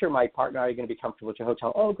want to make sure my partner and I are going to be comfortable at your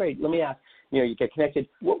hotel. Oh, great. Let me ask. You get connected.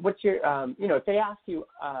 What's your, if they ask you,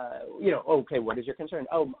 okay, what is your concern?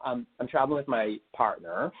 Oh, I'm traveling with my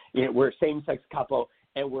partner. We're a same-sex couple,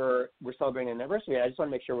 and we're celebrating an anniversary. I just want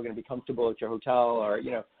to make sure we're going to be comfortable at your hotel, or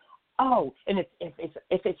Oh, and if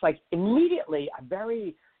it's like immediately a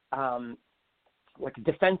very like a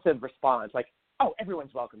defensive response, like, oh,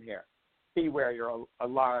 everyone's welcome here, be where your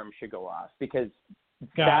alarm should go off, because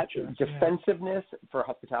that defensiveness for a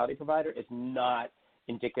hospitality provider is not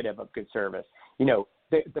indicative of good service.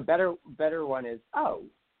 The better one is,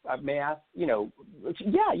 may I ask, we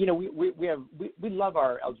love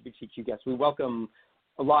our LGBTQ guests. We welcome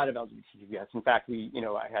a lot of LGBTQ guests. In fact,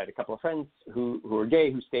 I had a couple of friends who are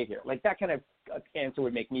gay who stayed here. Like, that kind of answer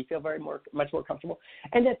would make me feel much more comfortable.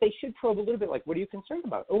 And that they should probe a little bit, like, what are you concerned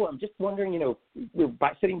about? Oh, I'm just wondering, we're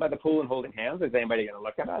sitting by the pool and holding hands. Is anybody going to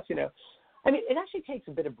look at us? I mean, it actually takes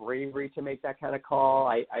a bit of bravery to make that kind of call.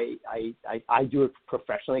 I do it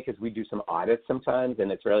professionally because we do some audits sometimes,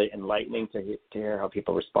 and it's really enlightening to hear how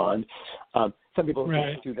people respond. Some people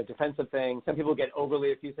do the defensive thing. Some people get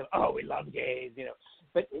overly effusive. Oh, we love gays,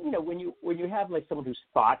 But when you have like someone who's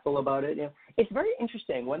thoughtful about it, it's very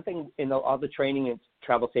interesting. One thing in all the training and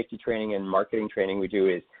travel safety training and marketing training we do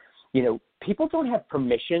is, people don't have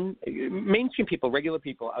permission. Mainstream people, regular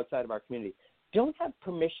people outside of our community, don't have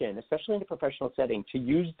permission, especially in a professional setting, to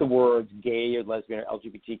use the words gay or lesbian or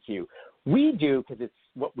LGBTQ. We do because it's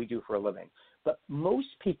what we do for a living, but most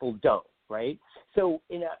people don't, right? So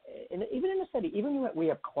even in a study, even when we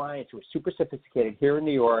have clients who are super sophisticated here in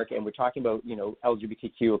New York, and we're talking about,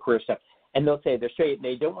 LGBTQ or queer stuff, and they'll say they're straight, and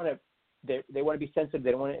they don't want to, they want to be sensitive,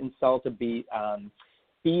 they don't want to insult or be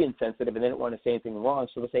insensitive, and they don't want to say anything wrong.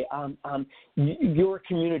 So they'll say, your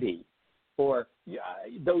community, or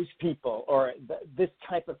those people, or this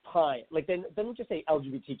type of client. Like, they don't just say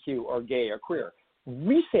LGBTQ or gay or queer.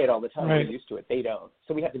 We say it all the time. Right. We're used to it. They don't.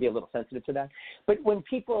 So we have to be a little sensitive to that. But when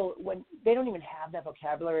they don't even have that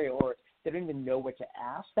vocabulary, or they don't even know what to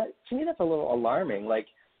ask, to me, that's a little alarming. Like,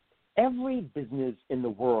 every business in the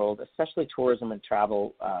world, especially tourism and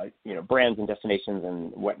travel, brands and destinations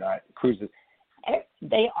and whatnot, cruises,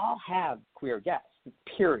 they all have queer guests,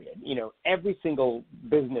 period. Every single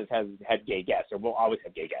business has had gay guests, or will always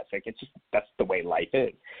have gay guests. Like, it's just, that's the way life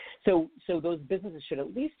is. So those businesses should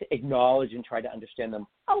at least acknowledge and try to understand them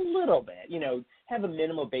a little bit, have a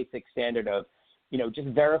minimal basic standard of, just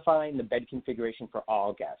verifying the bed configuration for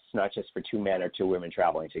all guests, not just for 2 men or 2 women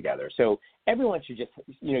traveling together. So everyone should just,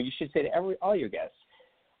 you should say to all your guests,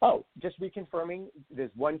 oh, just reconfirming there's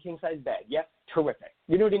 1 king-size bed. Yep, terrific.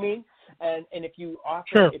 You know what I mean? And if you offer,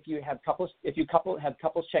 Sure. if you have couples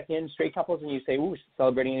check in, straight couples, and you say, ooh,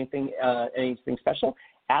 celebrating anything special,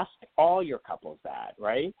 ask all your couples that,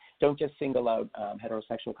 right? Don't just single out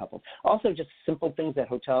heterosexual couples. Also, just simple things that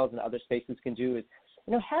hotels and other spaces can do is,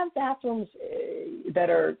 have bathrooms that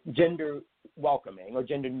are gender welcoming or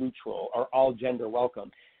gender neutral or all gender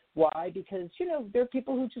welcome. Why? Because, there are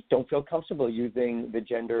people who just don't feel comfortable using a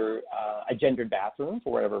gendered bathroom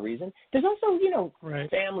for whatever reason. There's also, Right.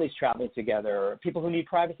 families traveling together, people who need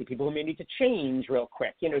privacy, people who may need to change real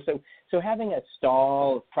quick, So having a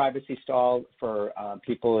privacy stall for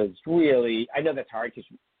people is really, I know that's hard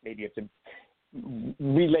because maybe you have to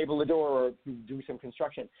relabel the door or do some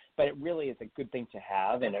construction, but it really is a good thing to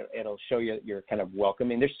have, and it'll show you're kind of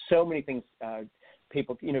welcoming. There's so many things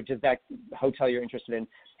people, does that hotel you're interested in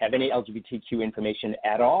have any LGBTQ information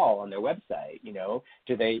at all on their website?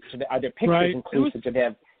 Are there pictures Right. inclusive? Do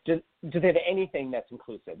they have anything that's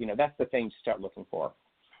inclusive? That's the thing to start looking for.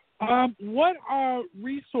 What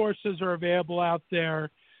resources are available out there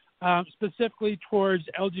specifically towards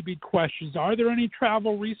LGBT questions? Are there any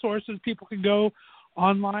travel resources people can go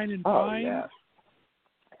online and find? Yeah.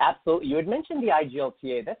 Absolutely. You had mentioned the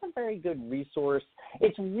IGLTA. That's a very good resource.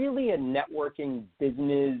 It's really a networking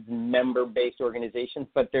business member-based organization,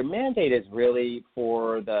 but their mandate is really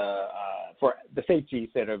for the safety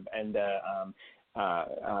sort of and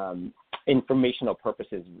informational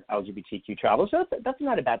purposes, LGBTQ travel. So that's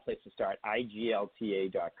not a bad place to start.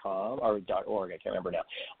 IGLTA.com or .org. I can't remember now.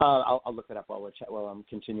 I'll look it up while I'm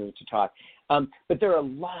continuing to talk. But there are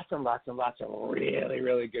lots and lots and lots of really,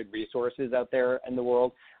 really good resources out there in the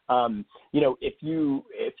world. If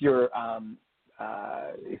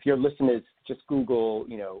your listeners just Google,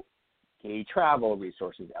 gay travel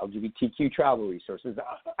resources, LGBTQ travel resources,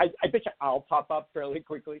 I bet you I'll pop up fairly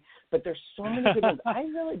quickly. But there's so many good ones.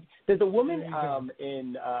 There's a woman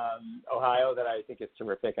in Ohio that I think is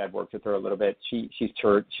terrific. I've worked with her a little bit. She's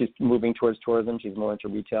moving towards tourism. She's more into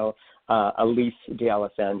retail. Elise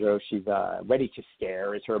D'Alessandro. She's Ready to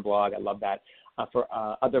Stare is her blog. I love that. For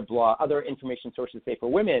other information sources, say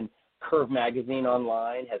for women, Curve Magazine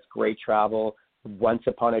online has great travel. Once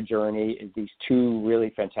Upon a Journey is these 2 really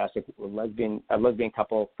fantastic lesbian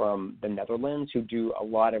couple from the Netherlands who do a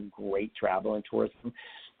lot of great travel and tourism.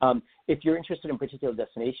 If you're interested in a particular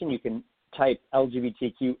destination, you can type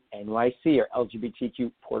LGBTQ NYC or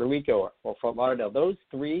LGBTQ Puerto Rico or Fort Lauderdale. Those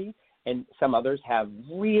 3 and some others have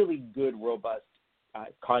really good, robust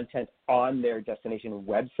content on their destination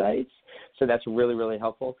websites. So that's really, really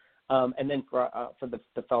helpful. And then for the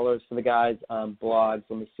fellows, for the guys, blogs,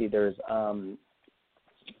 let me see, there's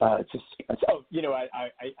I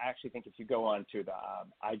actually think if you go on to the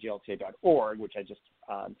IGLTA.org, which I just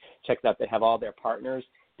checked out, they have all their partners.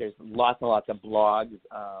 There's lots and lots of blogs,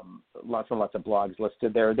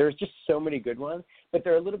 listed there. There's just so many good ones, but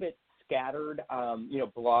they're a little bit scattered.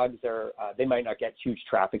 Blogs are they might not get huge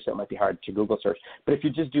traffic, so it might be hard to Google search. But if you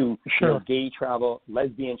just do gay travel,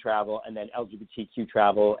 lesbian travel, and then LGBTQ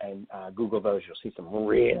travel, and Google those, you'll see some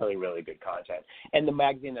really, really good content. And the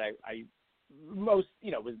magazine that I was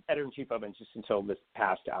editor-in-chief of, and just until this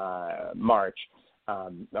past March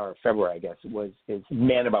or February, I guess, is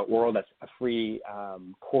Man About World. That's a free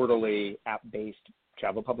quarterly app-based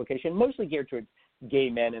travel publication, mostly geared towards gay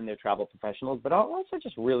men and their travel professionals, but also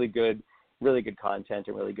just really good content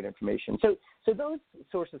and really good information. So those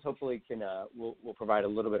sources hopefully will provide a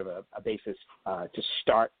little bit of a basis to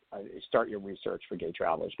start your research for gay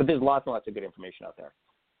travelers. But there's lots and lots of good information out there.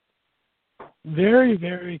 Very,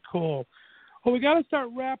 very cool. Well, we got to start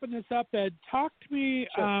wrapping this up, Ed. Talk to me.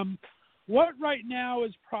 Sure. What right now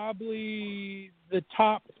is probably the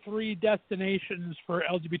top 3 destinations for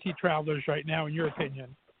LGBT travelers right now, in your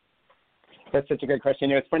opinion? That's such a good question.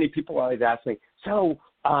 You know, it's funny. People always ask me, so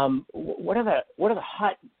what are the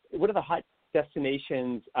hot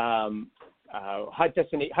destinations, hot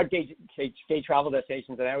gay travel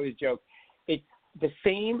destinations? And I always joke, it's the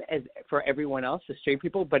same as for everyone else, the straight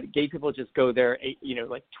people, but gay people just go there,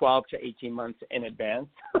 like 12 to 18 months in advance.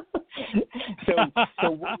 so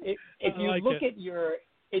if you look at your,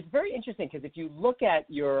 it's very interesting because if you look at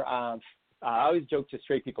your, I always joke to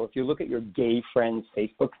straight people, if you look at your gay friends'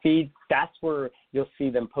 Facebook feed, that's where you'll see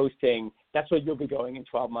them posting. That's where you'll be going in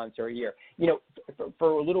 12 months or a year. You know, for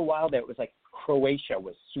a little while there, it was like Croatia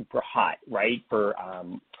was super hot, right, for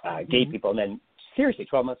gay people. And then seriously,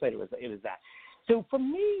 12 months later, it was that. So for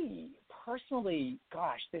me personally,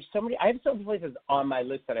 gosh, there's so many. I have some places on my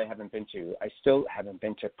list that I haven't been to. I still haven't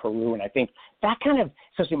been to Peru, and I think that kind of,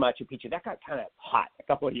 especially Machu Picchu, that got kind of hot a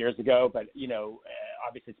couple of years ago. But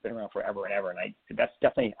obviously it's been around forever and ever, and that's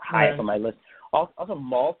definitely high up on my list. Also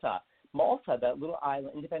Malta, that little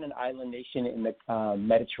island, independent island nation in the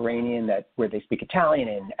Mediterranean, where they speak Italian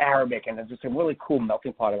and Arabic, and it's just a really cool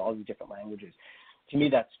melting pot of all these different languages. To me,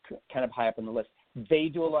 that's kind of high up on the list. They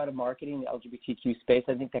do a lot of marketing in the LGBTQ space.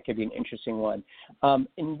 I think that could be an interesting one.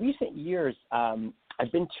 In recent years,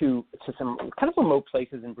 I've been to some kind of remote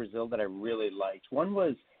places in Brazil that I really liked. One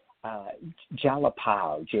was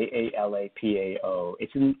Jalapão, Jalapao.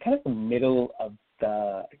 It's in kind of the middle of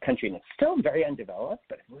the country, and it's still very undeveloped,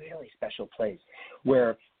 but a really special place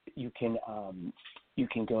where you can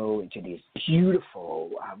go into these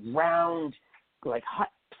beautiful round, like hot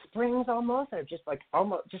springs almost, or just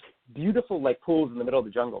beautiful like pools in the middle of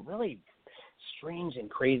the jungle. Really strange and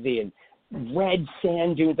crazy, and red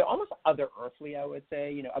sand dunes. They're almost other-earthly, I would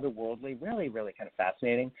say, otherworldly. Really, really kind of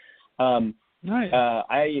fascinating. Nice.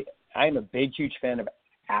 I'm a big, huge fan of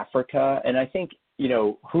Africa, and I think,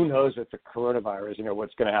 who knows with the coronavirus,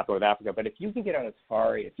 what's going to happen with Africa. But if you can get on a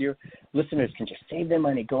safari, if your listeners can just save their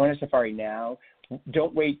money, go on a safari now.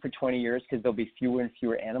 Don't wait for 20 years because there'll be fewer and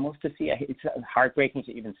fewer animals to see. It's heartbreaking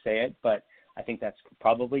to even say it, but I think that's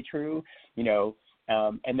probably true,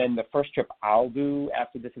 And then the first trip I'll do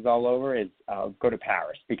after this is all over is go to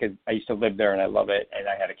Paris because I used to live there and I love it, and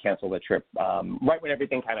I had to cancel the trip right when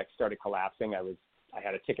everything kind of started collapsing. I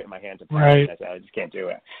had a ticket in my hand to Paris. Right. And I said, I just can't do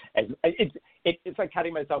it. It's like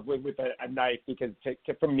cutting myself with a knife because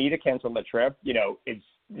for me to cancel the trip, it's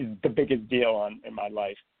the biggest deal in my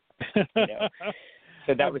life.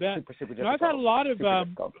 So that was super, super difficult. I've had a lot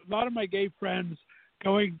of my gay friends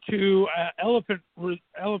going to elephant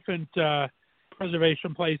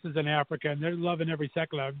preservation places in Africa, and they're loving every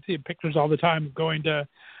second. I'm seeing pictures all the time of going to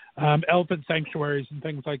elephant sanctuaries and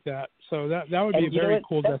things like that. So that would be a very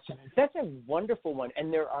cool destination. That's a wonderful one.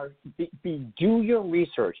 And there are do your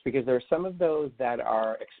research because there are some of those that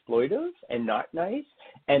are exploitive and not nice,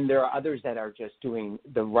 and there are others that are just doing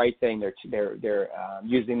the right thing. They're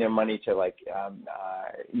using their money to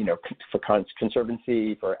for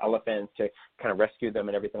conservancy for elephants to kind of rescue them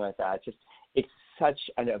and everything like that. It's such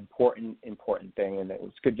an important thing, and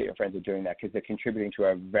it's good that your friends are doing that because they're contributing to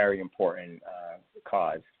a very important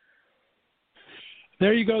cause.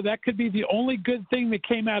 There you go. That could be the only good thing that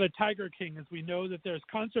came out of Tiger King, as we know that there's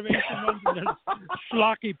conservation ones and there's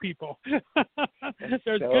schlocky people. There's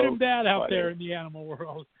so good and bad out there in the animal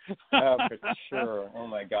world. Oh, for sure. Oh,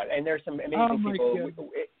 my God. And there's some amazing people.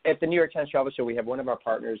 At the New York Times Travel Show, we have one of our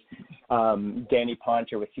partners, Danny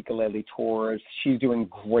Poncher with Sikaleli Tours. She's doing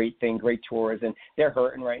great tours, and they're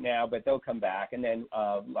hurting right now, but they'll come back. And then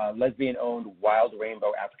lesbian-owned Wild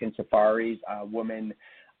Rainbow African Safaris, a woman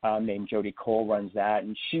named Jody Cole runs that,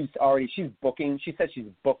 and she's booking. She said she's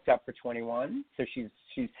booked up for 21, so she's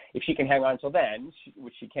if she can hang on until then,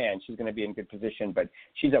 which she can, she's going to be in good position. But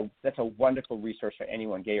that's a wonderful resource for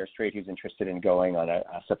anyone, gay or straight, who's interested in going on a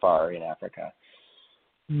safari in Africa.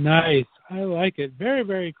 Nice, I like it. Very,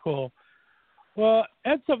 very cool. Well,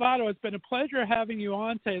 Ed Salvato, it's been a pleasure having you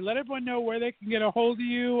on today. Let everyone know where they can get a hold of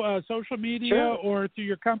you, social media or through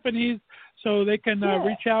your companies, so they can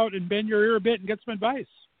reach out and bend your ear a bit and get some advice.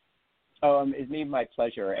 It's me, my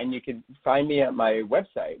pleasure. And you can find me at my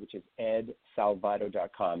website, which is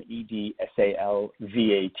edsalvato.com,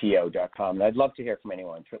 EDSALVATO.com. And I'd love to hear from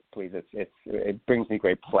anyone, please. It brings me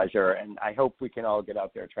great pleasure, and I hope we can all get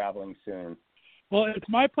out there traveling soon. Well, it's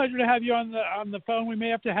my pleasure to have you on the phone. We may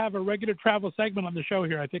have to have a regular travel segment on the show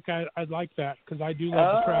here. I think I'd like that because I do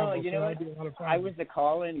love to travel. You know what? I was the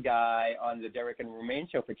call-in guy on the Derek and Romaine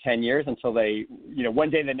show for 10 years until they,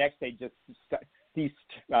 one day the next they just ceased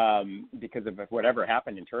because of whatever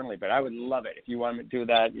happened internally. But I would love it if you want to do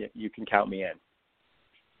that. You can count me in.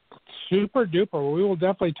 Super duper. We will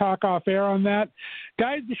definitely talk off air on that.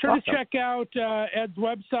 Guys, be sure Awesome. to check out Ed's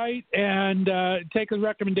website and take his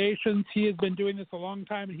recommendations. He has been doing this a long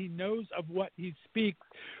time, and he knows of what he speaks.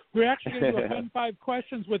 We're actually going to do a fun 5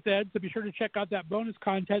 questions with Ed, so be sure to check out that bonus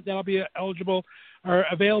content. That'll be eligible or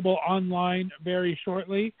available online very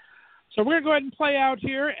shortly. So we're going to go ahead and play out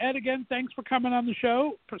here. Ed, again, thanks for coming on the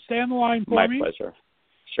show. Stay on the line for me. My pleasure.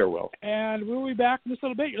 Sure will. And we'll be back in just a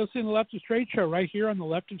little bit. You'll see the Left of Straight show right here on the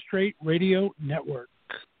Left of Straight Radio Network.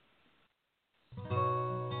 Can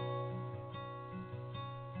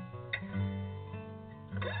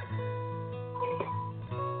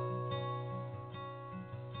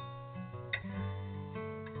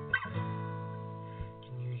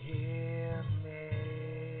you hear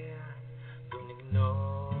me? Don't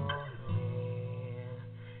ignore me.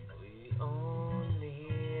 We only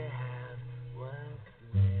have what's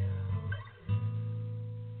left.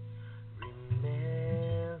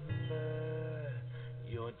 Remember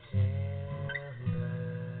your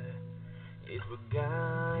temper. It will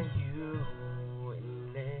guide you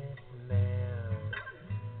in this mess.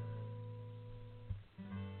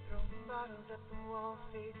 Throw bottles at the wall,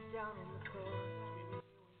 face down on the floor.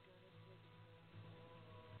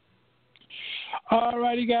 All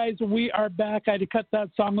righty, guys, we are back. I had to cut that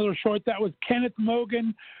song a little short. That was Kenneth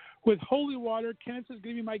Mogan with Holy Water. Kenneth is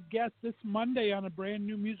going to be my guest this Monday on a brand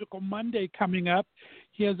new Musical Monday coming up.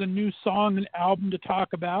 He has a new song and album to talk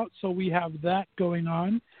about, so we have that going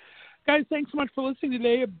on. Guys, thanks so much for listening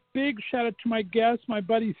today. A big shout out to my guests, my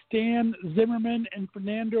buddy Stan Zimmerman and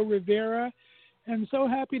Fernando Rivera. And so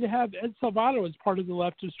happy to have Ed Salvato as part of the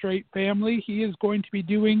Left of Straight family. He is going to be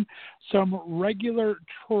doing some regular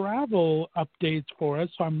travel updates for us,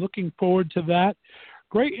 so I'm looking forward to that.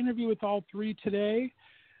 Great interview with all 3 today.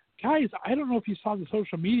 Guys, I don't know if you saw the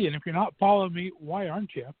social media, and if you're not following me, why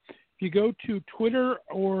aren't you? If you go to Twitter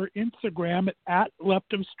or Instagram at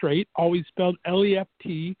Left of Straight, always spelled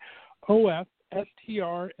LEFTOFSTR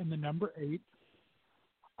and the number 8,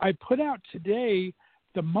 I put out today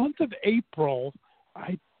the month of April.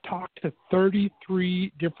 I talked to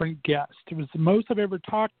 33 different guests. It was the most I've ever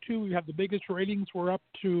talked to. We have the biggest ratings. We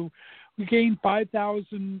gained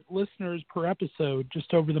 5,000 listeners per episode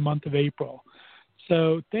just over the month of April.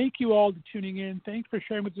 So thank you all for tuning in. Thanks for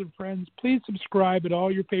sharing with your friends. Please subscribe at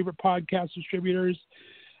all your favorite podcast distributors,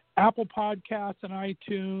 Apple Podcasts and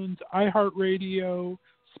iTunes, iHeartRadio,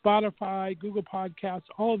 Spotify, Google Podcasts,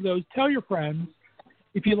 all of those. Tell your friends.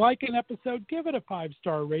 If you like an episode, give it a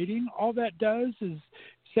 5-star rating. All that does is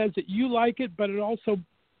says that you like it, but it also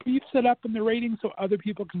beefs it up in the rating so other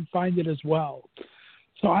people can find it as well.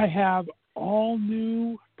 So I have all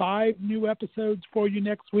new 5 new episodes for you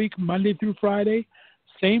next week, Monday through Friday,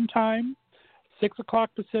 same time, 6 o'clock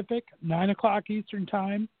Pacific, 9 o'clock Eastern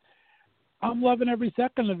time. I'm loving every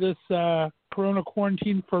second of this Corona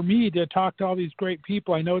quarantine for me to talk to all these great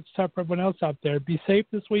people. I know it's tough for everyone else out there. Be safe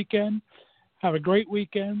this weekend. Have a great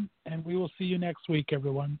weekend, and we will see you next week,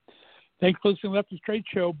 everyone. Thanks for listening to Left of Straight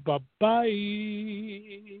Show. Bye-bye.